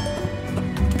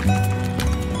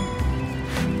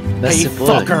 Mr. Hey, Blue,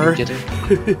 fucker. you get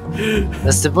it.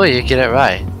 Mr. Blue, you get it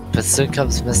right. But soon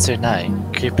comes Mr. Knight,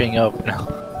 creeping up.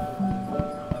 No.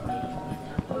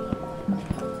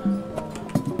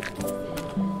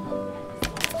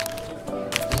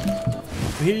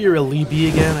 I hear you're a Libby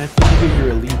again. I think I hear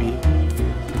you're a Libby.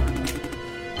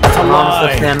 That's a I'm lie.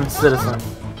 honest stand citizen.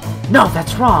 No,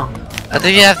 that's wrong. I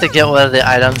think you have to get one of the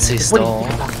items he What do stole. you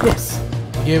think about this?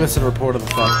 He gave us a report of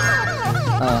the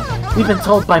theft. We've been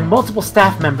told by multiple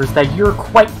staff members that you're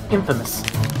quite infamous.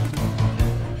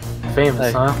 Famous,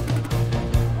 Hey. huh?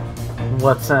 In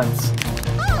what sense?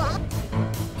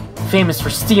 Famous for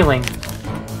stealing.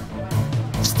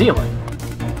 Stealing?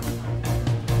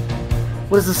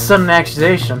 What is this sudden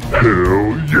accusation?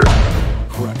 Hell yeah.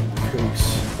 Cracking the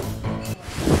case.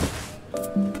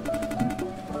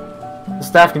 The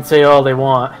staff can say all they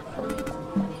want.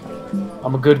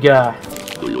 I'm a good guy.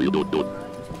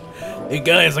 Hey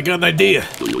guys, I got an idea.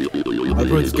 I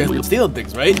heard this guy's been stealing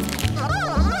things, right?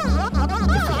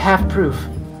 If we have proof,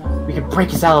 we can break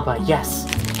his alibi, yes.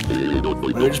 Why don't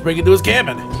we just break into his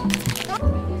cabin?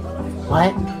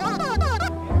 What?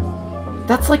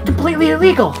 That's like completely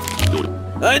illegal.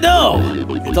 I know!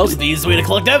 It's also the easiest way to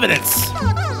collect evidence.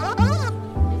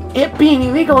 It being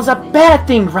illegal is a bad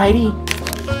thing, righty?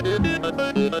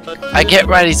 I get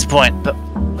Righty's point, but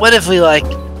what if we, like,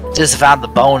 just found the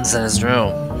bones in his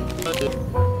room?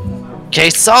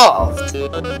 Case solved!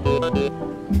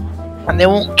 And they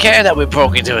won't care that we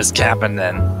broke into his cabin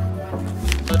then.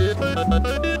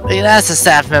 We can ask the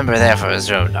staff member there for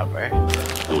his room number.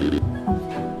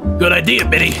 Good idea,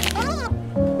 Benny.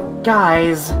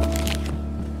 Guys.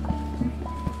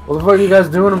 What the fuck are you guys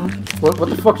doing? What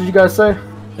the fuck did you guys say?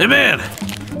 Hey man!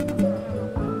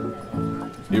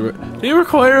 Do you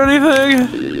require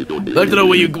anything? I'd like to know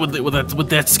what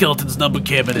that skeleton's number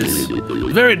cabin is.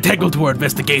 It's very integral to our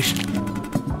investigation.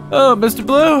 Oh, Mr.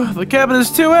 Blue, the cabin is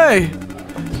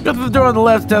 2A. Go through the door on the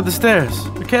left down the stairs.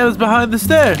 The cabin's behind the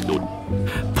stairs.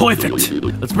 Perfect.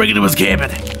 Let's break into his cabin.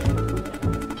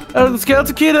 Oh, the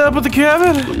skeleton key to open the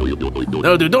cabin?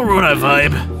 No, dude, don't ruin our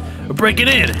vibe. We're breaking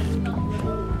in.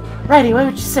 Righty, why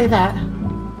would you say that?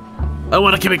 I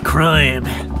want to commit crime.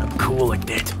 I'm cool like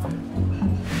that.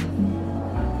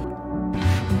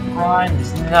 Crime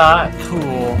is not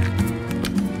cool.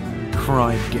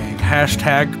 Crime gang.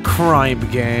 Hashtag crime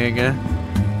gang.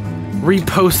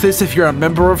 Repost this if you're a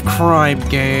member of crime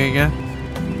gang.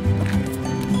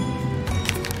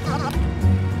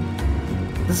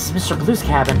 This is Mr. Blue's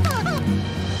cabin.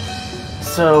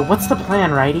 So, what's the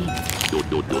plan, righty?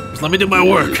 Just let me do my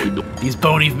work. These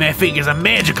bony fingers are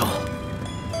magical.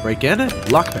 Break in?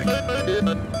 Lockpick.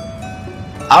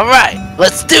 Alright,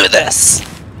 let's do this!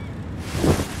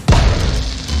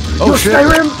 Oh Yo, shit!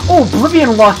 Skyrim! Oh,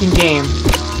 Oblivion walking game!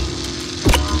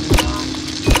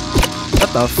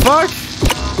 What the fuck?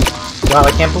 Wow,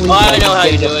 I can't believe I know how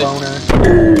you getting do a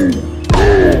boner.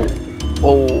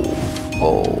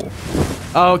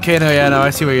 Oh, okay, no, I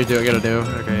see what you're gonna do.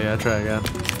 Okay, yeah, try again.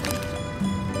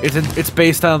 It's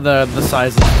based on the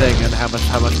size of the thing and how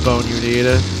much bone you need.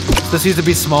 This needs to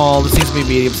be small. This needs to be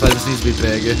medium size. This needs to be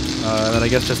big. And then I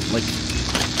guess just like.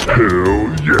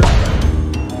 Hell yeah.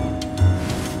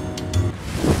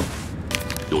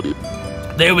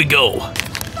 There we go.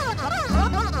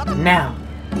 Now,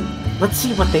 let's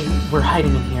see what they were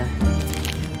hiding in here.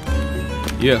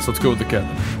 Yes, let's go with the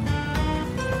cabin.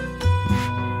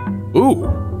 Ooh.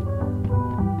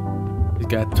 He's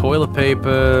got toilet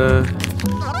paper.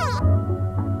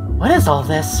 What is all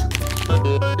this?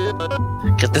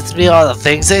 Could this be all the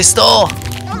things they stole?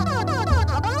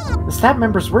 The staff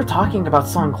members were talking about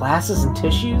selling glasses and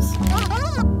tissues.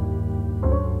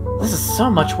 This is so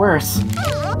much worse.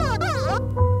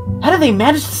 How did they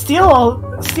manage to steal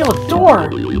a door?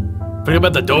 Forget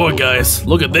about the door, guys.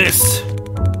 Look at this.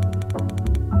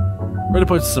 Ready to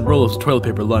put some rolls of toilet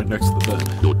paper lying next to the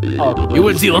bed. Oh, You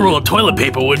wouldn't steal a roll of toilet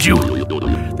paper, would you?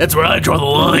 That's where I draw the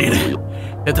line.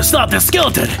 You have to stop this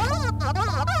skeleton.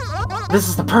 this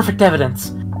is the perfect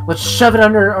evidence. Let's shove it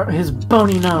under his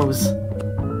bony nose.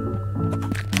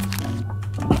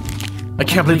 I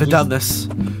can't believe they've done this.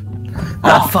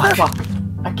 Oh, fuck.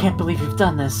 I can't believe you've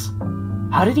done this.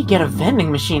 How did he get a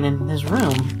vending machine in his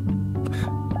room?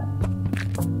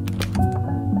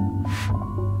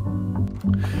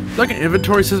 Like an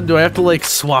inventory system, do I have to like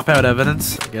swap out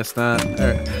evidence? I guess not.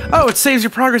 Alright. Oh, it saves your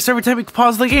progress every time you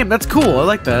pause the game. That's cool. I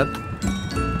like that.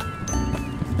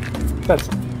 That's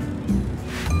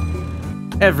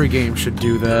Every game should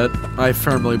do that. I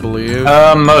firmly believe.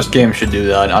 Most games should do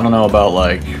that. I don't know about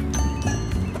like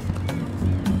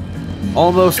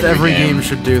Almost every game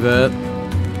should do that.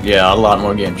 Yeah, a lot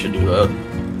more games should do that.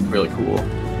 Really cool.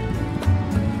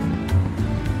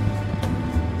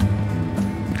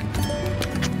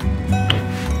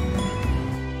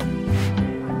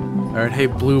 Alright, hey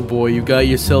Blue Boy, you got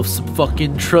yourself some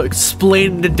fucking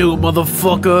explaining to do,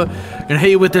 motherfucker. Gonna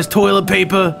hit you with this toilet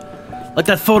paper. Like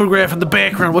that photograph in the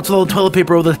background. What's all the toilet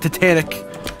paper over the Titanic?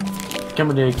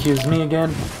 Coming to accuse me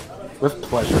again? With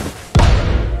pleasure.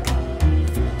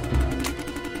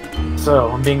 So,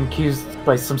 I'm being accused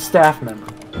by some staff member.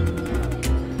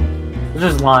 They're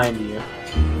just lying to you.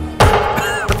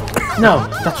 No,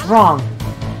 that's wrong.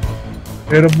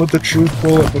 Hit him with the truth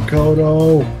bullet,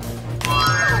 Makoto.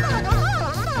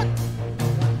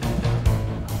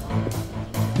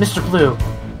 Mr. Blue,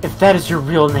 if that is your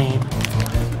real name.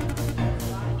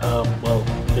 Well,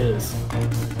 it is.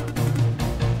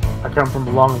 I come from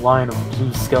a long line of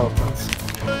blue skeletons.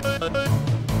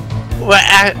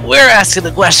 We're asking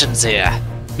the questions here.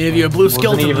 If you're a blue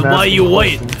skeleton, then why are you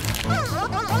white?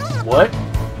 What?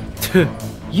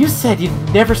 You said you'd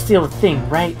never steal a thing,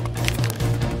 right?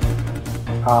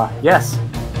 Yes.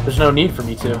 There's no need for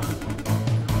me to.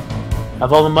 I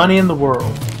have all the money in the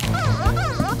world.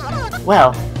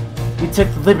 Well, you took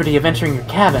the liberty of entering your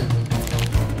cabin.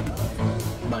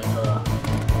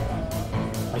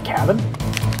 My cabin?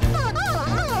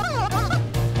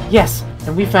 Yes,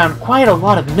 and we found quite a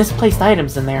lot of misplaced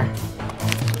items in there.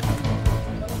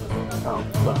 Oh,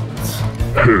 bones.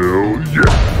 Hell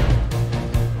yeah.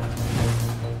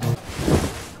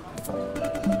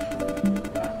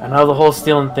 I know the whole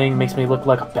stealing thing makes me look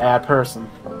like a bad person.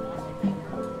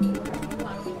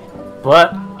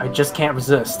 But I just can't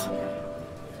resist.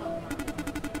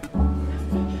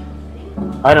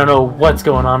 I don't know what's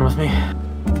going on with me.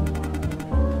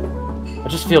 I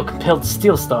just feel compelled to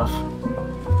steal stuff.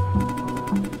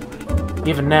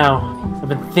 Even now, I've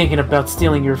been thinking about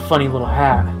stealing your funny little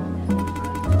hat.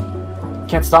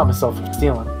 Can't stop myself from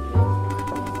stealing.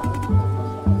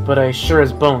 But I sure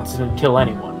as bones didn't kill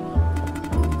anyone.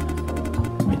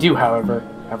 I do, however,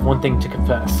 have one thing to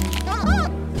confess.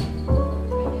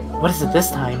 What is it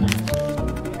this time?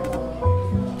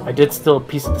 I did steal a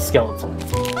piece of the skeleton.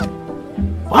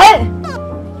 What?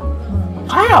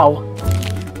 How?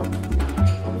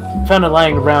 Found it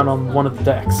lying around on one of the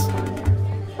decks.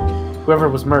 Whoever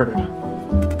was murdered.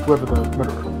 Whoever the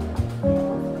murderer.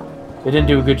 They didn't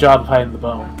do a good job of hiding the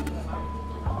bone.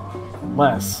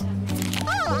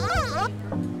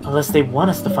 Unless they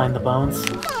want us to find the bones.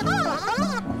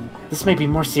 This may be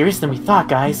more serious than we thought,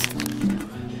 guys.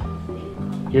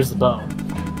 Here's the bone.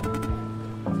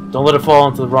 Don't let it fall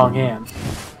into the wrong hands.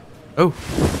 Oh.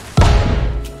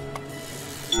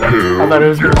 I thought it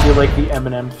was gonna be like the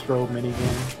Eminem throw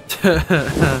minigame.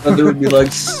 It would be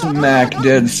like smack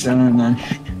dead center then.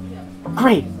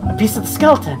 Great! A piece of the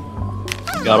skeleton!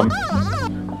 Got him.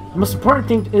 The most important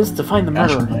thing is to find the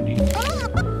murderer. You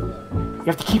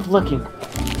have to keep looking.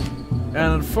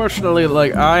 And unfortunately,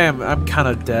 like I'm kind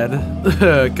of dead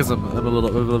because I'm a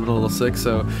little sick.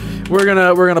 So we're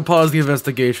gonna pause the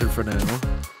investigation for now.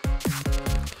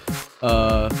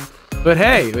 But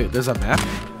hey, wait, there's a map.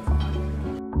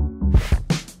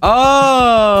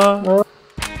 Oh!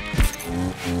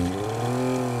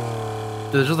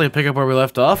 Did it just like pick up where we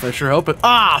left off? I sure hope it.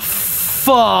 Ah,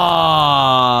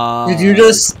 fuck! Did you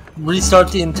just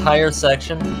restart the entire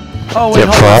section? Oh wait,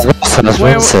 hold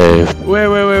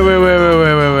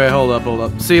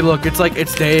up. See, look, it's like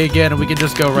it's day again, and we can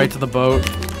just go right to the boat.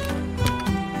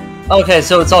 Okay,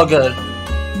 so it's all good.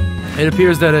 It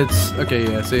appears that it's okay.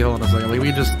 Yeah. See, hold on a second. Like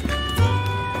we just.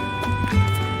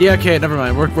 Yeah. Okay. Never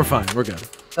mind. We're fine. We're good.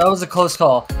 That was a close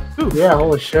call. Ooh, yeah.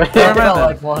 Holy shit. I felt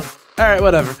like one. All right.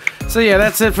 Whatever. So yeah,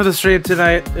 that's it for the stream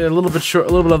tonight. A little bit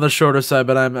on the shorter side,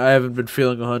 but I haven't been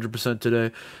feeling 100%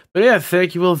 today. But yeah,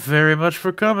 thank you all very much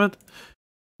for coming.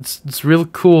 It's real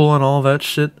cool and all that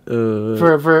shit.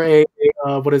 For a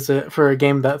what is it, for a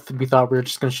game that we thought we were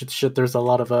just gonna shoot the shit, there's a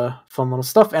lot of fun little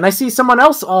stuff. And I see someone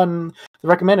else on the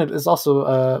recommended is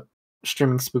also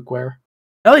streaming Spookware.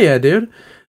 Hell yeah, dude.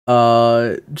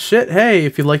 Shit. Hey,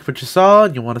 if you liked what you saw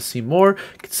and you want to see more,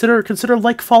 consider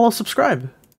like, follow,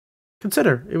 subscribe.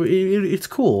 Consider it's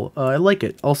cool. I like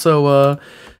it. Also,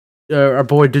 our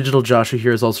boy Digital Joshua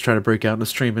here is also trying to break out into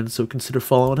streaming, so consider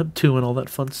following him too and all that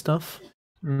fun stuff.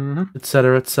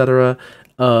 Etc. Etc.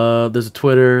 There's a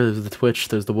Twitter, there's the Twitch,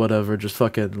 there's the whatever. Just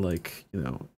fucking like, you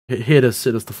know, hit us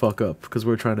the fuck up because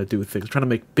we're trying to do things, trying to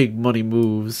make big money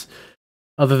moves.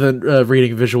 Other than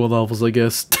reading visual novels, I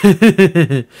guess.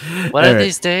 One of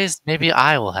these days, maybe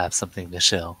I will have something to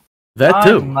show. That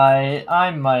too.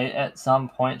 I might at some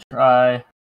point try.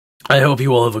 I hope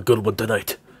you all have a good one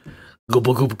tonight.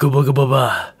 Gooba gooba gooba gooba ba.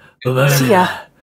 See ya.